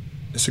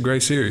it's a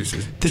great series.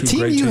 The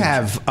team you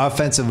have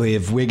offensively,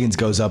 if Wiggins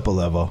goes up a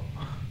level,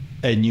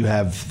 and you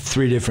have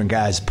three different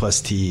guys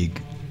plus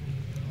Teague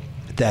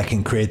that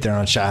can create their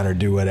own shot or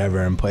do whatever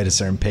and play at a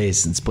certain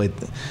pace and split,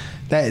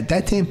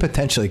 that team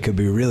potentially could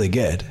be really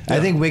good. Yeah. I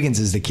think Wiggins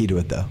is the key to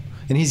it, though.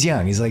 And he's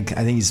young. I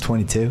think he's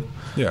 22.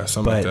 Yeah,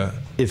 something like that.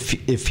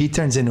 If he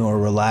turns into a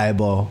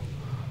reliable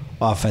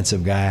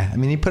offensive guy, I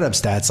mean, he put up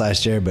stats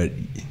last year, but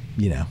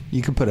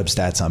you can put up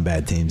stats on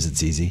bad teams.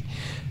 It's easy.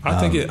 I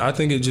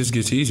think it just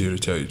gets easier, to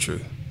tell you the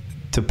truth,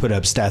 to put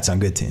up stats on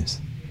good teams.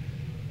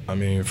 I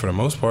mean, for the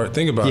most part,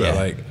 think about it.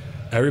 Like,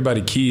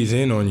 everybody keys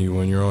in on you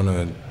when you're on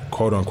a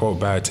quote unquote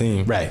bad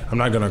team. Right. I'm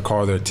not gonna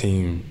call their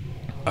team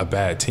a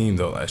bad team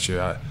though. Last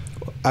year,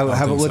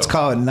 let's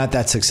call it not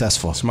that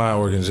successful. It's my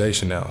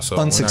organization now, so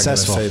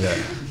unsuccessful.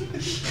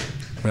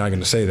 We're not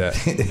gonna say that.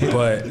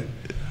 But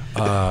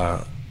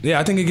yeah,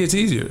 I think it gets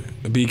easier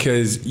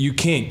because you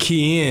can't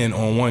key in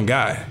on one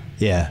guy.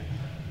 Yeah.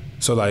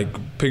 So, like,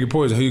 pick your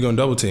poison. Who you going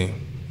to double team?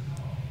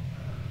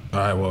 All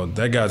right, well,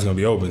 that guy's going to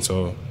be open,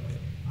 so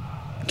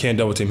you can't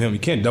double team him. You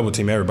can't double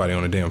team everybody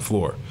on the damn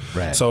floor.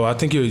 Right. So I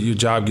think your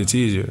job gets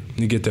easier.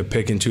 You get to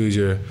pick and choose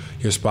your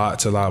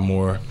spots a lot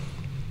more.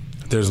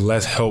 There's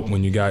less help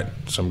when you got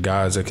some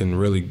guys that can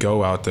really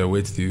go out there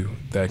with you,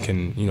 that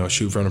can,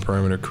 shoot from the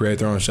perimeter, create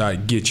their own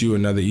shot, get you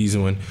another easy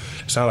one.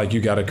 It's not like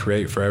you got to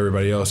create for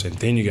everybody else, and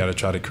then you got to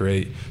try to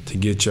create to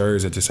get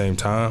yours at the same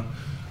time.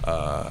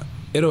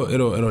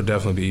 It'll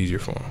definitely be easier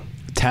for him.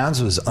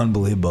 Towns was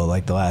unbelievable,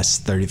 like the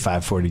last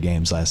 35, 40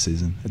 games last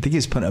season. I think he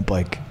was putting up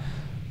like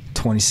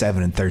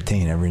 27 and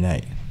 13 every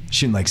night,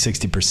 shooting like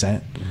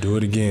 60%. Do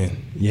it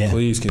again. Yeah,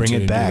 please continue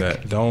bring it back.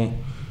 To do that.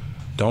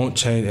 Don't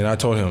change. And I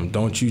told him,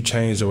 don't you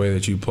change the way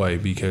that you play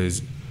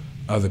because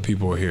other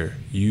people are here.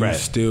 You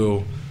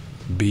still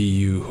be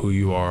you, who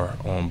you are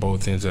on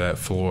both ends of that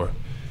floor,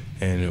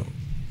 and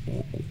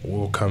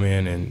we'll come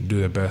in and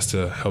do the best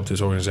to help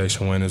this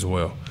organization win as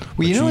well.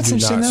 Well, you know what's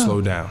interesting, do not though?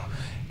 slow down.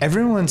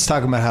 Everyone's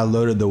talking about how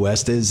loaded the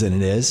West is, and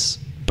it is.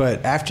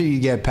 But after you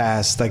get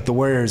past, like, the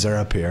Warriors are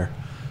up here,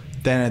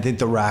 then I think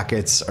the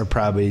Rockets are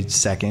probably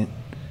second.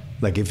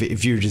 Like,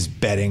 if you're just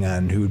betting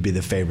on who would be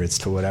the favorites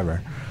to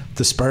whatever.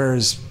 The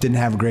Spurs didn't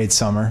have a great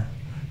summer.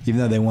 Even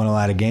though they won a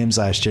lot of games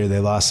last year, they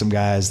lost some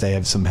guys. They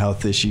have some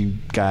health issue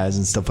guys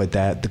and stuff like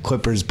that. The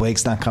Clippers,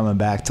 Blake's not coming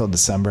back till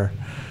December.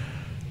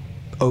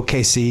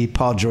 OKC,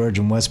 Paul George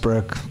and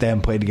Westbrook, they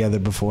haven't played together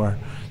before.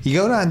 You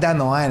go down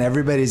the line,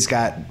 everybody's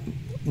got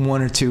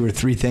one or two or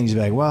three things, you'd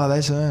be like, "Wow,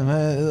 that's."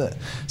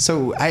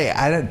 So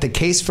I don't. The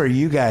case for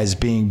you guys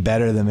being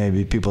better than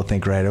maybe people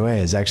think right away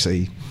is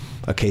actually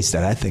a case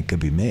that I think could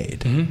be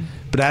made. Mm-hmm.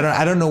 But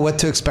I don't know what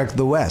to expect of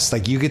the West.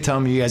 Like, you could tell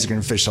me you guys are going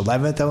to finish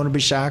 11th, I wouldn't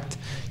be shocked.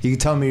 You could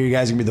tell me you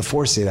guys are going to be the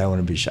 4th seed, I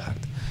wouldn't be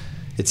shocked.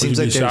 It seems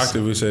like you'd be shocked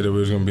if we said that we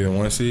was going to be the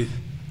 1 seed?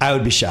 I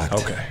would be shocked.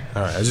 Okay,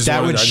 all right. I just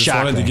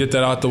wanted to get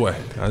that out the way.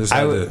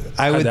 I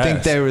would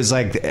think there was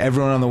like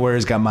everyone on the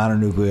Warriors got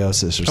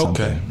mononucleosis or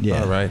something. Okay,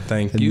 yeah. All right,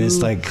 thank you.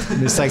 Missed like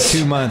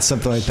 2 months,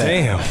 something like that.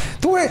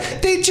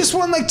 Damn. They just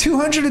won like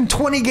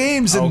 220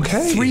 games in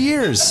 3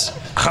 years.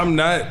 I'm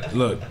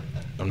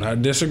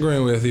not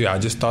disagreeing with you. I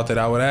just thought that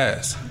I would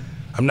ask.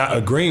 I'm not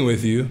agreeing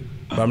with you,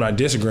 but I'm not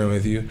disagreeing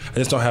with you. I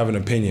just don't have an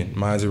opinion.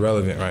 Mine's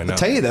irrelevant right now. I'll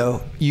tell you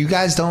though, you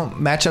guys don't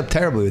match up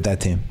terribly with that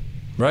team.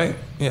 Right?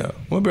 Yeah,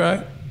 we'll be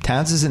right.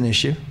 Towns is an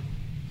issue.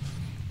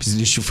 It's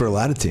an issue for a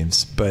lot of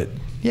teams, but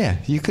yeah,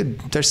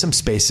 there's some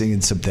spacing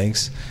and some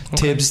things.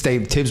 Okay.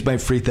 Tibbs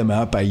might freak them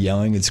out by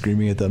yelling and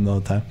screaming at them the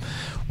whole time.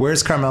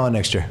 Where's Carmelo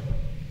next year?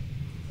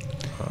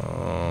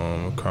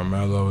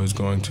 Carmelo is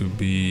going to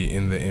be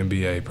in the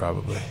NBA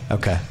probably.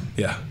 Okay.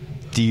 Yeah.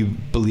 Do you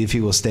believe he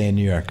will stay in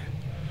New York?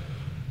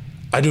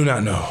 I do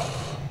not know.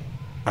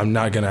 I'm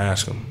not going to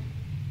ask him.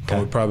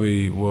 Okay. I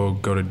probably will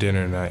go to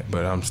dinner tonight,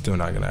 but I'm still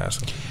not going to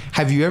ask him.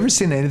 Have you ever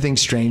seen anything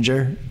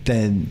stranger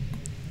than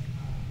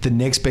the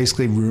Knicks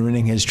basically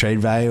ruining his trade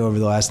value over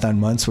the last 9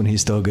 months when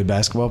he's still a good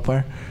basketball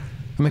player?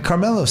 I mean,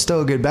 Carmelo's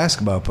still a good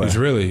basketball player.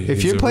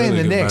 If you're playing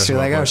really the Knicks, you're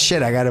like, player. Oh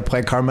shit, I got to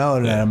play Carmelo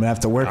tonight. I'm gonna have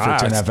to work for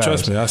 2.5 hours.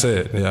 Trust me, I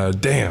said,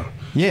 damn.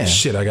 Yeah.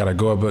 Shit, I got to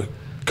go up with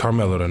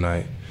Carmelo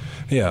tonight.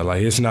 Yeah,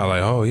 like it's not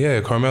like, oh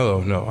yeah,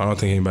 Carmelo. No, I don't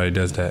think anybody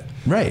does that.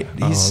 Right.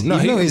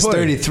 Even though he's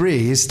 33,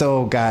 he's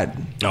still got.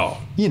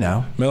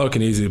 Melo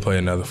can easily play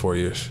another 4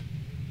 years.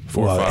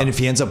 4 or 5. And if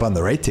he ends up on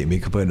the right team, he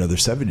could play another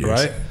 7 years.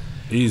 Right.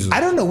 Easily.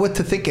 I don't know what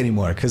to think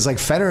anymore because like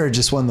Federer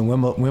just won the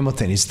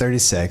Wimbledon. He's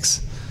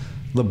 36.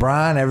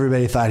 LeBron,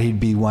 everybody thought he'd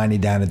be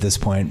winding down at this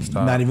point.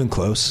 Stop. Not even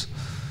close.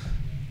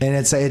 And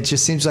it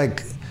just seems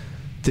like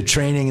the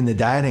training and the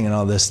dieting and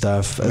all this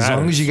stuff, as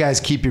long as you guys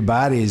keep your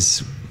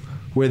bodies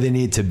where they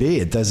need to be,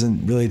 it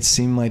doesn't really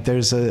seem like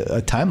there's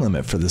a time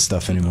limit for this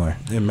stuff anymore.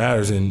 It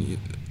matters, and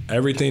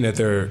everything that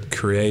they're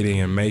creating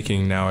and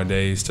making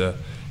nowadays to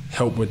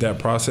help with that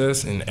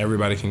process, and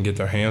everybody can get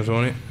their hands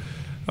on it.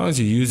 As long as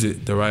you use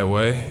it the right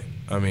way,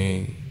 I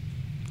mean,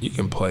 you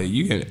can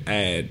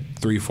add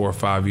 3, 4,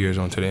 5 years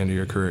onto the end of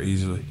your career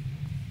easily.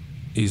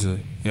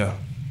 Yeah.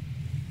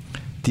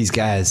 These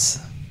guys,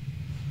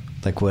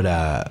 like what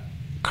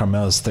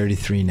Carmelo's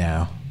 33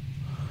 now.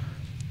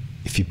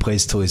 If he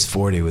plays till he's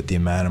 40 with the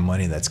amount of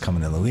money that's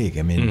coming in the league,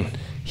 I mean,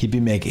 he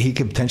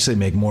could potentially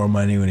make more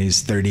money when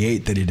he's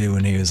 38 than he did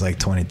when he was like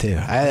 22.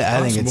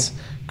 I think it's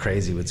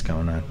crazy what's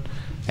going on.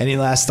 Any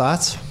last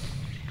thoughts?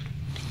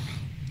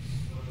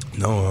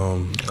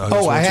 No.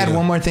 I had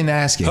one more thing to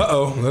ask you.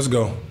 Let's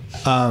go.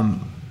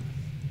 I'm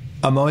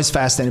always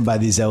fascinated by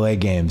these LA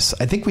games.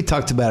 I think we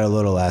talked about it a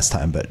little last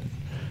time, but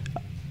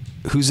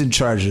who's in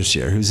charge this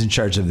year? Who's in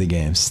charge of the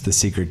games, the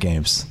secret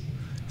games?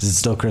 Is it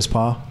still Chris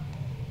Paul?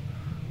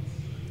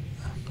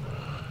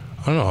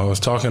 I don't know. I was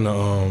talking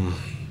to.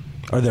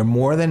 Are there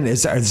more than?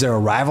 Is there a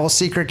rival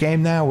secret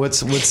game now?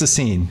 What's the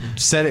scene?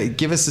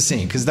 Give us the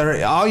scene because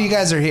all you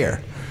guys are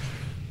here,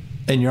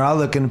 and you're all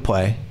looking to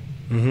play.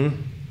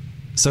 Mm-hmm.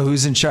 So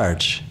who's in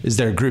charge? Is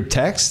there a group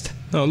text?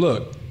 No,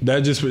 look.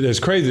 It's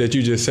crazy that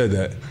you just said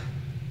that.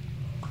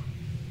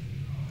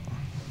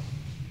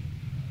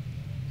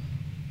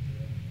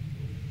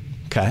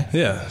 Okay.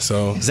 Yeah.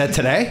 So is that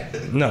today?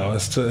 No,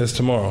 it's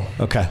tomorrow.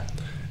 Okay.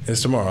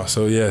 It's tomorrow.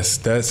 So yes,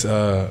 that's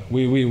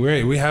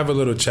we have a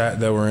little chat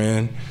that we're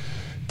in.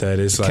 That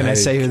is like. Can I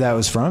say who that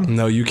was from?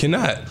 No, you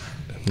cannot.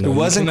 No, it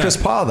wasn't Chris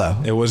Paul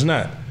though. It was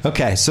not.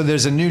 Okay, so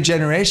there's a new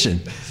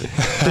generation.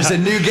 There's a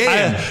new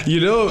game.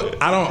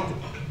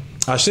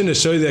 I shouldn't have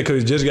showed you that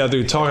because we just got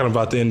through talking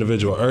about the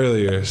individual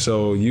earlier.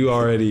 So you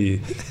already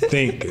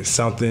think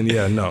something.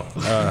 Yeah, no.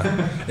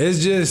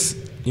 It's just,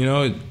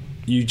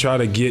 you try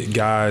to get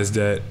guys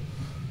that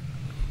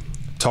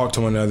talk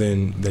to one another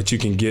and that you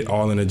can get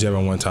all in the gym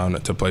at one time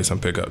to play some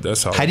pickup.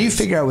 That's all. How do you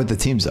figure out what the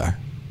teams are?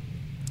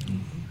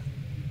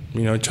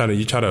 You try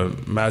to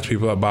match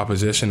people up by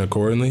position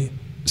accordingly.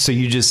 So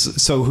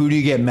who do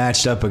you get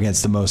matched up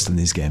against the most in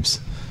these games?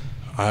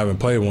 I haven't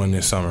played one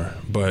this summer,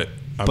 but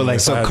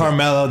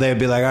Carmelo, they'd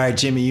be like, all right,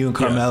 Jimmy, you and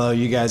Carmelo,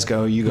 you guys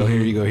go, you go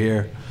here, you go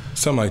here.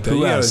 Something like that. Who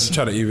you else? Gotta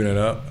try to even it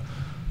up.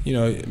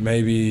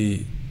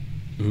 Maybe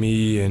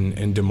me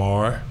and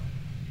DeMar.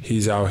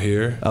 He's out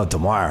here. Oh,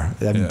 DeMar.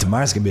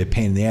 DeMar's going to be a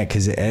pain in the ass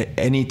because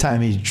anytime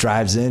he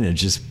drives in,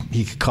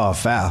 he could call a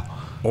foul.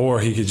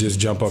 Or he could just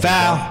jump up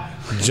foul.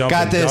 Dunk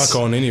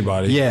on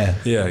anybody. Yeah.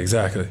 Yeah,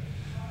 exactly.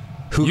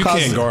 You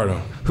can't guard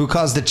him. Who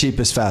calls the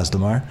cheapest fouls,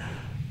 DeMar?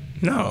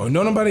 No,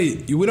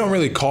 nobody. We don't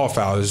really call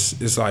fouls.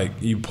 It's like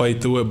you play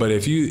through it. But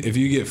if you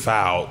get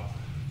fouled,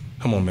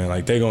 come on, man.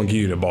 Like they're gonna give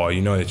you the ball.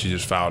 You know that you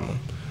just fouled them.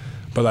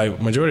 But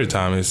like majority of the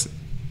time,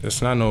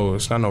 it's not no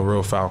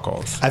real foul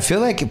calls. I feel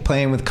like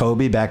playing with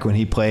Kobe back when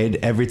he played,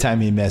 every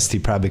time he missed, he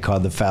probably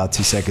called the foul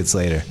 2 seconds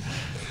later.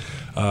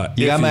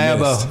 You got my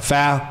elbow.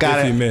 Foul. Got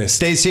it. If he missed.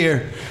 Stays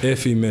here.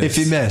 If he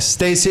missed.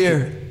 Stays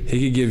here.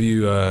 He could give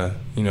you,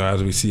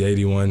 as we see,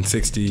 81,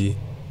 60,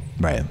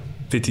 right,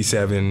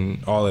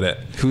 57, all of that.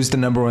 Who's the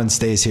number one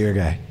stays here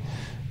guy?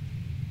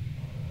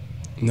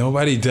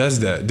 Nobody does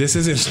that. This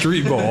isn't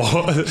street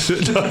ball. This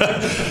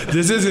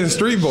isn't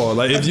street ball.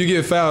 Like, if you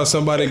get fouled,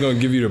 somebody going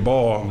to give you the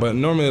ball. But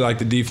normally, like,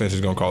 the defense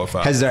is going to call a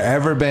foul. Has there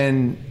ever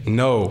been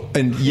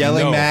a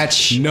yelling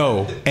match?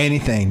 No.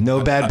 Anything?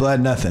 No bad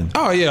blood? Nothing?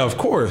 Oh, yeah, of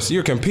course.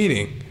 You're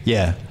competing.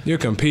 Yeah. You're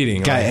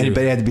competing. Guy,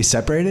 anybody had to be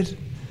separated?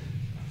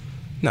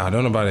 No,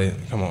 don't nobody.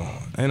 Come on.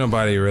 Ain't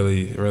nobody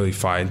really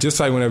fighting. Just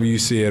like whenever you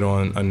see it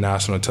on a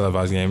national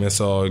televised game,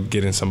 it's all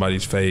get in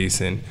somebody's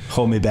face and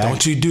hold me back.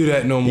 Don't you do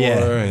that no more.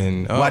 Yeah.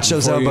 And watch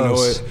those elbows. You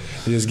know it,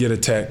 you just get a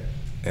tech,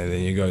 and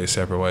then you go your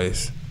separate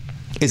ways.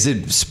 Is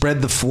it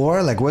spread the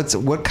floor? Like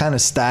what kind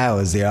of style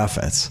is the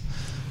offense?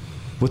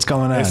 What's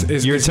going on?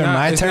 Your turn,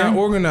 my turn. It's not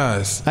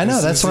organized. I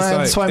know. That's why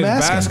I'm asking.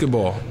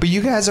 Basketball. But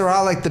you guys are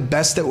all like the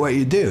best at what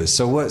you do.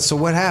 So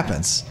what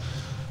happens?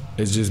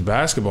 It's just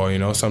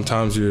basketball.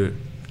 Sometimes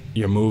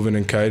you're moving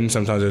and cutting.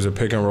 Sometimes there's a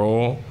pick and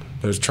roll.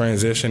 There's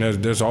transition.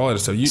 There's all of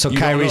this stuff. So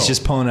Kyrie's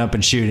just pulling up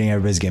and shooting.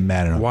 Everybody's getting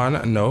mad at him. Why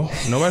not? No.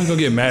 Nobody's going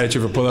to get mad at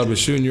you for pulling up and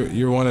shooting.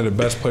 You're one of the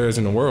best players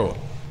in the world.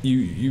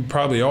 You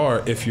probably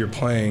are if you're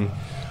playing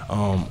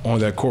on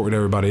that court with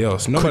everybody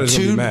else. Nobody's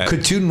going to be mad.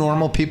 Could two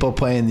normal people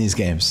play in these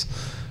games?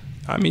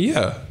 I mean,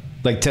 yeah.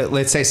 Like,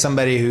 let's say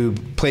somebody who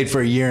played for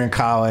a year in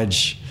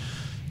college,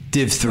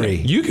 Div 3.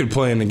 You could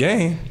play in the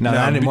game. No,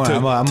 not anymore.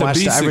 I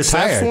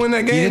retired. In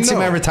that game, you didn't see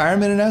my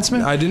retirement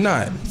announcement? I did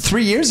not.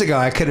 3 years ago,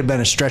 I could have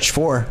been a stretch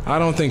 4. I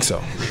don't think so.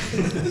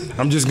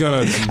 I'm just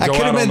going to go out on a limb. I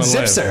could have been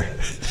Zipser.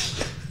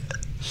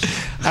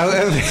 I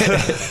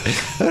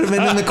would have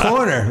been in the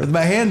corner with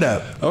my hand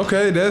up.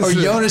 Okay, or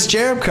Jonas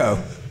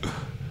Jerebko.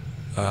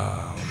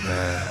 Oh,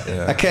 man.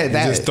 Yeah. Okay,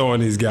 you're just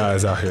throwing these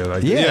guys out here.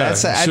 Like,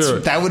 sure.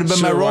 That would have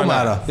been my role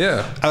model.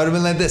 Yeah. I would have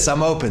been like this.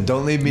 I'm open.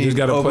 Don't leave me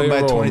open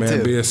by 22.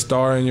 Man. Be a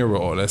star in your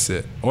role. That's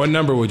it. What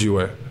number would you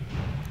wear?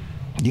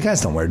 You guys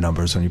don't wear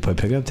numbers when you play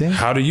pickup team.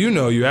 How do you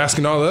know? You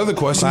asking all the other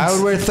questions. Well, I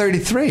would wear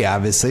 33,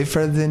 obviously,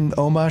 for the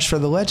homage for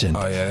the legend.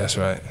 Oh, yeah, that's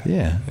right.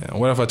 Yeah.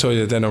 What if I told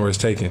you that number is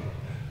taken?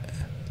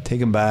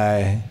 Taken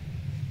by...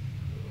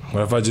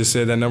 What if I just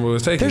said that number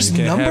was taken? There's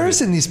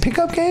numbers in these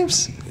pickup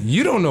games?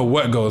 You don't know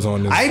what goes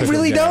on in this I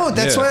really game. Don't.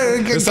 That's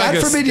why, God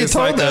forbid you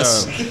told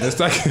us. It's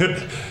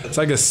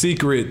like a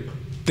secret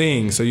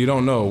thing, so you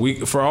don't know.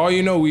 For all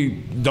you know, we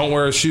don't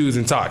wear shoes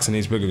and socks in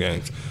these pickup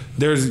games.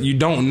 You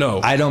don't know.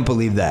 I don't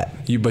believe that.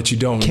 But you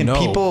don't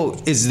know.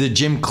 Is the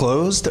gym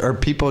closed, or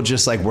people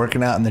just like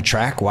working out in the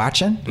track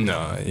watching?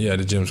 No, yeah,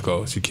 the gym's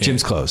closed. You can't.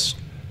 Gym's closed.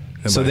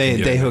 So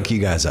they hook you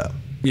guys up.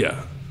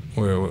 Yeah,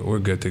 we're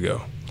good to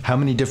go. How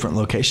many different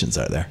locations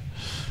are there?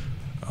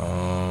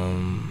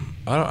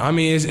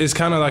 It's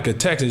kind of like a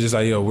text. It's just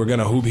like, we're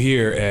gonna hoop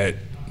here at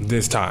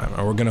this time,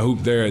 or we're gonna hoop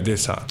there at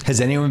this time. Has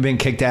anyone been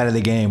kicked out of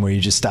the game where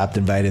you just stopped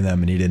inviting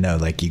them and you didn't know,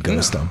 like you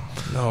ghost them?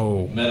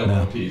 No.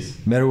 World Peace.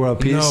 Meta World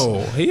Peace.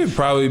 No, he'd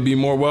probably be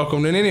more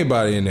welcome than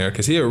anybody in there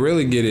because he'll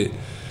really get it.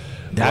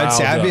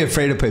 I'd be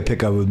afraid to play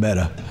pickup with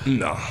Meta.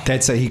 No.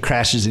 That's he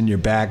crashes in your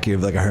back. You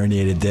have like a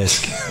herniated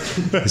disc.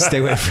 Stay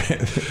away from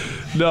him.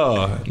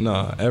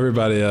 No.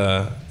 Everybody,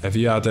 if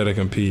you're out there to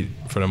compete,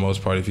 for the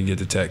most part, if you get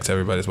the text,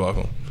 everybody's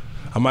welcome.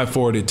 I might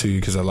forward it to you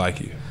because I like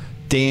you.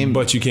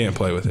 But you can't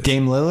play with it.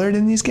 Dame Lillard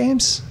in these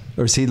games?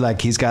 Or is he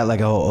he's got like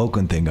a whole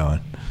Oakland thing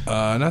going?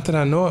 Not that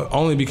I know it.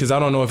 Only because I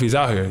don't know if he's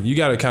out here. You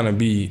got to kind of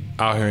be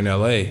out here in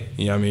L.A.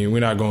 You know what I mean?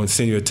 We're not going to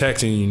send you a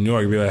text in New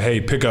York and be like,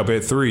 hey, pick up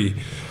at 3.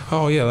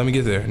 Oh, yeah, let me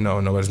get there.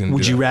 No, nobody's going to do that.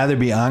 Would you rather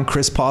be on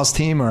Chris Paul's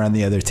team or on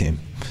the other team?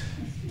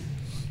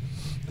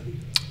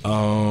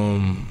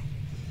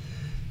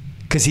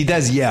 Because he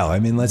does yell. I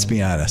mean, let's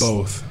be honest.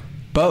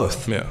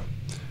 Both? Yeah.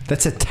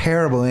 That's a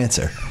terrible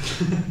answer.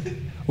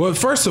 Well,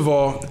 first of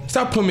all,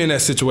 stop putting me in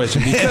that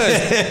situation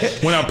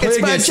because when I play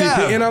against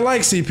CP, and I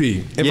like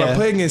CP, if I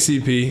play against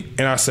CP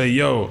and I say,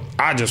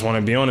 I just want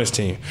to be on this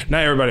team.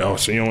 Not everybody,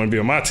 so you don't want to be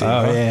on my team.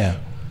 Oh, yeah.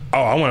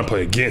 Oh, I want to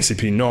play against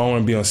CP. No, I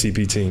want to be on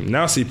CP team.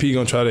 Now CP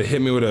going to try to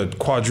hit me with a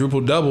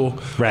quadruple double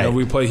when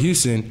we play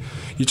Houston.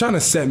 You're trying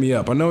to set me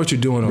up. I know what you're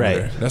doing over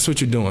there. That's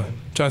what you're doing.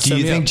 Trying to set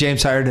me up. Do you think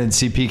James Harden and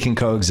CP can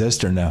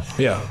coexist or no?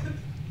 Yeah.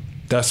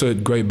 That's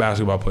what great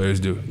basketball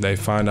players do. They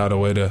find out a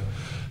way to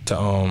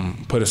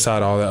put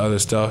aside all that other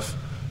stuff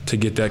to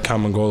get that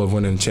common goal of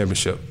winning the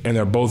championship. And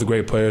they're both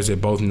great players. They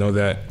both know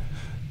that.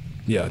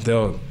 Yeah,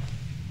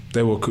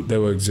 they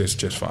will exist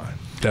just fine.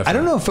 Definitely. I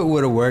don't know if it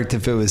would have worked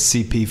if it was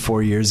CP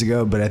 4 years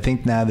ago, but I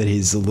think now that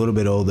he's a little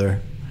bit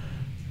older,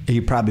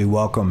 he'd probably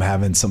welcome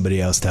having somebody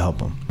else to help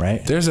him,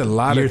 right? There's a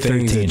lot of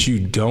things that you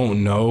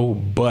don't know,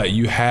 but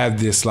you have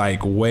this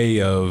like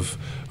way of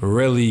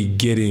really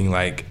getting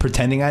like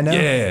pretending I know.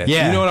 Yeah.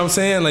 You know what I'm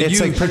saying? Like it's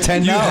like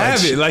pretend you knowledge.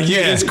 have it. Like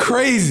it's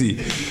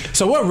crazy.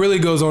 So what really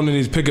goes on in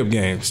these pickup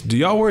games? Do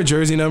y'all wear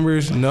jersey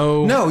numbers?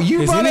 No. No,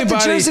 you brought up the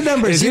jersey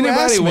numbers. Is You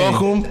anybody asked me.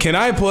 welcome? Can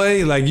I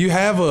play? Like you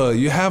have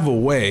a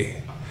way.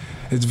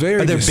 It's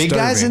very Are there disturbing. big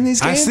guys in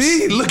these games? I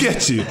see. Look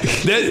at you.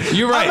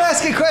 You're right. I'm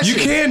asking questions.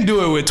 You can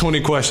do it with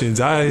 20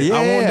 questions. I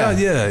won't doubt.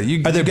 Yeah.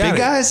 Are there big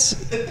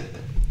guys?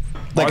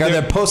 Like, are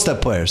there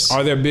post-up players?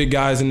 Are there big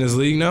guys in this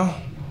league now?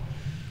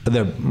 Are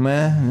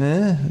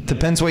there?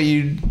 Depends what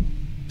you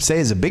say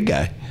is a big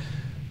guy.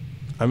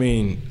 I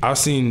mean, I've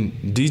seen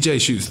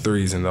DJ shoots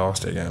threes in the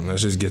All-Star game.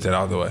 Let's just get that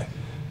out of the way.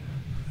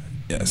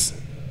 Yes,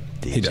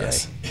 DJ. he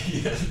does.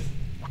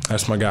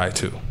 That's my guy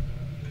too.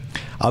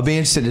 I'll be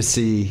interested to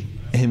see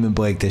him and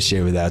Blake this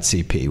year without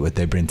CP, what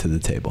they bring to the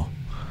table.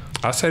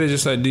 I say they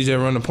just let DJ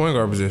run the point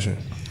guard position.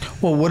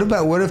 Well,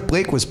 what if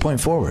Blake was point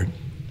forward?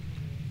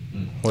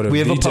 What if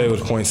DJ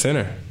was point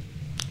center?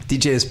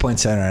 DJ is point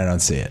center. I don't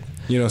see it.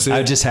 You don't see it? I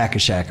would just hack a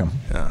shack him.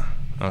 Yeah.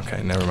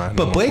 Okay, never mind.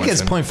 But Blake as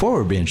center. point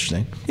forward would be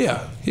interesting.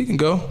 Yeah, he can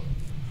go.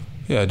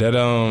 Yeah, that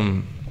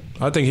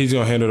I think he's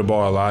gonna handle the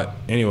ball a lot.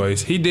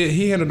 Anyways,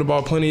 he handled the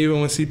ball plenty even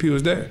when CP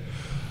was there.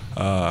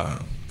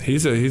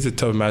 He's a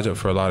tough matchup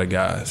for a lot of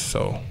guys.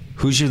 So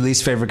who's your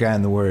least favorite guy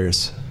in the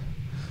Warriors?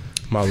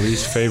 My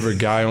least favorite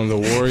guy on the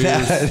Warriors?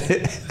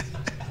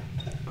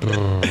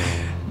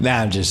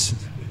 Nah, I'm just.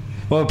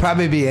 Well, it'd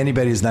probably be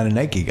anybody who's not a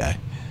Nike guy.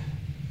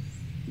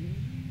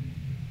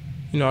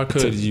 You know, I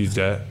could use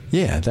that.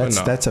 Yeah,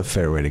 that's a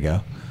fair way to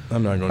go.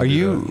 I'm not going to Are do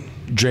you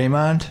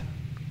Draymond?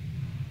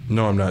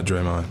 No, I'm not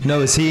Draymond.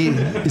 No, is he in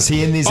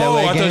these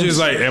LA games? I thought you was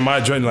like, am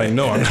I Draymond? Like,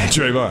 no, I'm not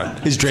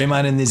Draymond. Is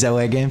Draymond in these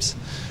LA games?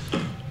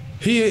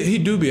 He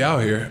do be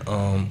out here.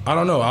 I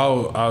don't know.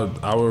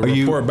 I will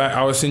report back.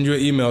 I will send you an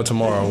email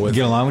tomorrow. You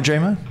get along with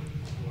Draymond?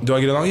 Do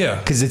I get along? Yeah.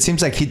 Because it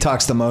seems like he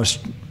talks the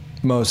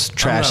most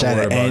trash out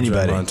of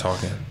anybody. I'm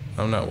talking.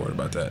 I'm not worried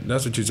about that.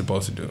 That's what you're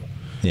supposed to do.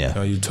 Yeah. You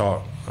know, you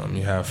talk.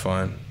 You have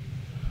fun.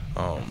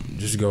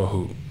 Just go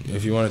hoop.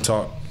 If you want to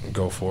talk,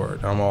 go for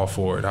it. I'm all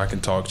for it. I can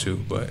talk too,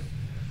 but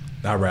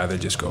I'd rather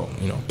just go.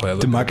 Play a little.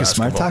 Did bit Marcus of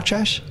Smart basketball. talk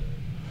trash?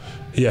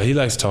 Yeah, he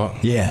likes to talk.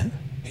 Yeah.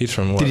 He's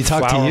from what? Did he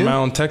talk to you? Flower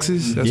Mound,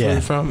 Texas. That's where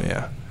he's from.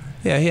 Yeah.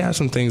 Yeah, he has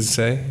some things to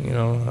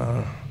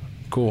say.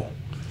 Cool.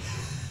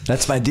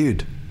 That's my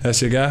dude.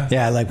 That's your guy?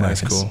 Yeah, I like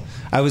Marcus. That's cool.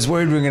 I was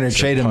worried we were going to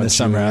trade him this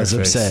summer. I was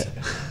upset.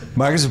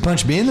 Marcus would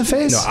punch me in the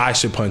face? No, I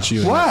should punch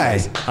you. Why? In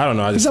the face. I don't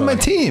know. He's on my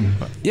team.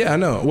 Yeah, I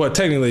know. Well,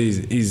 technically,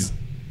 he's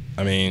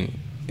on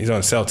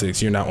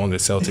Celtics. You're not on the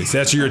Celtics.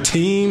 That's your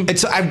team.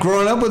 I've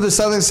grown up with the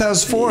Celtics since I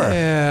was 4.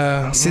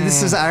 Yeah. See,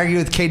 this is I argue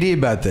with KD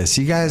about this.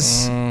 You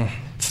guys,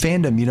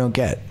 fandom, you don't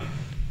get.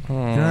 You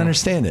don't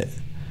understand it.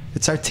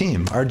 It's our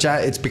team. Our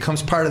job. It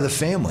becomes part of the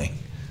family.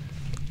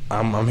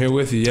 I'm here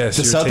with you. Yes.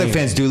 The Celtic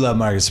fans do love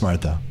Marcus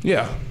Smart, though.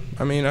 Yeah.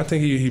 I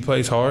think he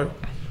plays hard.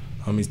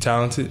 He's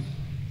talented.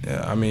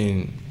 Yeah.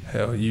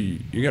 Hell,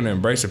 you're gonna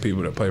embrace the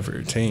people that play for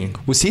your team.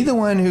 Was he the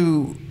one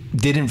who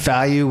didn't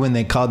foul you when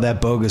they called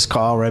that bogus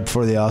call right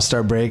before the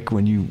All-Star break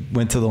when you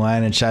went to the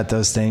line and shot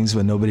those things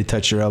when nobody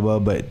touched your elbow,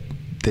 but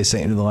they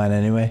sent you to the line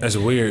anyway? That's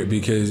weird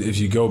because if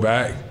you go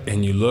back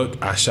and you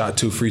look, I shot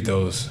 2 free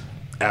throws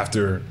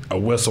after a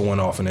whistle went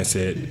off and it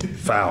said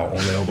foul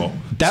on the elbow.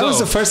 That was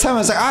the first time I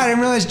was like, I didn't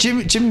realize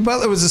Jimmy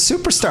Butler was a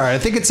superstar. I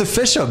think it's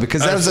official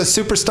because that was a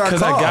superstar call.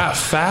 Because I got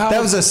fouled?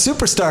 That was a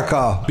superstar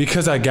call.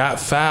 Because I got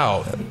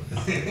fouled.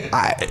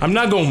 I'm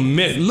not going to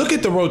admit. Look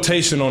at the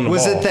rotation on the ball.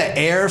 Was it the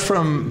air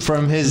from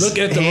his Look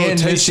at the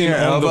hand rotation your on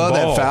the elbow ball.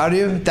 that fouled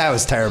you? That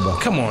was terrible.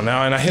 Come on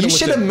now. And I hit him You with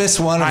should have missed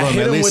one of them. I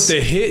hit at him least. with the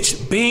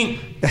hitch, bing,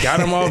 got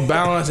him off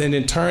balance, and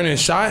then turned and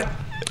shot.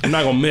 I'm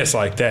not going to miss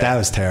like that. That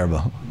was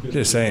terrible.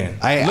 Just saying.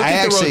 Look I at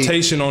actually, the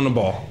rotation on the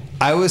ball.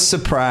 I was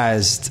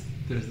surprised.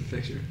 There's the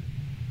picture.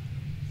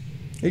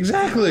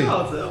 Exactly.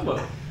 Oh, it's the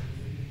elbow.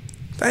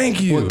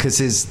 Thank you. Because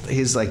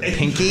his like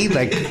pinky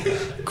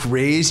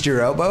grazed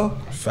your elbow.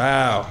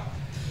 Foul.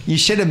 You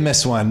should have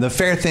missed one. The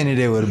fair thing to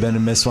do would have been to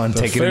miss one,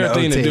 take it fair to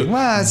thing OT. to do.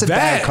 Well, it's a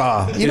bad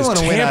call. You don't want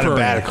to win on a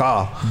bad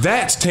call.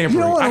 That's tampering. You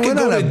don't want to win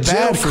on a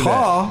bad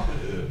call.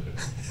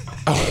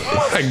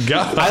 Oh my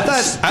God!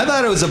 I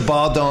thought it was a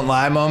ball don't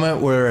lie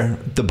moment where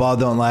the ball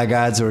don't lie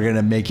guys were going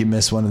to make you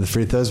miss one of the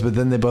free throws, but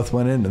then they both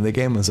went in and the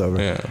game was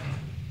over. Yeah,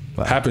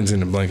 happens in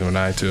the blink of an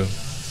eye too.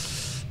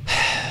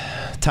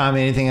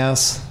 Tommy, anything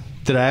else?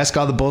 Did I ask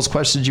all the Bulls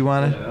questions you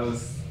wanted? Yeah,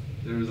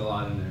 there was a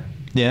lot in there.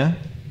 Yeah.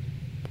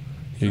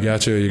 You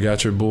got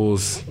your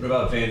Bulls. What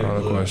about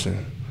Vanderbilt?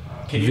 Question.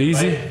 Can you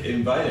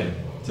invite him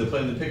to play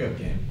in the pickup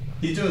game?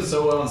 He's doing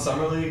so well in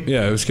Summer League.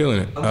 Yeah, he was killing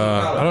it.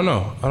 I don't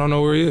know. I don't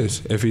know where he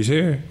is. If he's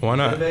here, why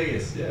not? In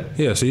Vegas, yeah.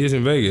 Yeah, so he's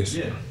in Vegas.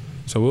 Yeah.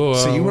 So we'll.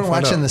 So you weren't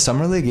find watching out. the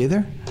Summer League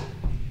either?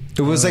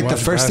 It was like the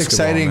watch first basketball,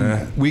 exciting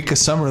man. week of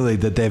Summer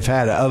League that they've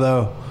had.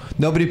 Although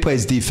nobody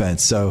plays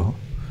defense, so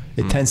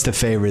it tends to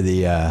favor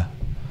the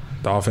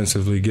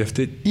offensively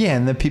gifted. Yeah,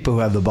 and the people who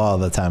have the ball all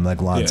the time,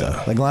 like Lonzo.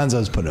 Yeah. Like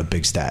Lonzo's put up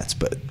big stats,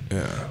 but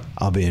Yeah.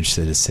 I'll be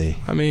interested to see.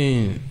 I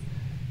mean,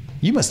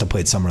 You must have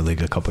played Summer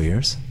League a couple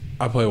years.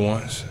 I played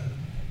once.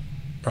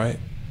 right?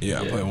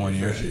 Yeah, I Yeah, played 1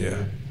 year. first Yeah,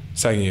 year.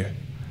 second year.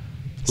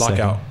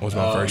 Lockout was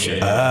my first year.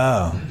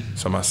 Oh,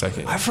 So my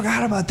second. I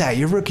forgot about that.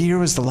 Your rookie year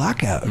was the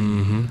lockout.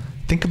 Mm-hmm.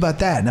 Think about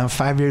that. Now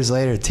 5 years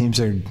later,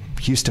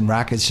 Houston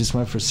Rockets just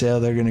went for sale.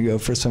 They're going to go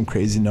for some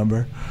crazy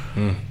number.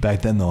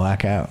 Back then, the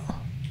lockout.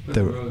 With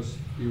the Rose,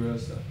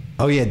 D-Rose stuff.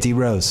 Oh yeah, D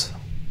Rose.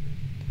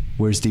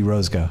 Where's D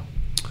Rose go?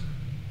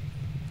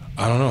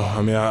 I don't know.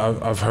 I mean,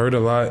 I've heard a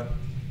lot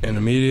in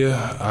the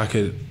media. I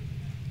could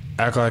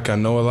act like I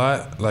know a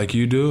lot, like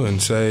you do,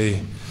 and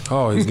say,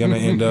 "Oh, he's gonna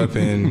end up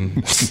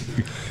in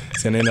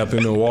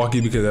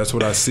Milwaukee," because that's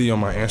what I see on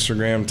my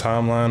Instagram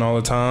timeline all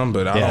the time.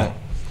 But I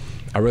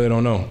really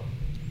don't know.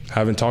 I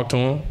haven't talked to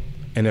him,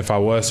 and if I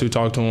was to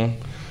talk to him,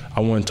 I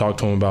wouldn't talk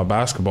to him about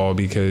basketball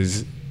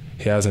because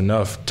he has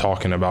enough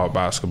talking about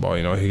basketball.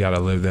 You know, he got to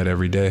live that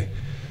every day.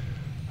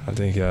 I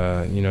think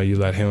you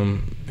let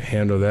him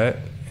handle that,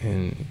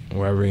 and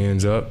wherever he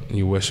ends up,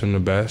 you wish him the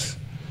best.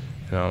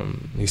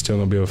 He's still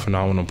gonna be a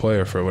phenomenal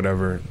player for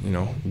whatever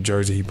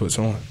jersey he puts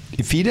on.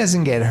 If he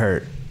doesn't get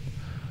hurt,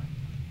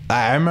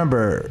 I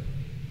remember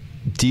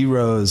D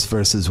Rose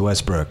versus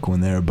Westbrook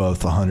when they were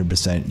both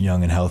 100%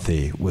 young and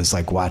healthy was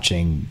like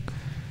watching.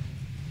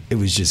 It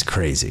was just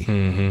crazy.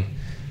 Mm-hmm.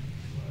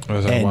 It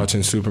was like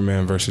watching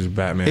Superman versus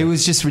Batman. It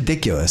was just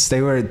ridiculous.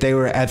 They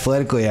were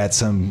athletically at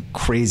some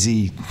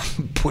crazy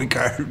point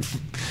guard.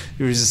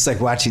 It was just like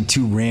watching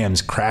two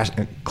Rams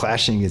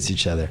clashing against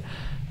each other.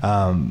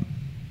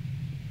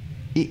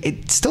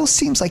 It still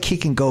seems like he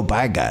can go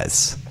by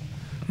guys.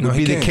 Would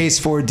be the case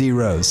for D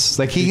Rose.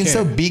 Like he can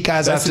still beat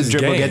guys off the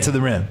dribble, get to the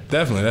rim.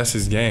 Definitely, that's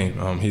his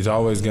game. He's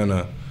always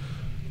gonna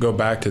go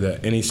back to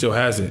that, and he still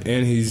has it.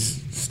 And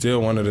he's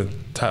still one of the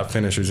top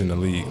finishers in the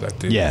league.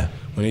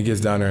 When he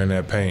gets down there in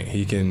that paint,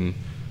 he can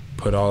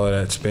put all of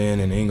that spin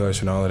and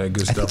English and all of that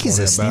good stuff. I think he's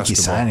a sneaky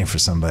signing for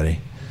somebody.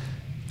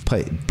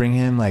 Bring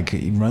him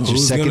he runs your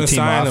second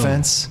team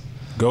offense.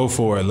 Go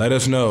for it. Let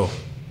us know.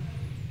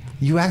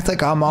 You act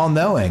like I'm all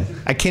knowing.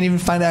 I can't even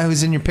find out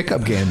who's in your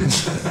pickup game.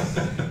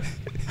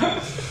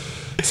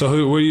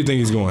 So where do you think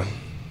he's going?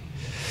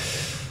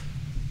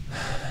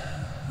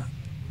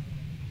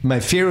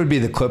 My fear would be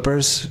the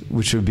Clippers,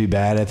 which would be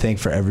bad, I think,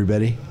 for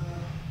everybody.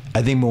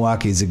 I think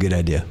Milwaukee is a good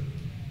idea.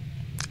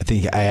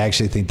 I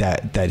actually think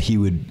that he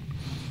would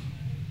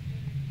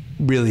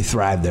really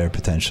thrive there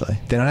potentially.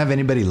 They don't have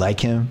anybody like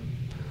him.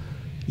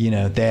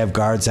 They have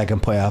guards that can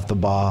play off the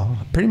ball.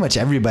 Pretty much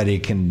everybody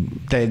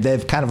can. They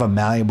have kind of a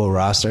malleable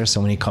roster,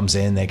 so when he comes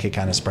in, they could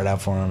kind of spread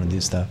out for him and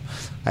do stuff.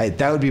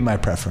 That would be my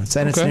preference.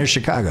 And it's near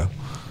Chicago.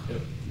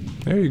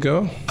 There you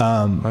go.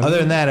 Other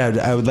than that,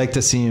 I would like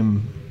to see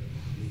him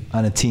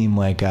on a team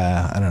like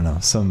I don't know,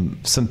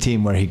 some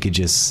team where he could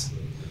just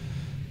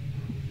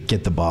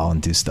get the ball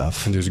and do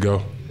stuff and just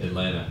go.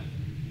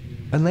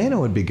 Atlanta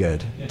would be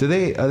good. Yeah.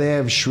 They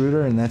have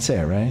Schroeder and that's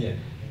it, right? Yeah,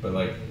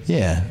 but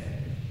yeah.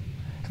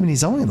 I mean,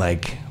 he's only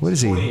what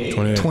is he?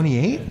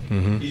 28.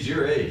 Mm-hmm. He's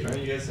your age, right?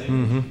 You guys saying?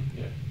 Mm-hmm.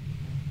 Yeah.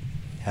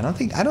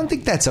 I don't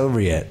think that's over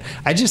yet.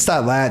 I just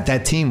thought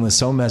that team was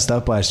so messed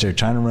up last year,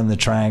 trying to run the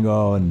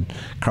triangle and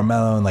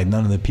Carmelo and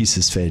none of the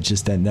pieces fit.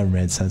 Just that never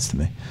made sense to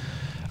me.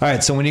 All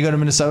right, so when you go to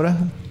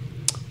Minnesota,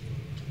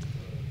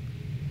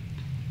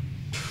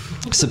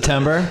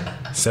 September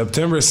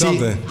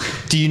something.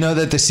 Do you know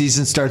that the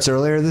season starts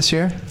earlier this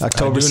year?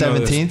 October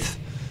 17th?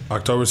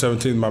 October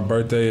 17th. My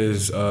birthday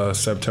is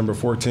September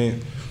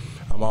 14th.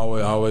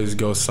 I always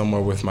go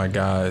somewhere with my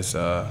guys,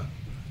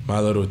 my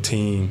little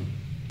team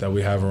that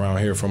we have around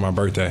here for my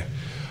birthday.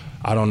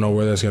 I don't know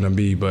where that's going to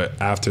be,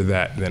 but after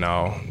that, then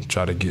I'll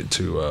try to get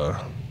to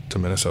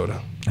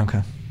Minnesota.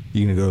 Okay.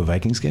 You going to go to a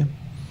Vikings game?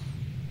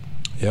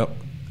 Yep.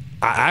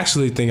 I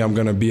actually think I'm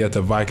going to be at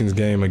the Vikings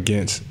game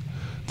against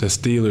the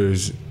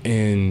Steelers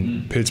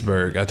in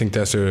Pittsburgh. I think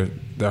that's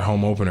their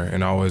home opener,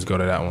 and I always go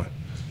to that one.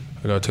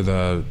 I go to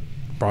the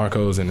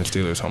Broncos and the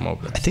Steelers home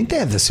opener. I think they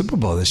have the Super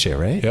Bowl this year,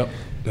 right? Yep,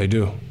 they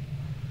do.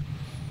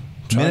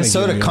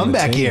 Minnesota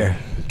comeback year.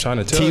 I'm trying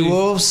to tell you.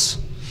 T-Wolves,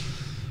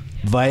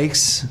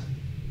 Vikes,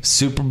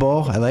 Super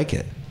Bowl. I like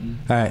it.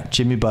 All right,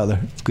 Jimmy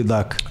Butler. Good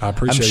luck. I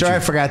appreciate I'm sure you. I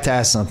forgot to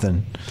ask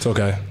something. It's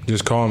okay.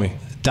 Just call me.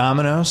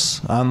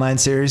 Domino's online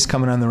series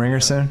coming on the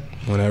Ringer soon.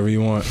 Whenever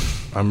you want.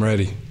 I'm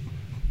ready.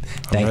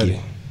 Thank you.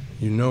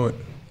 You know it.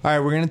 All right,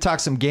 we're going to talk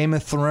some Game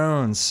of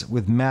Thrones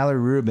with Mallory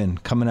Rubin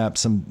coming up.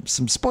 Some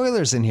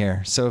spoilers in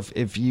here. So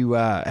if you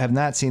have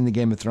not seen the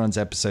Game of Thrones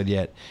episode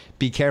yet,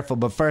 be careful.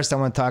 But first, I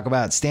want to talk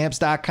about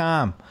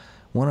Stamps.com,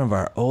 one of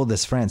our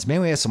oldest friends.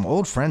 Man, we have some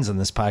old friends on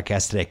this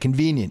podcast today.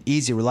 Convenient,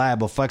 easy,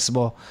 reliable,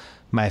 flexible.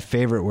 My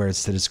favorite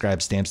words to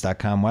describe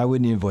Stamps.com. Why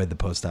wouldn't you avoid the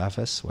post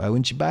office? Why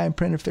wouldn't you buy and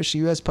print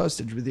official U.S.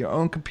 postage with your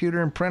own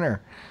computer and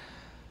printer?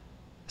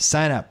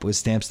 Sign up with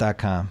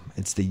Stamps.com.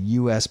 It's the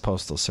U.S.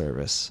 Postal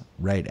Service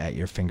right at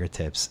your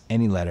fingertips.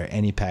 Any letter,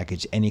 any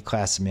package, any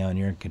class of mail, and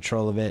you're in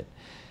control of it.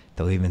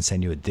 They'll even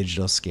send you a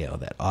digital scale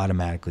that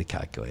automatically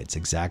calculates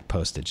exact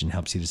postage and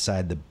helps you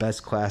decide the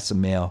best class of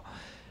mail.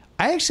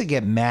 I actually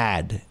get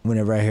mad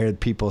whenever I hear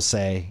people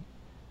say,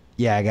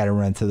 yeah, I got to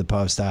run to the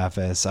post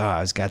office. Oh,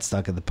 I got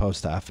stuck at the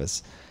post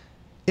office.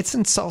 It's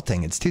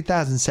insulting. It's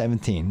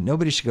 2017.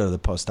 Nobody should go to the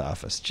post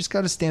office. Just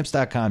go to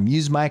Stamps.com.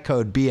 Use my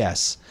code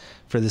BS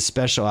for this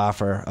special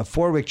offer, a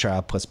 4-week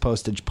trial plus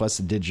postage plus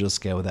a digital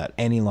scale without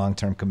any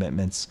long-term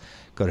commitments.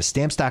 Go to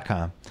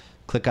Stamps.com.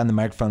 Click on the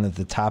microphone at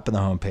the top of the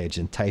homepage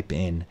and type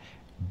in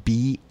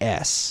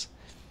BS.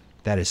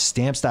 That is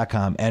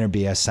Stamps.com. Enter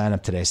BS. Sign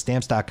up today.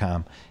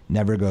 Stamps.com.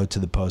 Never go to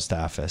the post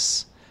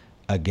office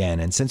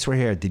again. And since we're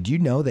here, did you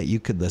know that you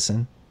could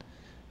listen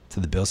to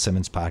the Bill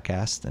Simmons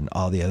podcast and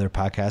all the other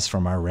podcasts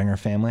from our Ringer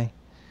family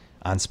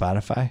on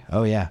Spotify?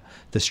 Oh, yeah.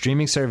 The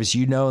streaming service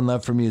you know and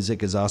love for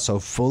music is also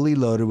fully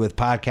loaded with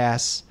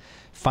podcasts.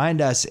 Find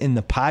us in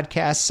the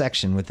podcast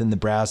section within the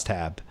Browse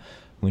tab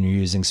when you're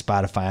using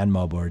Spotify on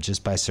mobile or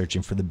just by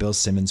searching for the Bill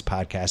Simmons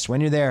podcast.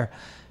 When you're there,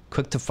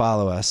 click to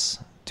follow us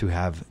to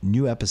have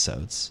new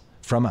episodes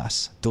from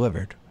us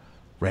delivered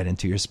right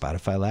into your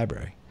Spotify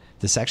library.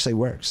 This actually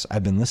works.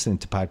 I've been listening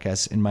to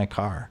podcasts in my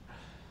car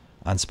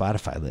on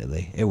Spotify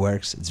lately. It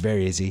works. It's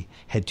very easy.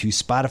 Head to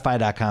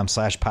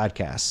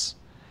spotify.com/podcasts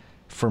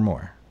for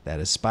more. That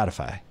is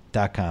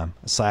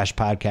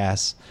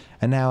spotify.com/podcasts.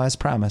 And now, as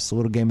promised, a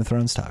little Game of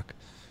Thrones talk.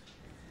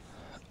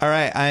 All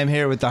right, I am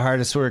here with the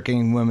hardest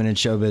working woman in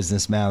show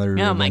business,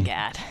 Mallory Oh, Rubin, my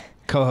God.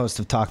 co-host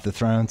of Talk the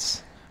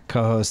Thrones,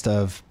 co-host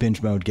of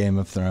Binge Mode Game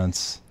of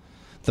Thrones,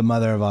 the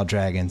mother of all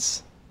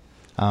dragons.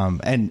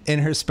 And in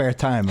her spare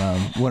time,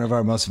 one of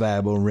our most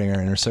valuable Ringer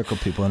Inner Circle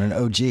people and an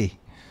OG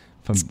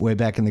from way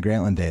back in the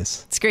Grantland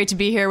days. It's great to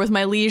be here with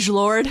my liege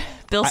lord,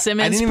 Bill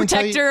Simmons,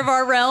 protector of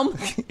our realm.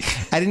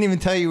 I didn't even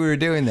tell you we were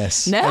doing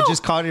this. No. I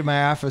just called you in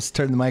my office,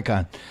 turned the mic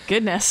on.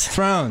 Goodness.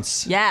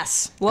 Thrones.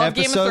 Yes. Love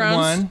Game of Episode Thrones.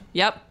 1.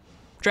 Yep.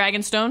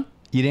 Dragonstone.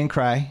 You didn't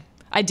cry?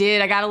 I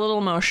did. I got a little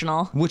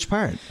emotional. Which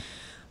part?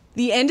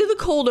 The end of the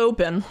cold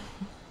open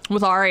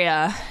with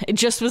Arya, it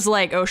just was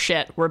like, oh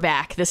shit, we're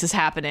back. This is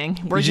happening.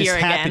 We're here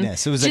again.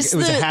 Happiness. It was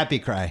a happy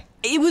cry.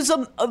 It was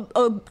a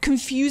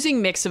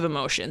confusing mix of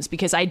emotions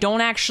because I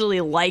don't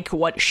actually like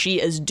what she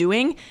is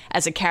doing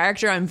as a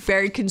character. I'm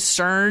very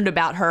concerned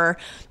about her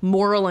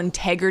moral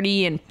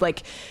integrity and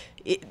like,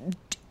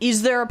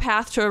 is there a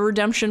path to a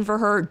redemption for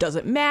her? Does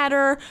it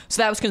matter?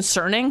 So that was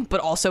concerning, but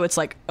also it's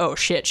like, oh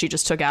shit, she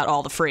just took out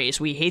all the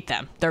Freys. We hate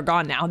them. They're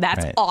gone now.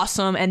 That's right.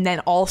 Awesome. And then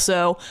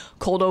also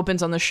cold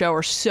opens on the show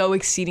are so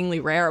exceedingly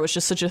rare. It was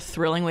just such a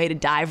thrilling way to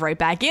dive right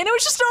back in. It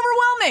was just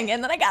overwhelming.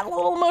 And then I got a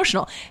little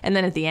emotional. And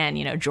then at the end,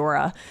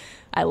 Jorah.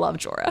 I love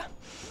Jorah.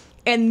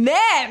 And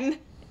then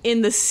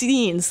in the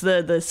scenes,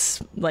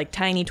 this like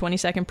tiny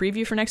 20-second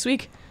preview for next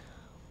week,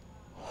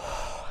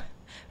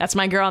 that's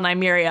my girl,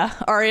 Nymeria,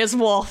 Arya's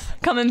wolf,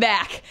 coming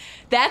back.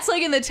 That's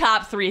like in the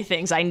top 3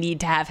 things I need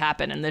to have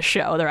happen in this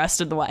show the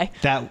rest of the way.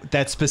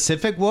 That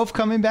specific wolf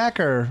coming back,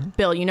 or?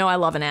 Bill, I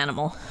love an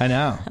animal. I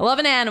know. I love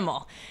an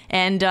animal.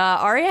 And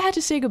Arya had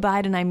to say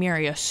goodbye to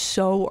Nymeria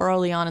so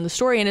early on in the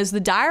story. And as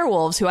the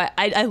direwolves, who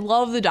I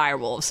love the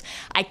direwolves,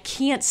 I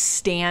can't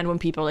stand when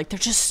people are like, they're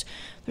just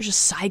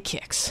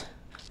sidekicks.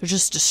 They're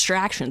just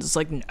distractions. It's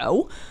like,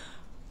 no.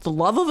 The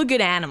love of a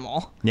good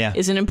animal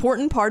is an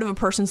important part of a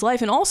person's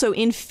life. And also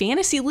in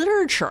fantasy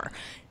literature,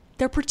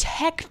 they're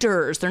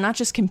protectors. They're not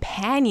just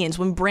companions.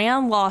 When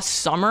Bran lost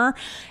Summer,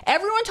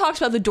 everyone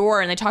talks about the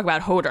door and they talk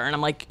about Hodor. And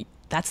I'm like,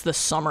 that's the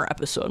Summer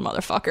episode,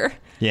 motherfucker.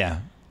 Yeah.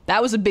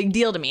 That was a big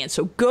deal to me. And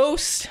so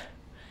Ghost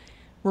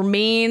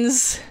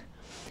remains.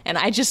 And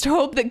I just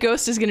hope that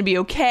Ghost is going to be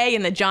okay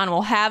and that Jon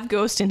will have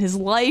Ghost in his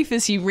life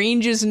as he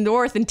ranges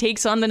north and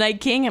takes on the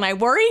Night King. And I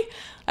worry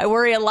a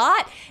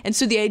lot. And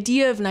so the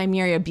idea of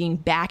Nymeria being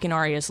back in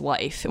Arya's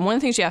life, and one of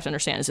the things you have to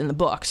understand is in the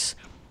books,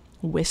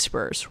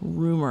 whispers,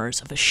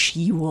 rumors of a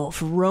she-wolf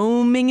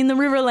roaming in the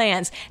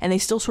Riverlands, and they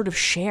still sort of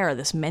share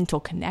this mental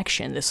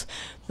connection,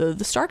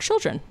 the Stark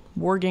children,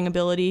 warging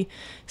ability,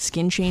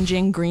 skin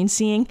changing, green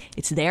seeing,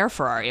 it's there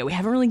for Arya. We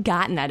haven't really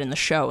gotten that in the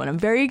show, and I'm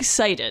very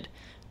excited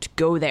to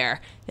go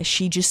there as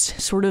she just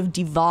sort of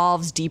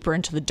devolves deeper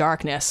into the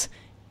darkness.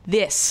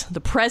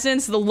 The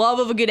presence, the love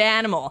of a good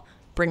animal,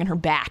 bringing her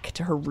back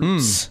to her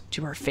roots,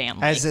 to her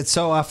family. As it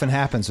so often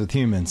happens with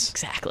humans.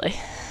 Exactly.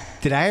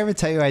 Did I ever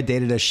tell you I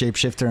dated a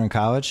shapeshifter in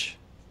college?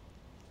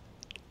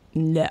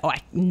 No, I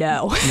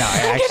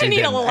actually didn't.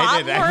 need a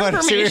lot more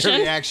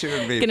information. Reaction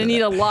would be gonna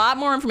need a lot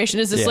more information.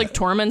 Is this like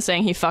Tormund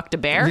saying he fucked a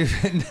bear?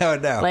 No.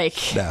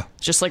 No.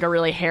 Just like a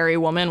really hairy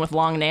woman with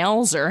long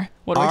nails, or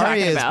what are we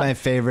talking Arya about? is my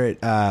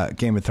favorite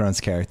Game of Thrones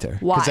character.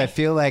 Why? Because I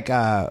feel like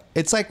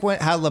it's like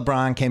how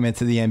LeBron came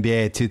into the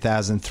NBA in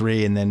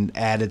 2003 and then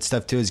added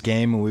stuff to his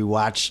game, and we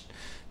watched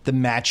the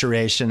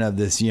maturation of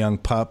this young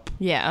pup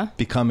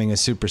becoming a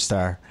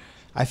superstar.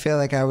 I feel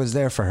like I was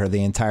there for her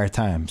the entire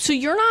time. So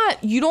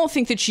you don't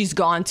think that she's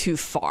gone too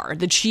far,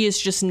 that she is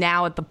just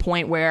now at the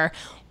point where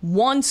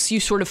once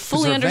you sort of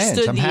fully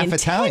understood I'm the half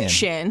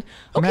intention.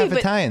 I'm half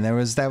Italian.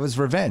 That was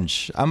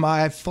revenge.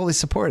 I fully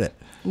support it.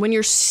 When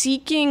you're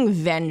seeking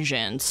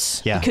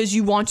vengeance because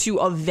you want to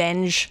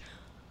avenge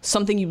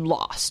something you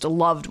lost, a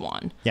loved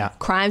one,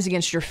 crimes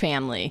against your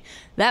family,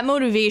 that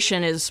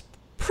motivation is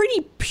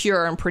pretty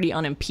pure and pretty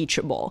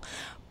unimpeachable.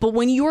 But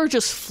when you're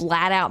just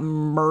flat out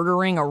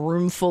murdering a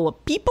room full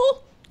of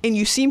people, and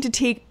you seem to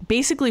take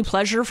basically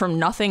pleasure from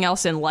nothing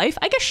else in life.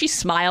 I guess she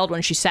smiled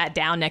when she sat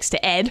down next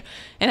to Ed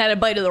and had a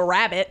bite of the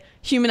rabbit.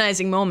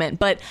 Humanizing moment.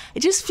 But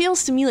it just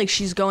feels to me like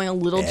she's going a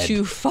little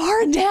too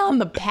far down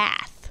the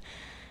path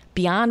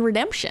beyond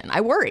redemption.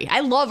 I worry.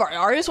 I love Arya.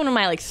 Arya's one of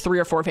my 3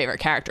 or 4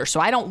 favorite characters, so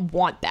I don't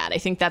want that. I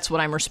think that's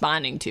what I'm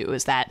responding to,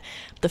 is that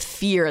the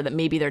fear that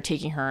maybe they're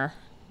taking her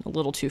a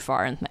little too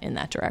far in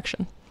that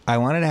direction. I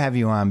wanted to have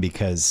you on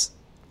because,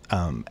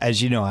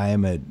 as you know, I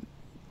am an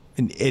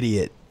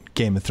idiot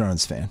Game of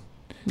Thrones fan.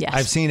 Yes.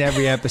 I've seen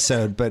every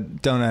episode,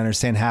 but don't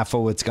understand half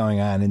of what's going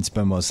on and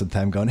spend most of the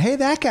time going, hey,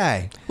 that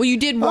guy. Well, you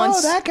did once.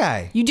 Oh, that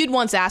guy. You did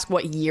once ask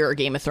what year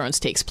Game of Thrones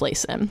takes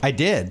place in. I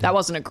did. That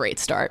wasn't a great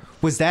start.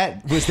 Was there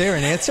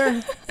an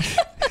answer?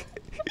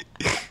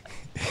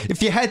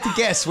 If you had to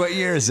guess, what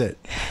year is it?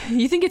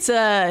 You think it's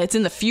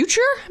in the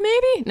future,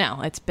 maybe?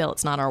 No, it's Bill.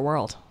 It's not our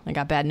world. I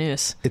got bad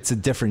news. It's a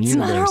different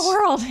universe. It's not our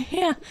world.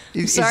 Yeah.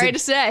 Sorry to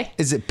say.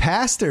 Is it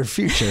past or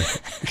future?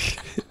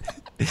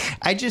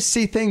 I just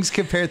see things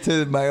compared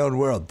to my own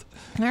world.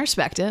 I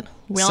respect it.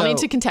 We all need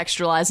to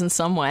contextualize in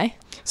some way.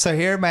 So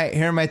here are my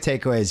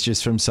takeaways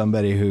just from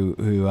somebody who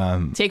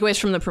takeaways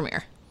from the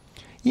premiere.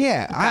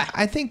 Yeah, okay.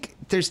 I think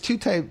there's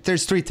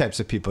 3 types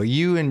of people.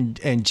 You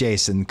and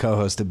Jason,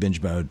 co-host of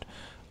Binge Mode,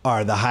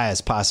 are the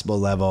highest possible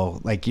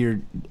level. Like,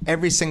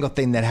 every single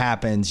thing that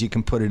happens, you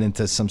can put it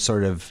into some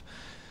sort of,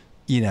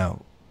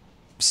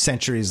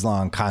 centuries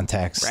long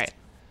context. Right.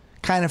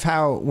 Kind of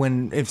how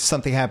if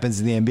something happens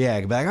in the NBA, I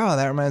can be like, oh,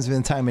 that reminds me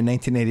of the time in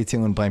 1982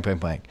 when blank, blank,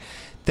 blank.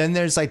 Then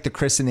there's the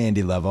Chris and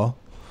Andy level,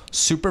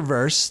 super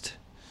versed,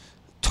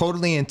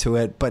 totally into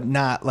it, but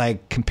not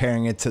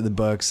comparing it to the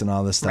books and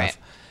all this stuff. Right.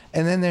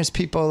 And then there's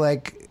people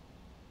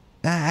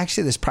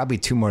actually there's probably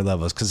 2 more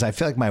levels because I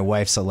feel like my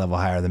wife's a level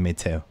higher than me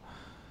too.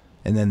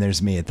 And then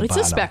there's me at the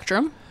bottom. It's a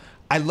spectrum.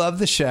 I love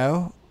the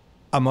show.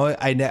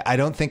 I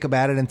don't think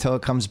about it until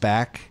it comes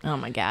back. Oh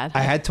my God.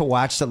 I had to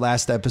watch the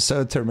last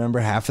episode to remember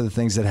half of the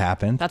things that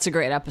happened. That's a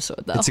great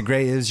episode, though.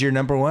 It was your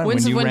number one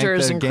Winds when you of Winter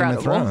ranked is the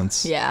incredible. Game of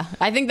Thrones. Yeah.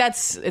 I think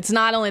it's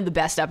not only the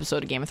best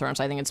episode of Game of Thrones,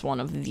 I think it's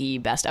one of the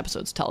best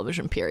episodes of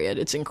television, period.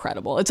 It's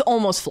incredible. It's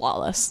almost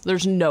flawless.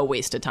 There's no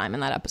wasted time in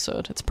that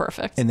episode. It's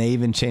perfect. And they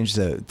even changed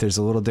there's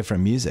a little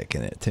different music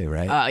in it too,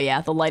 right? Oh,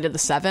 yeah. The Light of the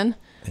Seven.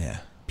 Yeah.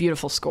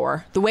 Beautiful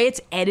score. The way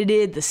it's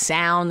edited, the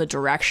sound, the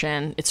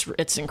direction,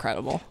 it's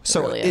incredible.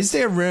 So really is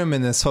there room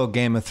in this whole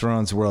Game of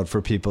Thrones world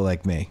for people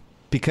like me?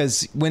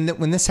 Because when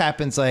this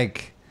happens, I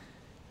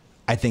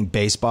think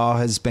baseball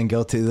has been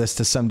guilty of this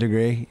to some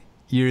degree.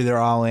 You're either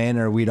all in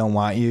or we don't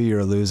want you.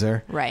 You're a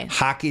loser. Right.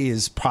 Hockey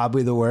is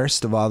probably the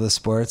worst of all the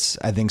sports.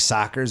 I think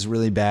soccer is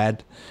really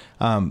bad.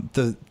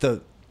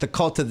 The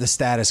cult of the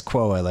status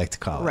quo, I like to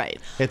call it.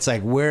 Right. It's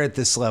we're at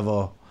this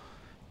level.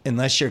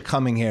 Unless you're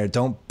coming here,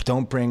 don't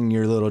bring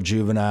your little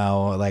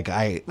juvenile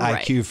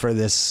IQ for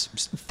this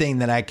thing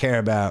that I care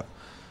about.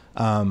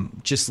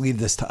 Just leave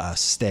this to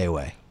us. Stay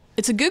away.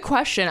 It's a good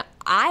question.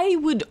 I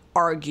would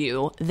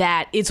argue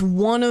that it's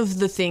one of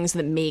the things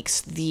that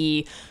makes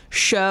the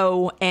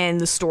show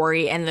and the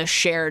story and the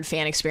shared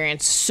fan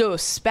experience so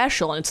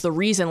special. And it's the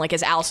reason,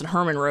 as Allison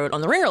Herman wrote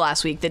on The Ringer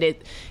last week, that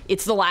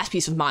it's the last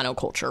piece of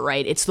monoculture,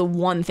 right? It's the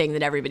one thing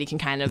that everybody can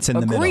kind of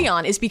agree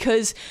on, is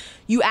because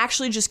you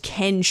actually just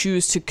can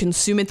choose to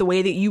consume it the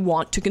way that you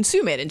want to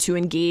consume it and to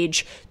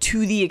engage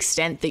to the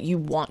extent that you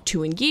want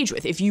to engage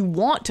with. If you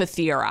want to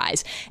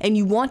theorize and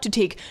you want to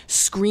take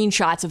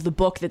screenshots of the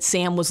book that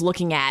Sam was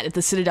looking at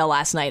the Citadel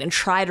last night and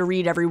try to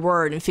read every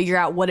word and figure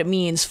out what it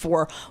means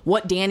for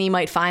what Dany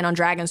might find on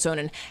Dragonstone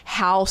and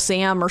how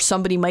Sam or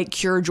somebody might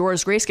cure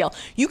Jorah's grayscale,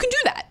 you can do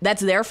that.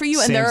 That's there for you.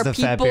 Sam's and there are the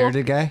people. Fat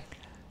bearded guy.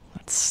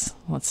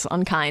 That's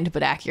unkind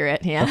but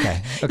accurate. Yeah.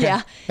 Okay.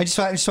 Yeah.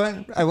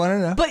 I want to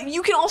know. But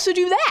you can also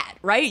do that,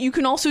 right? You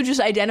can also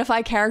just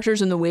identify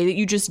characters in the way that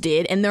you just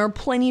did, and there are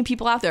plenty of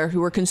people out there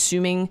who are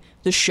consuming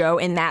the show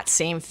in that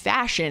same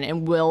fashion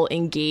and will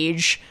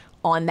engage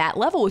on that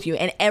level with you,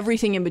 and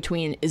everything in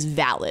between is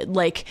valid.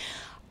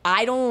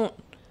 I don't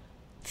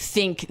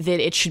think that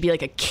it should be a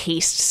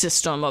caste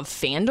system of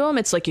fandom.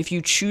 It's if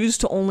you choose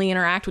to only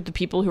interact with the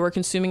people who are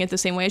consuming it the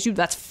same way as you,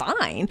 that's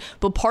fine.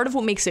 But part of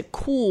what makes it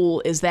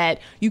cool is that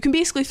you can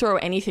basically throw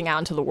anything out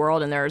into the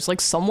world and there's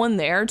someone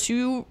there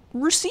to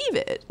receive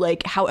it,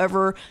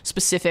 however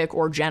specific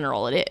or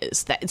general it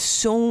is. That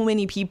so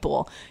many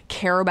people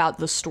care about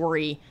the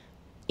story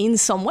in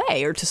some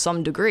way or to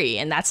some degree,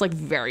 and that's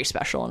very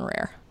special and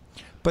rare.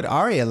 But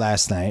Arya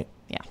last night,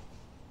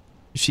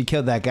 she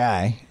killed that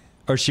guy.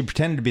 Or she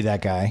pretended to be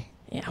that guy.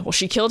 Yeah, well,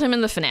 she killed him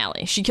in the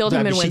finale. She killed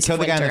him in Winds of Winter. She killed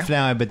the guy in the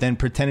finale, but then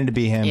pretended to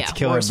be him to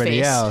kill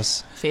everybody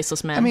else.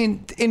 Faceless man. I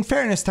mean, in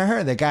fairness to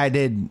her, the guy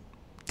did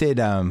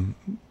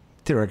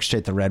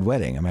orchestrate the Red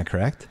Wedding. Am I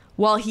correct?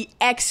 Well, he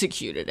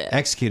executed it.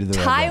 Executed the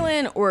Red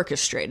Wedding. Tywin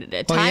orchestrated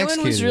it.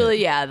 Tywin was really,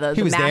 the mastermind.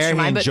 He was there,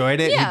 he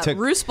enjoyed it. Yeah,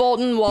 Roose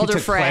Bolton, Walder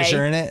Frey. He took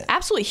pleasure in it.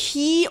 Absolutely.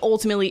 He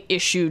ultimately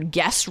issued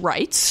guest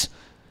rights.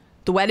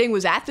 The wedding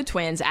was at the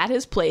Twins, at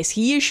his place.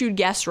 He issued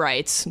guest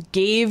rights,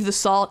 gave the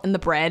salt and the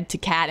bread to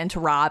Kat and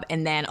to Rob,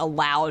 and then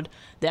allowed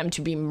them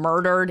to be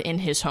murdered in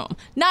his home.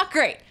 Not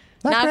great.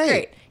 Not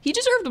great. He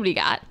deserved what he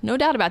got. No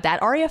doubt about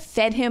that. Arya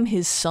fed him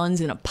his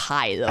sons in a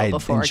pie, though,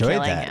 before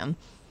killing him.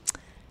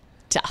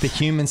 Tough. The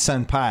human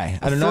son pie.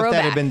 I don't know if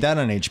that had been done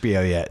on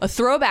HBO yet. A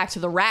throwback to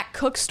the Rat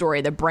Cook story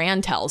that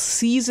Bran tells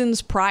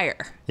seasons prior.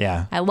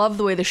 Yeah. I love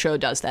the way the show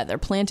does that. They're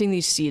planting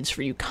these seeds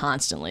for you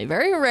constantly.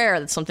 Very rare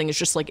that something is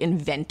just like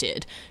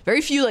invented.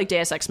 Very few like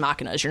Deus Ex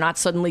Machinas. You're not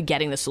suddenly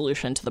getting the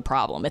solution to the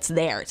problem. It's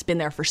there. It's been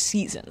there for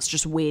seasons,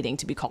 just waiting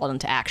to be called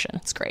into action.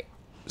 It's great.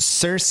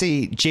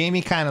 Cersei,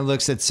 Jamie kind of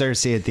looks at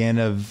Cersei at the end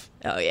of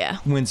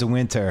Winds of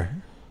Winter.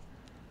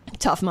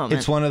 Tough moment.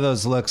 It's one of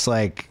those looks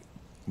like,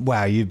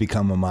 wow, you've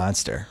become a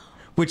monster.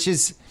 Which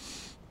is,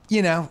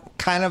 you know,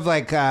 kind of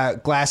like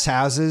Glass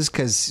Houses,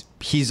 because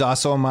he's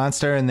also a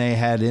monster and they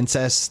had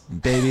incest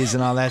babies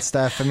and all that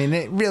stuff. I mean,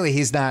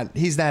 he's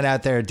not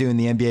out there doing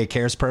the NBA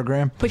Cares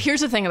program. But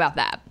here's the thing about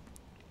that.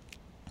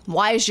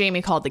 Why is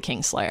Jamie called the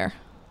Kingslayer?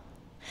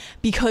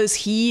 Because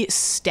he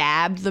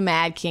stabbed the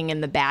Mad King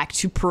in the back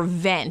to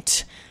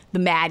prevent the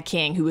Mad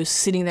King, who was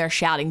sitting there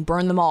shouting,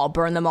 burn them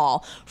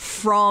all,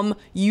 from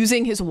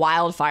using his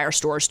wildfire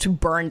stores to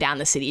burn down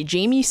the city.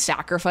 Jamie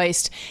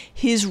sacrificed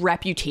his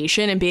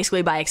reputation and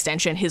basically by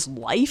extension his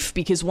life,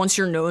 because once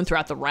you're known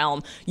throughout the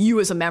realm, you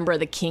as a member of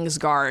the King's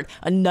Guard,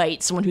 a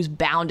knight, someone who's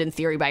bound in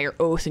theory by your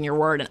oath and your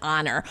word and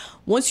honor,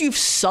 once you've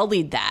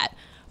sullied that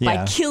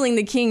by killing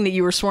the king that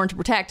you were sworn to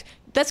protect,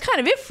 that's kind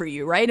of it for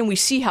you, right? And we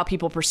see how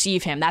people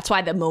perceive him. That's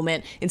why the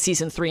moment in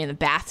season 3 in the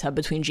bathtub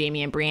between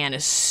Jamie and Brienne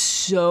is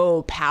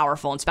so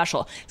powerful and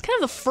special. It's kind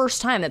of the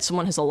first time that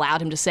someone has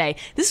allowed him to say,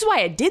 this is why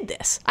I did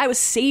this. I was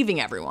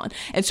saving everyone.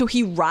 And so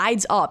he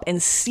rides up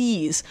and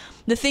sees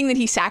the thing that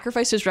he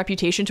sacrificed his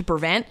reputation to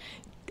prevent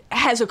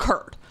has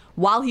occurred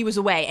while he was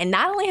away. And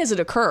not only has it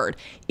occurred,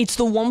 it's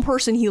the one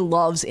person he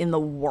loves in the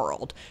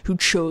world who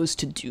chose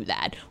to do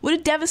that. What a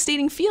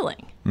devastating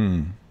feeling.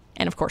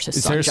 And of course,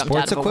 his son jumped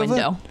out of a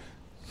window.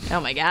 Oh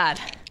my God.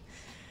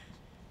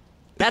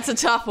 That's a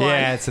tough one.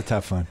 Yeah, it's a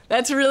tough one.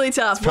 That's really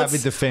tough. It's probably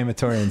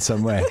defamatory in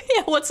some way.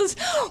 Yeah, what's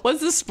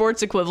the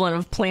sports equivalent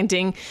of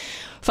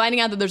finding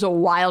out that there's a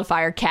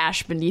wildfire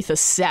cache beneath a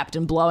sept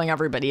and blowing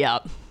everybody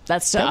up?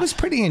 That's tough. That was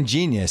pretty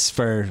ingenious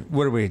for,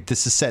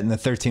 this is set in the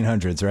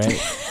 1300s,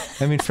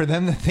 right? I mean, for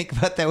them to think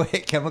about that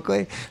way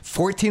chemically,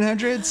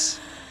 1400s?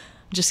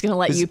 Just going to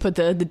let you put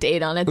the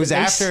date on it. It was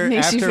after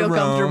you feel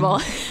Rome. Comfortable.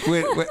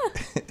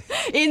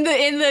 In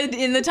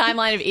the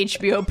timeline of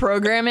HBO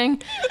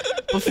programming,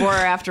 before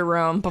or after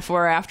Rome,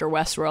 before or after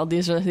Westworld.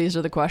 These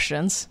are the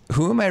questions.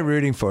 Who am I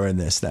rooting for in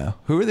this, though?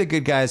 Who are the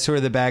good guys? Who are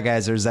the bad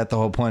guys? Or is that the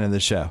whole point of the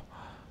show?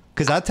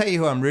 Because I'll tell you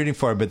who I'm rooting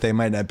for, but they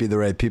might not be the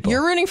right people.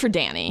 You're rooting for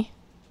Dany.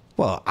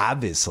 Well,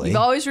 obviously. You've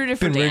always rooted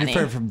for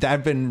Dany.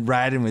 I've been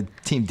riding with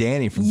Team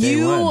Dany from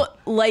day one. You,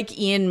 like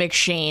Ian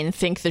McShane,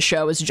 think the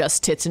show is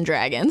just tits and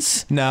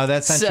dragons. No,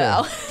 that's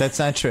not true. That's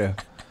not true.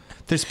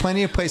 There's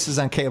plenty of places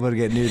on cable to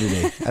get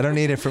nudity. I don't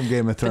need it from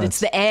Game of Thrones. But it's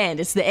the end.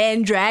 It's the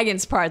end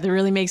dragons part that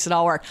really makes it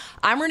all work.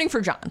 I'm rooting for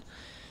Jon.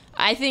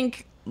 I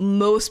think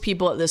most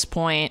people at this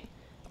point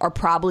are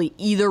probably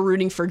either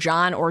rooting for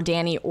Jon or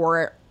Dany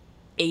or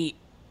a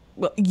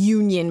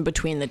union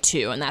between the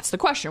two. And that's the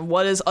question.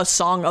 What is A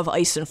Song of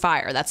Ice and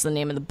Fire? That's the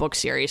name of the book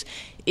series.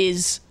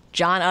 Is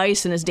Jon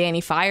ice and is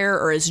Dany fire?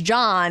 Or is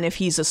Jon, if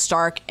he's a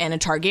Stark and a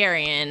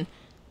Targaryen,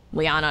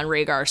 Lyanna and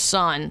Rhaegar's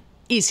son,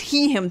 is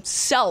he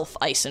himself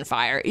ice and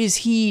fire? Is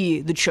he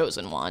the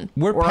chosen one?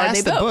 We're or past are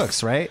they the both?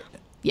 books, right?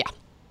 Yeah.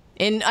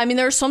 And I mean,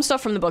 there's some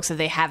stuff from the books that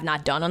they have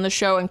not done on the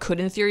show and could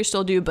in theory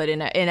still do, but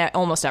in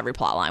almost every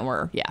plot line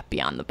we're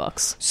beyond the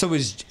books. So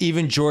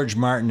even George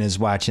Martin is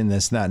watching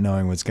this not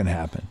knowing what's going to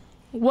happen?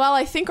 Well,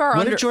 I think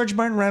what if George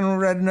Martin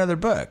read another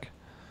book?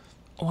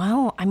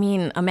 Well, I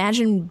mean,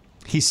 imagine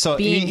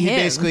being him.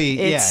 Basically,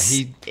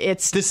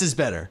 this is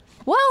better.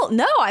 Well,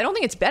 no, I don't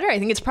think it's better. I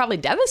think it's probably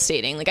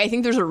devastating. Like, I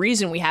think there's a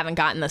reason we haven't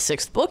gotten the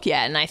 6th book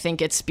yet, and I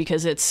think it's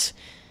because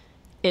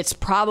it's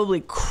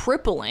probably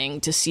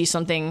crippling to see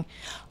something.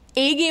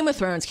 A Game of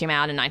Thrones came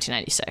out in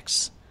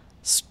 1996.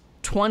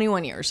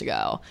 21 years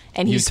ago,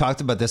 and you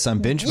talked about this on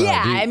Binge Mode.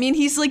 Yeah, I mean,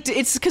 he's like,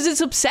 it's because it's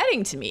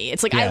upsetting to me.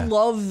 It's like, I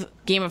love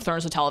Game of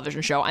Thrones, the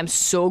television show. I'm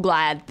so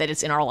glad that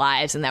it's in our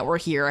lives and that we're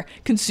here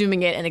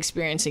consuming it and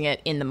experiencing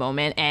it in the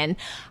moment. And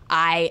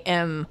I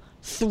am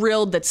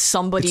thrilled that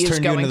somebody is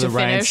going to finish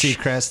Ryan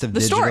Seacrest of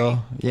the digital story.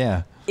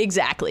 Yeah,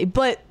 exactly.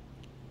 But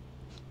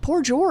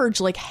poor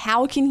George, like,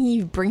 how can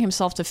he bring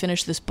himself to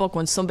finish this book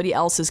when somebody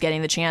else is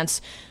getting the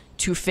chance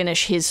to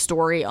finish his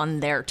story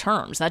on their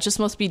terms? That just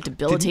must be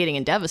debilitating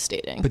and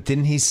devastating. But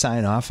didn't he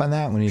sign off on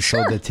that when he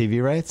sold the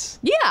TV rights?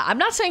 Yeah, I'm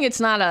not saying it's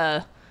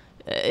a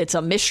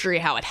mystery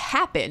how it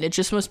happened. It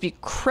just must be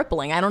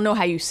crippling. I don't know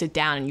how you sit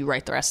down and you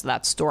write the rest of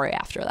that story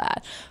after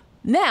that.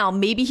 Now,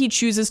 maybe he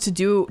chooses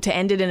to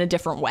end it in a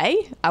different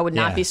way. I would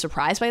not be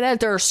surprised by that.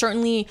 There are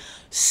certainly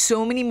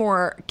so many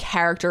more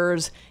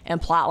characters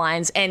and plot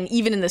lines, and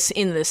even in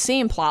the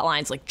same plot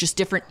lines, like just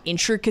different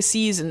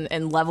intricacies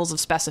and levels of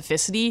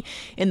specificity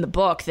in the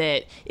book,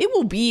 that it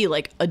will be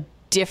like a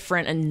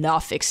different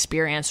enough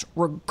experience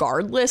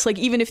regardless. Like,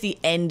 even if the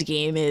end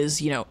game is,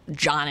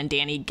 Jon and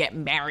Dany get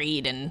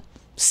married and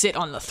sit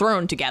on the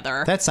throne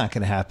together. That's not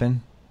going to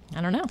happen.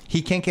 I don't know.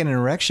 He can't get an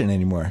erection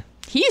anymore.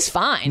 He's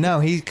fine. No,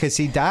 because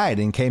he died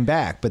and came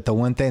back. But the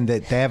one thing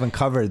that they haven't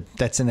covered,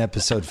 that's in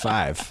episode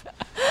 5.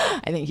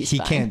 I think he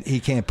fine. He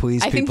can't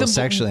please people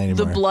sexually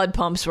anymore. The blood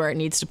pumps where it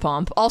needs to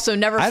pump. Also,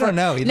 I don't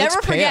know. He never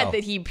looks forget pale.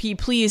 that he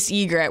pleased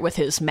Egret with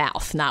his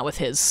mouth, not with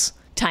his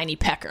tiny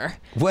pecker.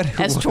 As What?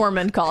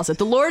 Tormund calls it.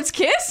 The Lord's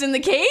kiss in the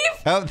cave?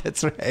 Oh,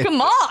 that's right.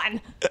 Come on.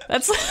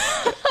 That's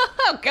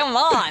come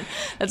on.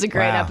 That's a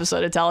great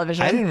episode of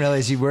television. I didn't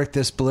realize you worked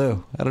this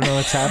blue. I don't know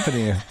what's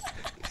happening here.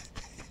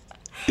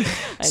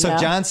 So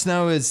Jon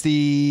Snow is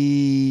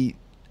the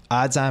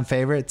odds-on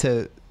favorite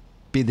to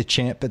be the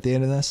champ at the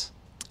end of this?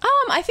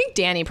 I think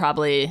Dany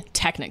probably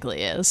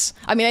technically is.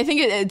 I mean, I think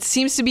it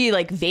seems to be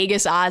like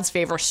Vegas odds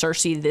favor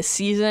Cersei this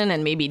season,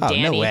 and maybe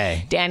Dany. No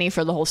way. Dany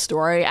for the whole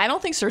story. I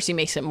don't think Cersei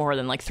makes it more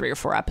than like 3 or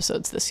 4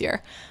 episodes this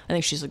year. I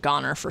think she's a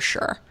goner for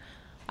sure.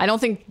 I don't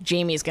think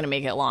Jaime's going to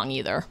make it long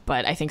either,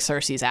 but I think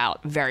Cersei's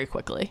out very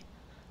quickly.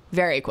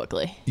 Very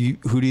quickly.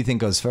 Who do you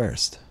think goes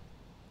first?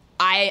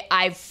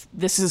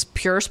 This is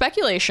pure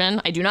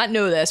speculation. I do not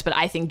know this, but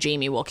I think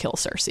Jaime will kill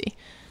Cersei.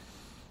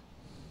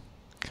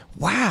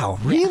 Wow,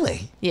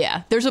 really?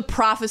 Yeah. There's a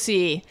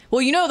prophecy.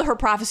 Well, you know her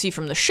prophecy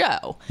from the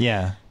show.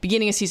 Yeah.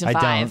 Beginning of season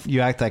 5. I don't.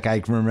 You act like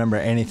I can remember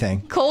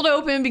anything. Cold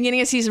open,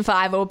 beginning of season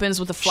 5 opens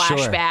with a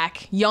flashback.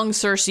 Sure. Young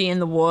Cersei in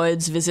the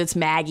woods visits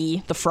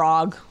Maggie, the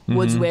frog,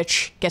 woods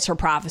witch, gets her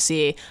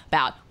prophecy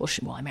about,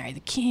 will I marry the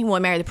king? Will I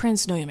marry the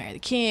prince? No, you'll marry the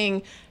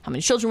king. How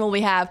many children will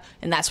we have?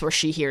 And that's where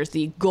she hears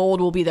the gold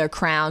will be their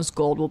crowns,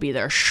 gold will be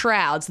their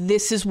shrouds.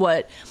 This is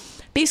what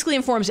basically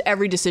informs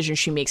every decision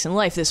she makes in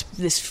life.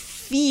 This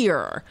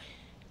fear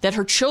that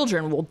her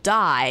children will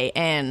die,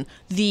 and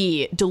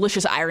the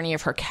delicious irony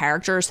of her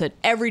characters that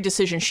every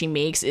decision she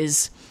makes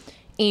is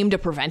aimed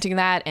at preventing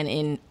that, and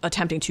in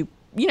attempting to,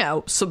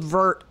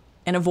 subvert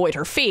and avoid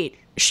her fate,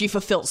 she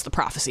fulfills the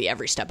prophecy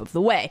every step of the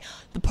way.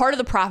 The part of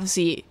the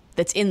prophecy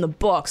that's in the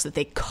books that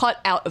they cut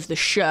out of the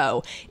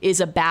show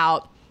is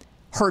about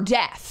her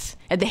death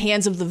at the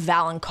hands of the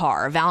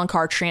Valonqar.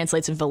 Valonqar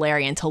translates in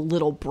Valyrian to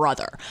little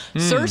brother.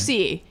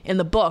 Cersei in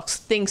the books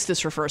thinks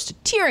this refers to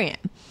Tyrion.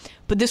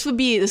 But this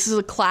is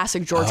a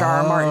classic George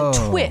R. R.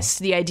 Martin twist,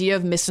 the idea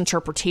of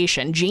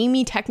misinterpretation.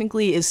 Jaime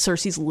technically is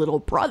Cersei's little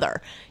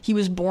brother. He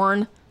was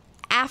born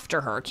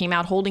after her, came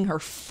out holding her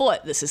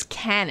foot. This is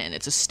canon.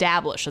 It's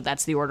established that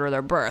that's the order of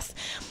their birth.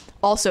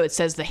 Also, it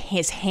says that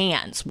his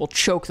hands will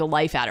choke the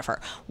life out of her.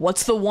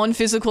 What's the one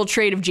physical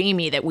trait of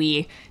Jaime that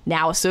we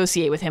now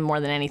associate with him more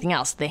than anything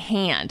else? The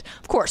hand.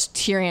 Of course,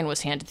 Tyrion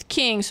was handed the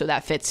king, so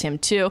that fits him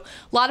too.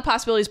 A lot of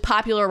possibilities.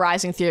 Popular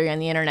rising theory on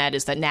the internet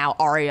is that now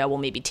Arya will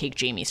maybe take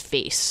Jaime's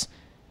face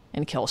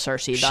and kill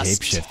Cersei, thus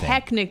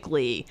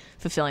technically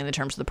fulfilling the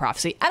terms of the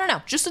prophecy. I don't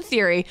know, just a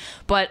theory,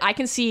 but I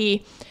can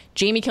see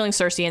Jaime killing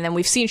Cersei, and then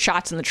we've seen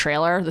shots in the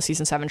trailer, the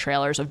season 7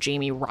 trailers, of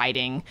Jaime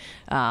riding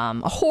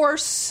a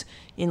horse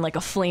in like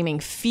a flaming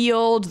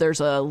field.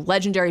 There's a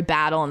legendary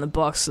battle in the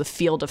books, the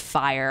Field of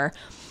Fire,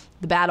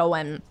 the battle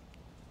when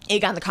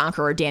Aegon the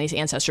Conqueror, Dany's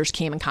ancestors,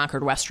 came and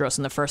conquered Westeros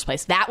in the first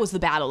place. That was the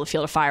battle, the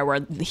Field of Fire,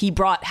 where he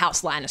brought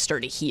House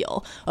Lannister to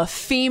heel. A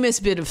famous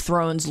bit of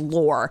Thrones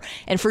lore.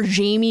 And for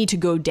Jaime to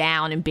go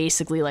down in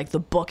basically like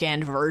the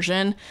bookend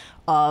version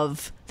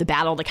of the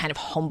battle that kind of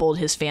humbled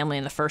his family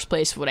in the first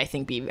place would, I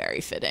think, be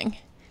very fitting.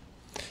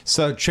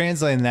 So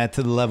translating that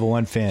to the level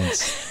 1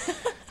 fans...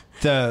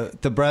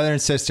 The brother and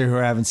sister who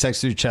are having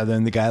sex with each other,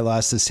 and the guy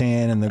lost his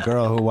hand, and the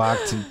girl who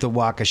walked the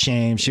walk of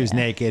shame, she was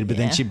naked, but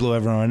then she blew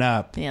everyone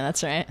up. Yeah,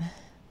 that's right.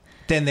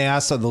 Then they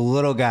also the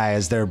little guy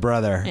as their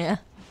brother. Yeah.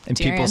 And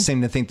Tyrion. People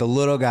seem to think the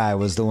little guy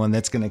was the one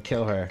that's going to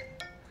kill her.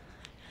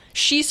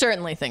 She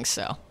certainly thinks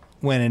so.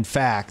 When in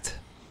fact,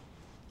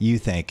 you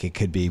think it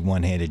could be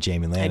one-handed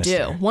Jaime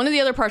Lannister. I do. One of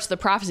the other parts of the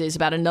prophecy is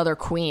about another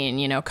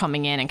queen,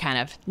 coming in and kind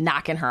of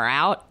knocking her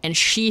out. And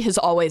she has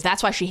always,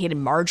 that's why she hated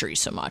Marjorie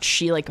so much.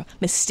 She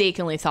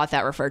mistakenly thought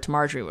that referred to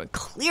Marjorie, but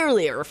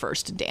clearly it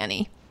refers to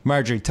Dany.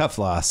 Marjorie, tough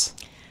loss.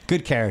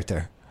 Good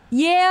character.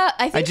 Yeah,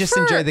 I just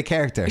enjoyed the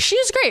character. She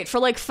was great.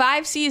 For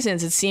 5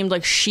 seasons, it seemed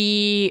like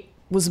she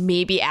was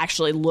maybe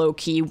actually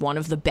low-key one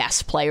of the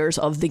best players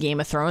of the Game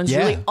of Thrones. Yeah.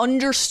 Really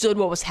understood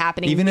what was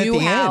happening. Even at the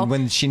end,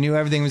 when she knew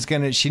everything was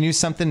she knew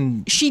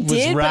something she was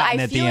did, rotten but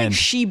I at feel the like end.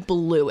 she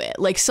blew it.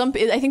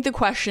 I think the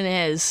question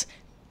is,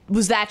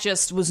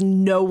 was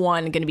no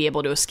one going to be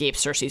able to escape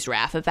Cersei's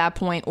wrath at that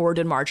point, or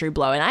did Marjorie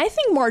blow it? And I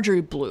think Marjorie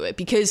blew it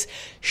because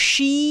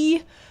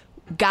she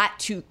got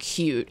too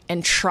cute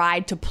and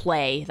tried to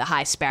play the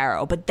High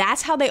Sparrow, but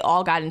that's how they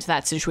all got into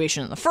that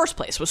situation in the first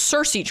place, was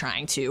Cersei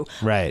trying to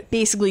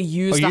basically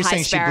use the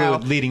High Sparrow. She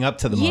blew it leading up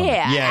to the moment.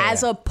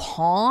 As a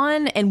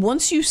pawn, and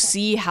once you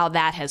see how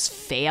that has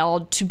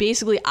failed, to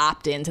basically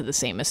opt into the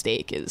same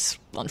mistake is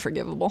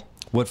unforgivable.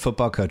 What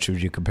football coach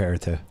would you compare her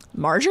to?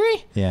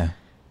 Marjorie? Yeah.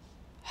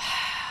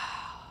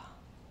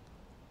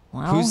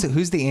 Well,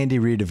 who's the Andy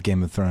Reid of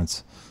Game of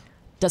Thrones?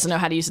 Doesn't know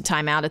how to use a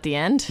timeout at the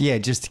end. Yeah,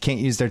 just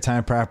can't use their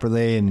time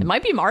properly. And it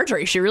might be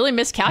Marjorie. She really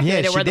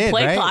miscalculated where the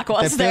play clock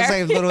was that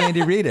feels like a little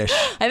Andy Reid-ish.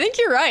 I think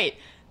you're right.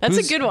 That's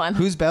a good one.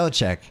 Who's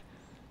Belichick?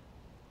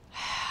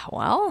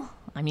 Well,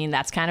 I mean,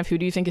 that's kind of who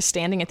do you think is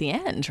standing at the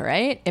end,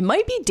 right? It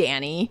might be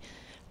Danny.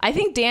 I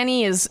think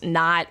Danny is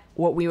not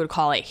what we would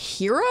call a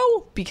hero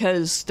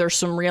because there's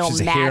some real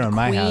She's a mad hero in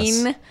my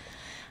queen. house.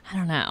 I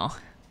don't know.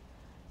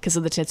 Because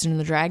of the tits and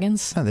the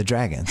dragons? Oh, the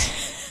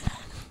dragons.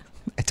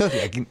 I told you,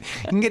 I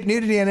can get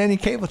nudity on any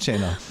cable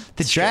channel.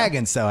 The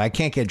dragons, though, I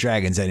can't get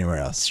dragons anywhere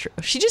else. It's true.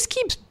 She just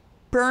keeps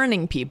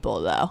burning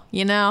people, though,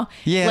 you know?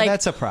 Yeah,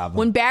 that's a problem.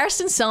 When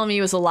Barristan Selmy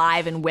was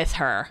alive and with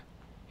her,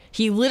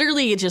 he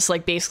literally just,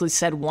 like, basically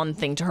said one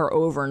thing to her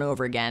over and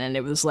over again, and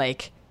it was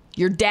like,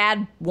 your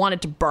dad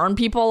wanted to burn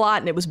people a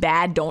lot, and it was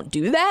bad, don't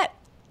do that.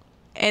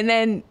 And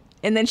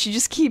then she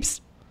just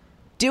keeps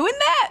doing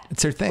that.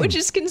 It's her thing. Which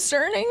is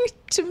concerning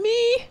to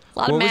me. A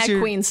lot of Mad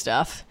Queen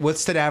stuff. What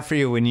stood out for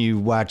you when you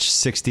watched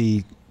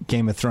 60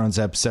 Game of Thrones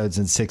episodes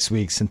in 6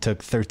 weeks and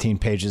took 13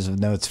 pages of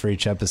notes for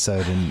each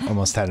episode and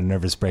almost had a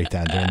nervous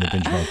breakdown during the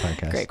Binge Mode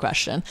podcast? Great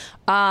question.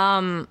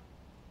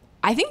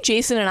 I think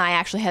Jason and I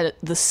actually had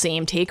the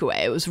same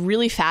takeaway. It was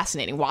really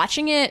fascinating.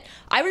 Watching it,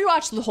 I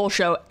rewatched the whole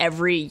show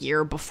every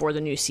year before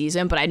the new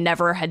season, but I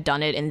never had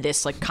done it in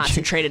this like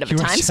concentrated of a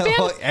time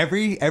span.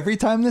 Every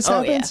time this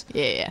happens?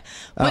 Yeah.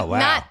 But oh,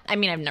 wow. I've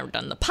never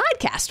done the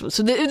podcast.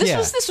 So this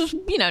was,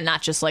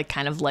 not just like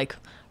kind of like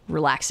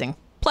relaxing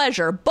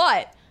pleasure,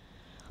 but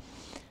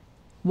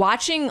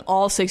watching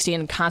all 60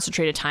 in a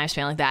concentrated time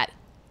span like that,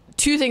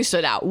 two things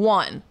stood out.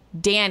 One,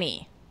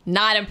 Danny.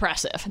 Not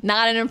impressive.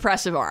 Not an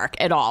impressive arc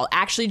at all.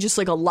 Actually, just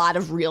like a lot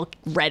of real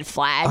red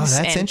flags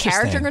and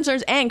character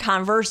concerns. And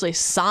conversely,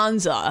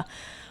 Sansa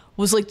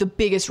was like the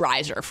biggest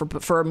riser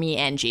for me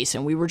and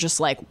Jason. We were just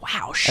like,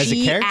 wow, she as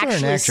a character actually or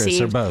an actress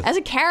saved, or both? As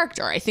a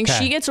character, I think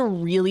she gets a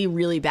really,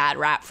 really bad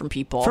rap from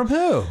people. From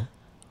who?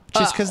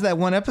 Just because of that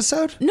one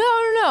episode? No.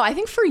 I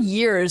think for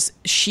years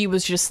she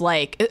was just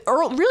like,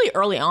 really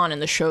early on in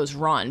the show's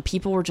run,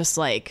 people were just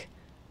like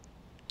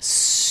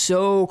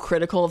so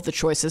critical of the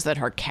choices that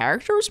her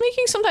character was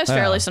making, sometimes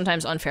fairly,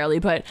 sometimes unfairly.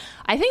 But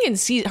I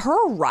think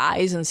her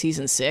rise in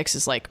season 6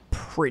 is like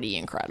pretty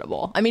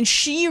incredible. I mean,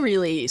 she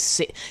really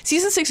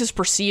season 6 is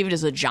perceived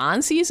as a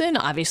Jon season,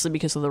 obviously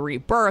because of the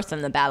rebirth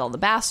and the Battle of the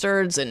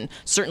Bastards, and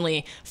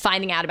certainly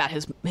finding out about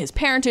his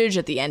parentage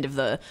at the end of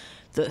the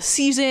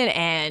season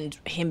and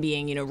him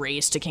being,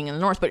 raised to king in the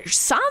north. But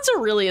Sansa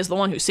really is the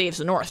one who saves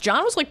the north.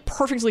 Jon was like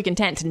perfectly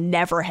content to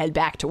never head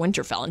back to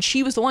Winterfell. And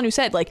she was the one who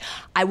said, like,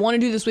 I want to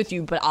do this with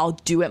you, but I'll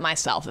do it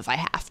myself if I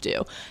have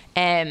to.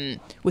 And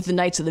with the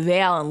Knights of the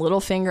Vale and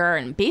Littlefinger,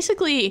 and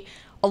basically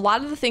a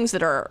lot of the things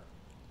that are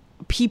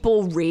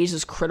people raise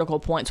as critical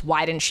points.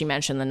 Why didn't she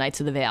mention the Knights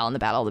of the Vale and the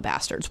Battle of the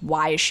Bastards?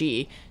 Why is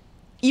she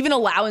even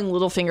allowing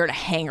Littlefinger to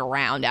hang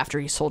around after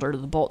he sold her to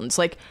the Boltons?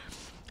 Like,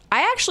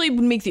 I actually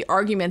would make the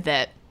argument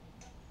that,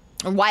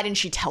 why didn't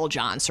she tell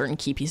Jon certain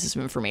key pieces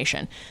of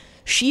information?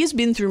 She has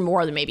been through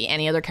more than maybe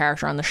any other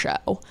character on the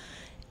show.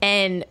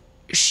 And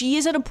she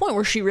is at a point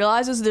where she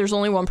realizes there's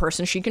only one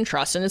person she can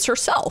trust, and it's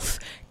herself.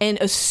 And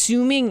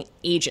assuming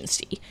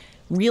agency,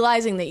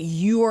 realizing that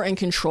you are in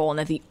control and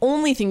that the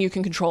only thing you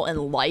can control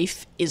in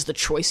life is the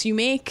choice you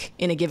make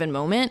in a given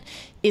moment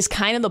is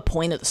kind of the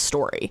point of the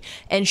story.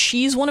 And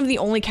she's one of the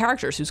only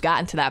characters who's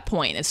gotten to that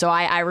point. And so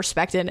I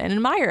respect it and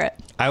admire it.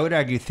 I would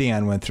argue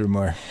Theon went through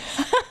more.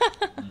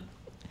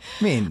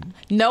 I mean,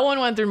 no one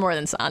went through more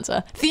than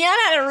Sansa. Theon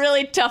had a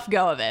really tough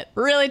go of it.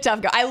 Really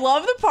tough go. I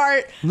love the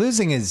part.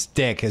 Losing his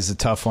dick is a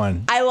tough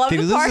one. I love Did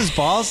the he part. lose his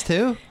balls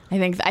too? I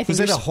think was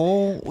it the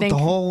whole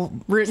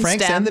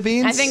Franks and the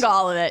Beans? I think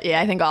all of it. Yeah,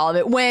 I think all of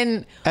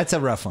it. That's a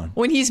rough one.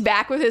 When he's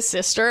back with his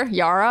sister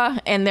Yara,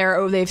 and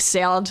they've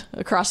sailed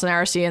across the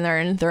Narrow Sea, and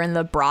they're in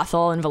the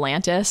brothel in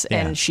Volantis,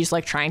 and she's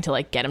like trying to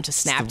like get him to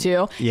snap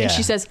to, and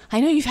she says,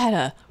 "I know you've had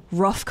a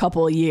rough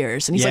couple of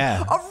years," and he's like,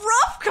 "A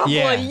rough couple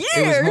of years."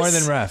 It was more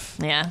than rough.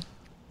 Yeah,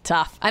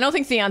 tough. I don't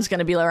think Theon's going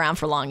to be around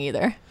for long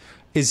either.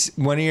 Is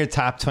one of your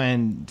top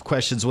 10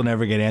 questions will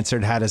never get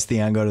answered? How does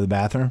Theon go to the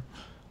bathroom?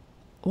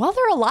 Well,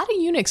 there are a lot of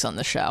eunuchs on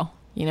the show.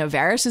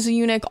 Varys is a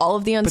eunuch. All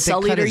of the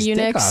Unsullied are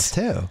eunuchs.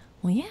 Dick off too.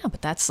 Well, yeah, but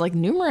that's like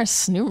true for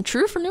numerous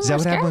characters. Is that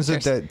what happens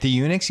with the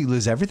eunuchs? You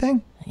lose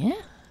everything?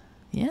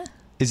 Yeah.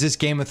 Is this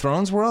Game of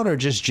Thrones world or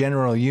just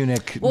general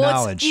eunuch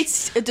knowledge?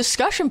 It's a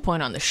discussion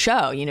point on the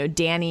show.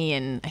 Danny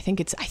and I think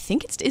it's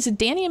is it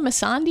Danny and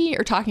Missandei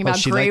are talking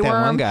about Grey Worm?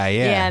 That one guy,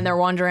 Yeah, and they're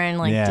wondering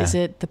is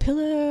it the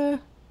pillar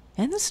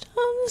and the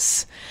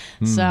stones?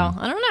 So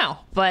I don't know,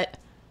 but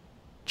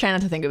try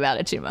not to think about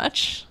it too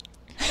much.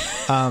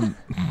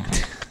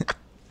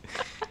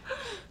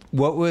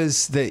 What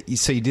was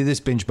so you do this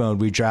binge mode,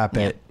 we drop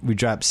it, we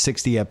drop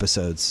 60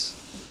 episodes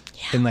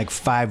in like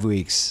 5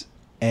 weeks,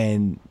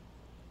 and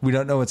we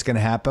don't know what's going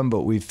to happen,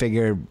 but we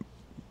figure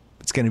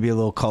it's going to be a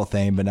little cult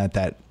thing, but not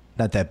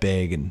that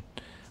big. And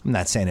I'm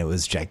not saying it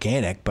was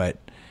gigantic, but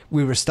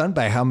we were stunned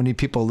by how many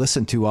people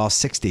listened to all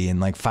 60 in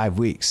like 5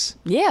 weeks.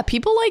 Yeah,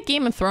 people like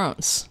Game of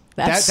Thrones.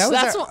 That's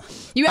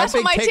you asked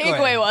what my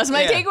takeaway was.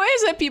 My takeaway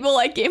is that people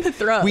like Game of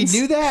Thrones. We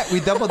knew that.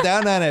 We doubled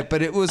down on it,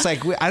 but it was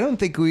like I don't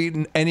think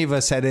any of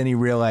us had any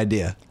real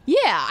idea.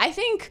 Yeah, I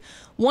think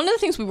one of the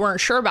things we weren't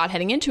sure about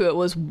heading into it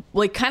was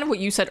like kind of what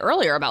you said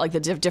earlier about like the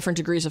different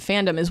degrees of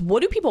fandom is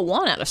what do people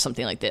want out of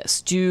something like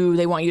this? Do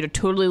they want you to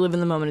totally live in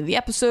the moment of the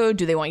episode?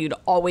 Do they want you to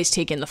always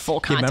take in the full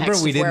context?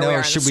 Remember, we of didn't where we know.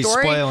 are Should in we the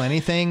story? spoil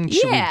anything?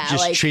 Should we just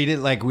like, treat it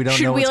like we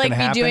don't know what's Should we going to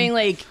happen? be doing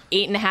like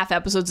 8.5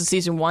 episodes of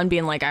season 1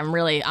 being like, I'm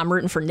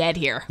rooting for Ned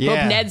here.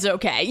 Yeah. Hope Ned's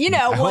okay. You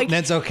know, I like, hope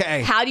Ned's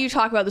okay. How do you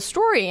talk about the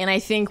story? And I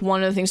think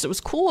one of the things that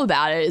was cool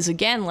about it is,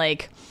 again,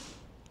 like,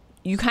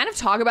 you kind of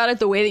talk about it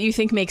the way that you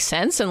think makes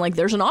sense, and like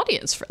there's an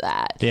audience for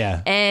that.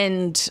 Yeah.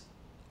 And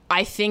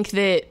I think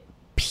that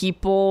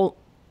people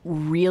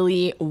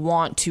really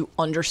want to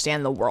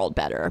understand the world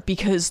better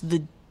because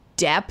the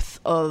depth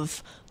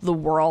of the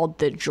world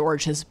that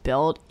George has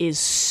built is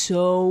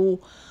so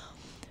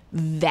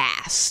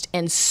vast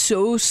and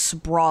so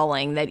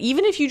sprawling that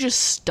even if you just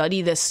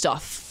study this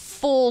stuff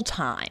full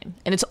time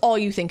and it's all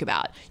you think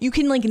about, you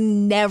can like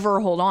never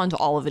hold on to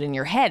all of it in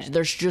your head.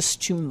 There's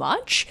just too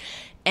much.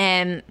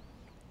 And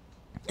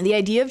the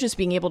idea of just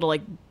being able to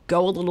like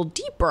go a little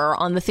deeper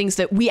on the things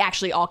that we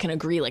actually all can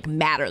agree like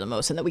matter the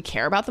most and that we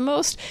care about the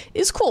most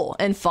is cool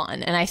and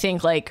fun. And I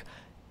think like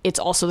it's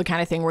also the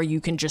kind of thing where you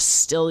can just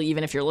still,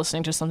 even if you're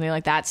listening to something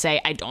like that,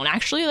 say, I don't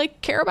actually like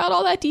care about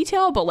all that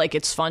detail, but like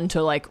it's fun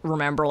to like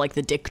remember like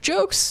the dick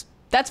jokes.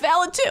 That's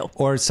valid too.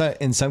 Or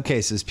in some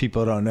cases,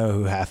 people don't know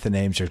who half the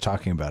names you're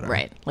talking about are.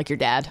 Right. Like your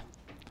dad.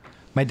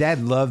 My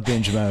dad loved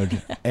binge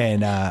mode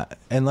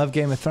and loved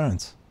Game of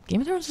Thrones.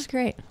 Game of Thrones is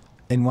great.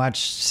 And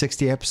watched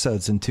 60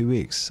 episodes in 2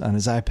 weeks on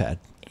his iPad.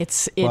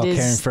 While It is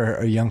caring for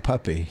a young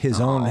puppy, his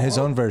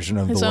own version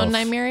of his the own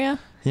wolf. Nymeria.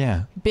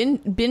 Yeah,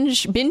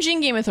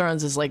 Binging Game of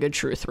Thrones is like a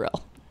true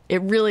thrill.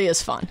 It really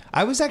is fun.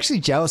 I was actually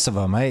jealous of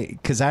him.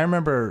 Because I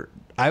remember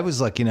I was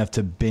lucky enough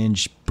to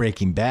binge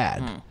Breaking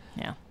Bad.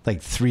 Yeah.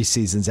 Like 3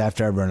 seasons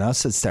after everyone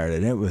else had started.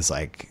 And it was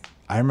like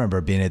I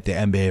remember being at the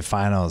NBA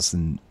Finals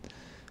in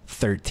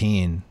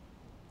 13.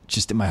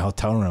 Just in my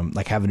hotel room,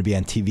 like having to be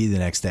on TV the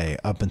next day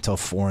up until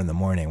 4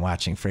 a.m,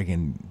 watching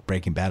freaking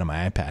Breaking Bad on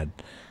my iPad,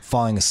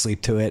 falling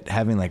asleep to it,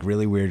 having like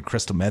really weird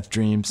crystal meth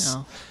dreams.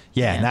 Oh,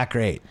 yeah, man. not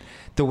great.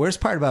 The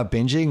worst part about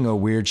binging a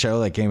weird show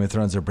like Game of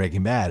Thrones or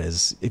Breaking Bad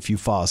is if you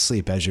fall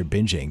asleep as you're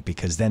binging,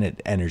 because then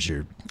it enters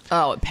your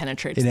it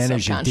penetrates. It the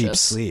enters your deep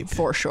subconscious, sleep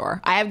for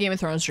sure. I have Game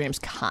of Thrones dreams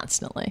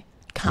constantly.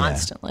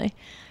 Yeah.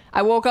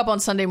 I woke up on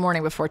Sunday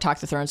morning before Talk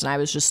to Thrones, and I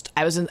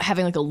was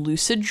having like a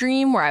lucid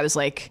dream where I was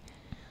like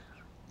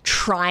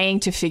trying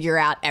to figure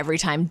out every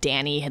time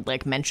Danny had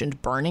like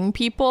mentioned burning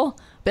people,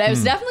 but I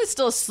was definitely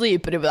still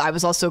asleep, but I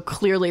was also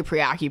clearly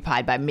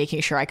preoccupied by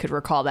making sure I could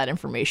recall that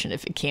information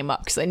if it came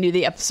up, because I knew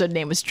the episode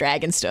name was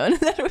Dragonstone and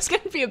that it was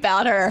going to be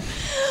about her.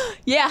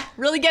 Yeah,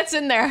 really gets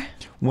in there.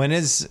 When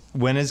is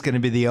going to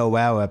be the Oh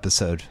Wow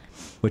episode?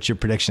 What's your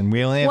prediction?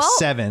 We only have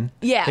 7.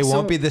 Yeah, it so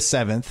won't be the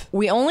 7th.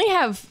 We only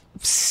have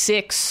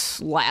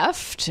 6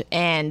 left,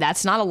 and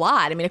that's not a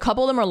lot. I mean, a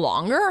couple of them are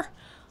longer.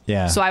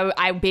 Yeah. So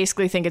I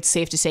basically think it's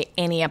safe to say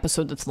any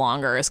episode that's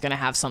longer is going to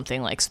have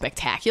something like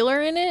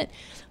spectacular in it.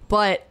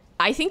 But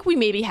I think we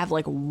maybe have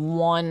like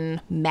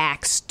 1,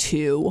 max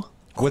 2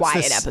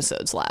 quiet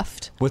episodes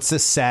left. What's the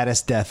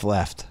saddest death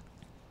left?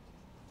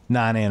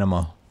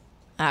 Non-animal.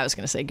 I was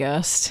going to say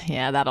Ghost.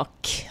 Yeah, that'll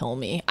kill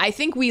me. I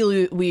think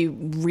we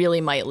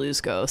really might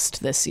lose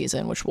Ghost this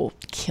season, which will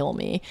kill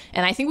me.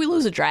 And I think we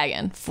lose a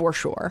dragon for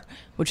sure,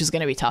 which is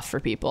going to be tough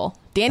for people.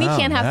 Danny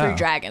can't have 3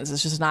 dragons.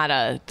 It's just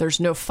there's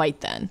no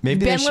fight then.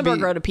 Maybe Ben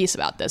Lindbergh wrote a piece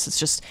about this. It's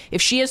just,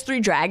 if she has 3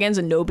 dragons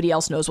and nobody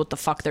else knows what the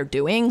fuck they're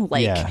doing,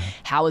 like,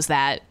 how is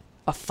that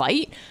a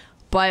fight?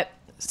 But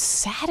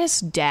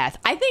saddest death,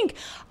 I think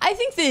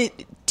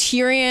that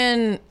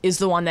Tyrion is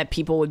the one that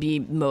people would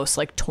be most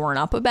like torn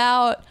up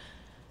about.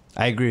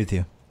 I agree with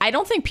you. I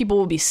don't think people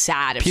will be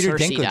sad if Peter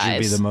Cersei Dinklage dies. would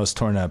be the most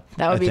torn up.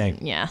 That would be, think.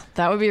 yeah,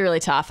 that would be really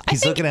tough.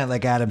 He's looking at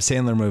like Adam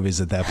Sandler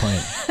movies at that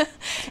point.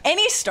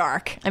 Any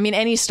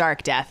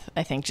Stark death,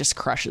 I think, just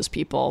crushes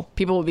people.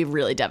 People will be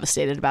really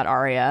devastated about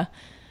Arya.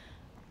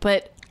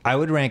 But I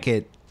would rank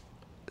it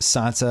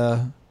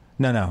Sansa.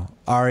 No,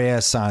 Arya,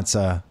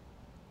 Sansa,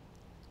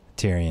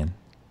 Tyrion.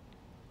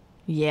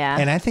 yeah,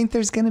 And I think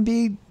there's going to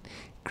be,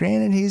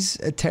 granted, he's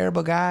a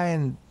terrible guy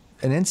and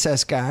an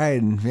incest guy,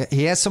 and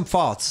he has some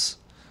faults.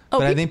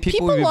 But I think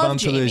people would be bummed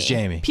to lose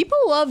Jaime. People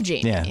love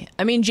Jaime. Yeah.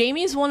 I mean,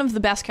 Jaime is one of the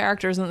best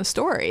characters in the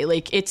story.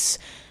 Like, it's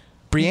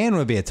Brienne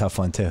would be a tough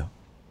one too.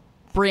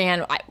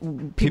 Brienne.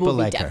 People would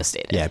be like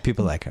devastated. her. Yeah,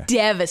 people like her.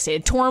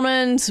 Devastated.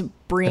 Tormund,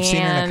 Brienne. I've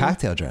seen her in a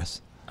cocktail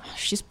dress.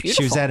 She's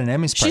beautiful. She was at an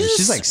Emmys party.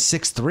 She's like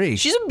 6'3".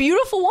 She's a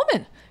beautiful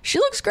woman. She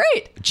looks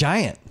great.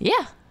 Giant.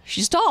 Yeah,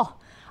 she's tall.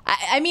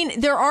 I mean,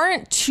 there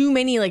aren't too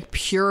many like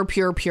pure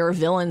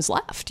villains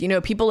left. You know,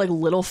 people like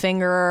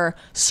Littlefinger,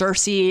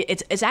 Cersei.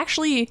 It's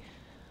actually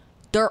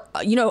there.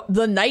 You know,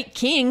 the Night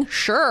King.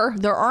 Sure,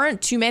 there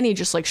aren't too many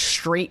just like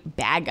straight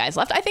bad guys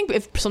left. I think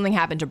if something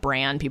happened to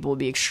Bran, people would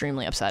be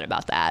extremely upset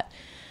about that.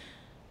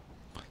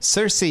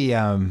 Cersei,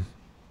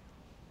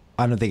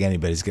 I don't think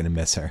anybody's going to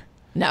miss her.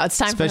 No, it's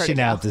time for her to Especially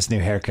now go. with this new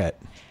haircut.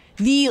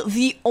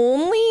 The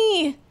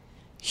only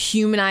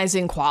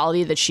humanizing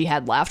quality that she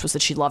had left was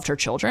that she loved her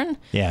children.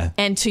 Yeah.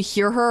 And to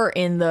hear her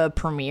in the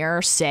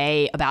premiere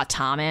say about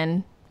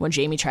Tommen when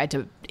Jamie tried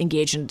to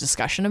engage in a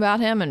discussion about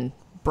him and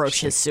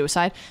broached his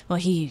suicide, well,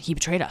 he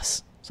betrayed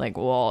us. It's like,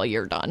 well,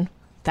 you're done.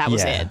 That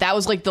was it. That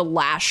was like the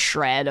last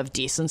shred of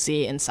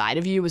decency inside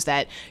of you, was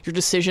that your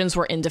decisions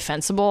were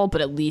indefensible, but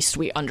at least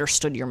we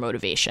understood your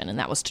motivation, and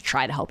that was to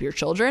try to help your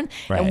children.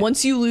 Right. And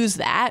once you lose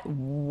that,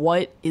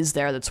 what is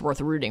there that's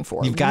worth rooting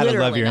for? You've got to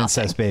love your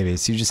nothing. incest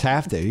babies. You just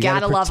have to. You Gotta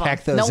got to love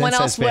protect them. those No one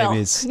else incest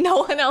babies. will. No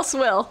one else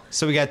will.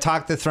 So we got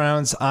Talk the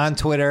Thrones on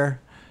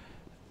Twitter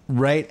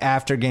right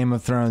after Game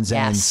of Thrones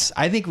ends.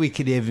 I think we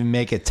could even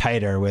make it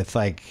tighter with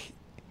like,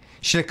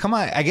 should it come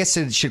on? I guess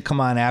it should come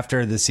on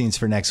after the scenes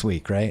for next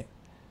week, right?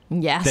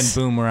 Yes.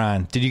 Then boom, we're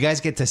on. Did you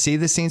guys get to see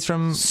the scenes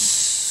from?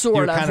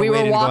 Sort of. kinda We were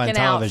waiting to go on walking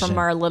out television. from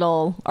our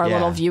little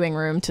Yeah. viewing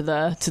room to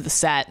the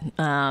set.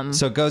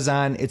 So it goes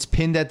on. It's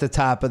pinned at the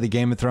top of the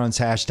Game of Thrones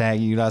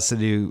hashtag. You can also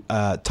do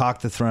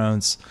Talk the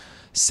Thrones.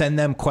 Send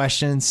them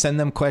questions. Send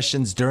them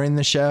questions during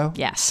the show.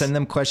 Yes. Send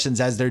them questions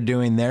as they're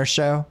doing their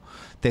show.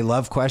 They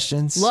love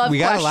questions. Love we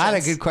got a lot of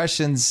questions. good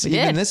questions We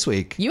even did. this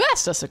week. You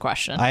asked us a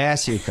question. I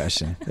asked you a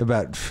question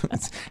about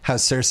how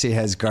Cersei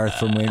has Garth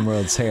from Wayne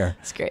World's hair.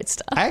 It's great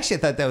stuff. I actually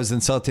thought that was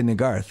insulting to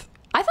Garth.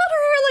 I thought her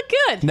hair looked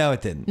good. No,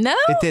 it didn't. No?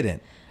 It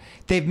didn't.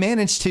 They've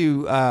managed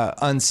to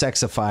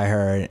unsexify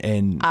her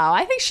and Oh,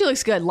 I think she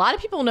looks good. A lot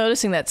of people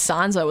noticing that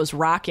Sansa was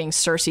rocking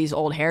Cersei's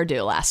old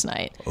hairdo last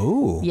night.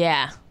 ooh.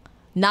 Yeah.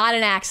 Not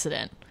an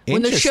accident.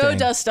 When the show Interesting.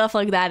 does stuff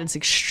like that, it's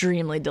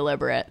extremely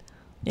deliberate.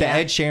 The Yeah.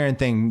 Ed Sheeran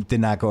thing did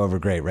not go over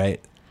great,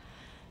 right?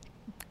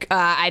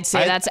 I'd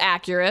say that's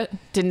accurate.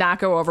 Did not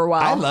go over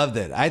well. I loved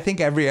it. I think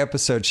every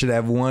episode should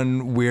have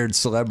one weird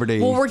celebrity.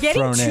 Well, we're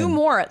getting thrown two in.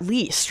 more at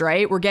least,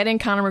 right? We're getting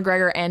Conor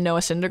McGregor and Noah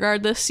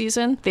Syndergaard this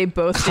season. They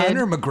both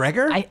Conor did.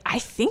 McGregor? I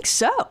think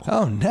so.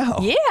 Oh no.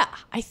 Yeah,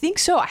 I think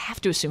so. I have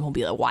to assume he'll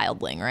be a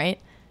wildling, right?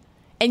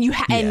 And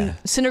and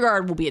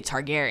Syndergaard will be a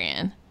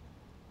Targaryen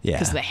Yeah.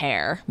 because of the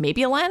hair.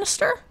 Maybe a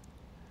Lannister.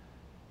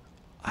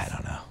 I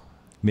don't know.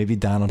 Maybe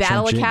Donald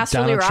Battle Trump, of Casterly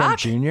Donald Trump Rock?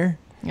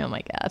 Jr. Oh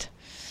my god,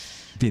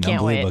 Be an Can't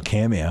unbelievable wait.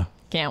 cameo.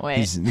 can't wait.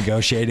 He's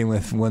negotiating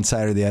with one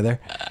side or the other.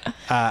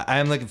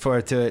 I'm looking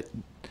forward to it.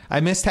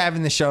 I missed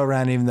having the show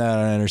around, even though I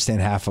don't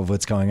understand half of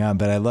what's going on.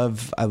 But I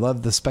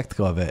love the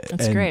spectacle of it.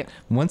 It's and great.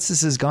 Once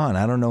this is gone,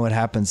 I don't know what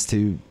happens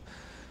to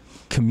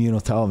communal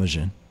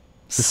television.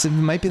 This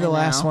might be the I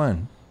last know.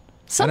 one.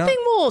 Something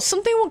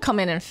will come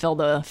in and fill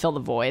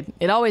the void.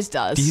 It always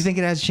does. Do you think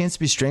it has a chance to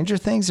be Stranger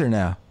Things or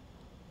no?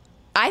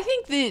 I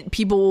think that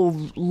people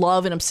will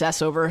love and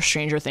obsess over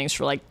Stranger Things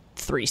for like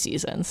 3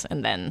 seasons,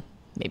 and then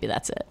maybe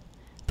that's it.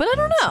 But I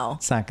don't know.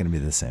 It's not going to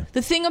be the same.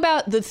 The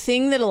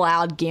thing that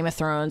allowed Game of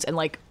Thrones and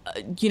like,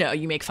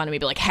 you make fun of me,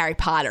 but like Harry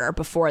Potter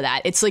before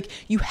that, it's like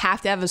you have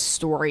to have a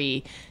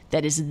story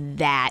that is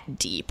that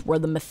deep, where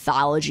the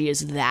mythology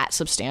is that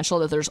substantial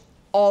that there's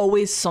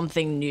always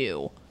something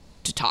new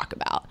to talk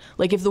about.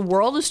 Like if the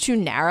world is too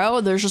narrow,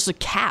 there's just a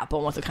cap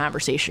on what the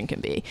conversation can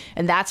be.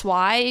 And that's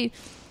why,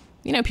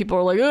 people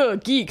are like, oh,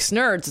 geeks,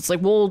 nerds. It's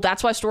like, well,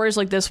 that's why stories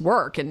like this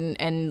work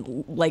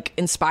and like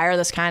inspire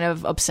this kind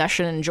of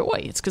obsession and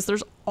joy. It's because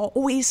there's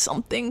always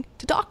something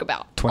to talk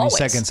about. 20 Always.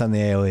 seconds on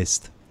the AL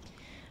East.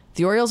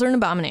 The Orioles are an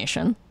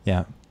abomination.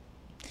 Yeah.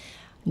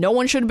 No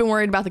one should have been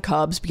worried about the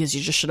Cubs because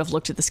you just should have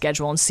looked at the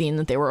schedule and seen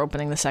that they were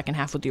opening the second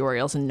half with the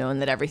Orioles and known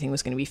that everything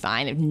was going to be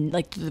fine. And,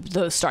 like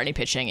the starting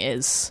pitching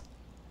is,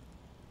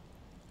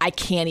 I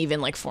can't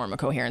even like form a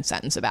coherent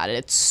sentence about it.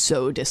 It's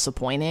so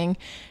disappointing,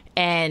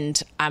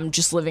 and I'm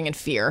just living in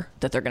fear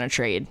that they're going to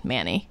trade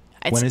Manny.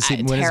 When is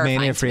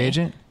Manny a free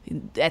agent?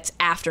 That's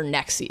after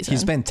next season.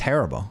 He's been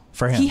terrible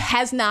for him. He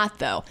has not,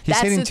 though. He's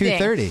That's hitting the thing.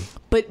 230.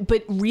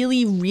 But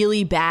really,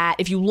 really bad.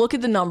 If you look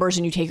at the numbers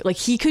and you take like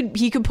he could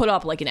put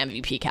up like an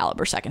MVP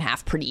caliber second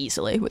half pretty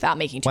easily without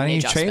making too Why don't many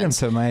you trade him adjustments.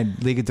 to my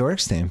League of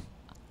Dorks team?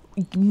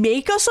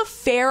 Make us a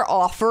fair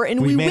offer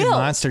and we made will. a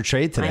monster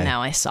trade today. I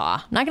know, I saw.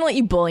 I'm not gonna let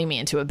you bully me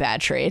into a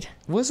bad trade.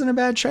 It wasn't a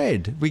bad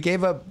trade. We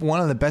gave up one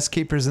of the best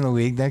keepers in the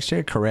league next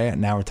year, Correa.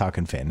 Now we're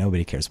talking fan.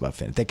 Nobody cares about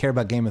fan. They care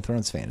about Game of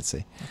Thrones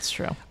fantasy. That's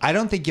true. I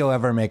don't think you'll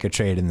ever make a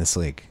trade in this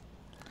league.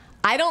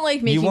 I don't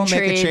like making You won't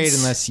trades. make a trade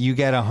unless you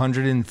get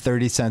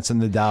 130 cents on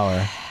the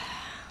dollar.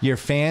 Your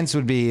fans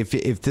would be,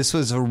 if this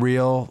was a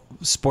real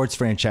sports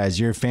franchise,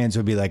 your fans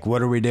would be like,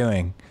 what are we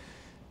doing?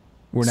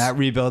 We're not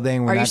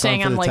rebuilding. We're Are you not going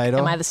saying for I'm the like, title.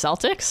 am I the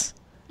Celtics?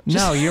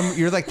 No,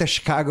 you're like the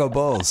Chicago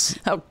Bulls.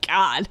 Oh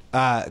God.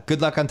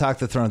 Good luck on Talk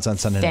the Thrones on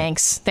Sunday night.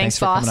 Thanks,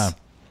 for boss. coming on.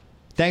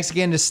 Thanks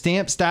again to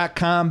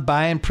Stamps.com.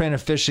 Buy and print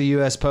official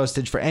U.S.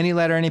 postage for any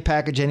letter, any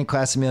package, any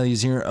class of mail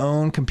using your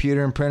own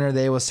computer and printer.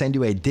 They will send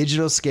you a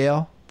digital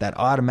scale that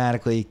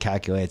automatically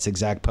calculates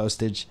exact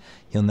postage.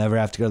 You'll never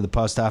have to go to the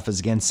post office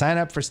again. Sign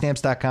up for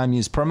Stamps.com.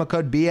 Use promo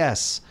code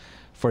BS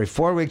for a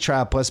 4-week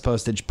trial plus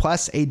postage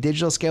plus a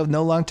digital scale with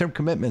no long-term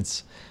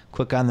commitments.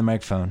 Click on the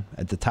microphone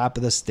at the top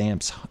of the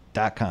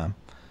Stamps.com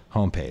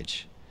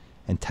homepage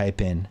and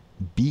type in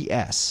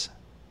BS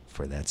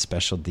for that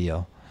special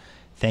deal.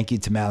 Thank you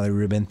to Mallory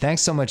Rubin.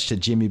 Thanks so much to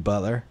Jimmy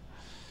Butler.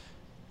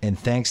 And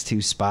thanks to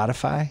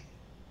Spotify.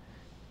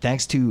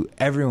 Thanks to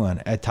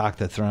everyone at Talk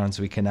the Thrones.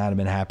 We could not have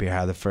been happier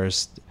how the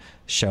first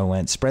show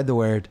went. Spread the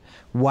word.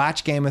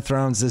 Watch Game of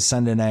Thrones this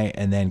Sunday night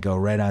and then go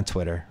right on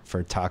Twitter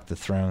for Talk the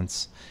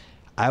Thrones.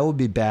 I will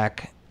be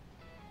back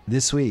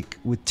this week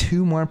with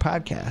 2 more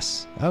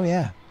podcasts. Oh,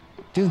 yeah.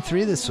 Doing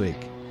 3 this week.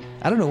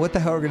 I don't know what the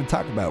hell we're going to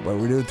talk about, but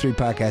we're doing 3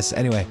 podcasts.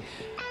 Anyway,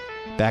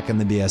 back on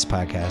the BS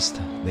podcast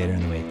later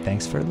in the week.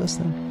 Thanks for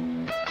listening.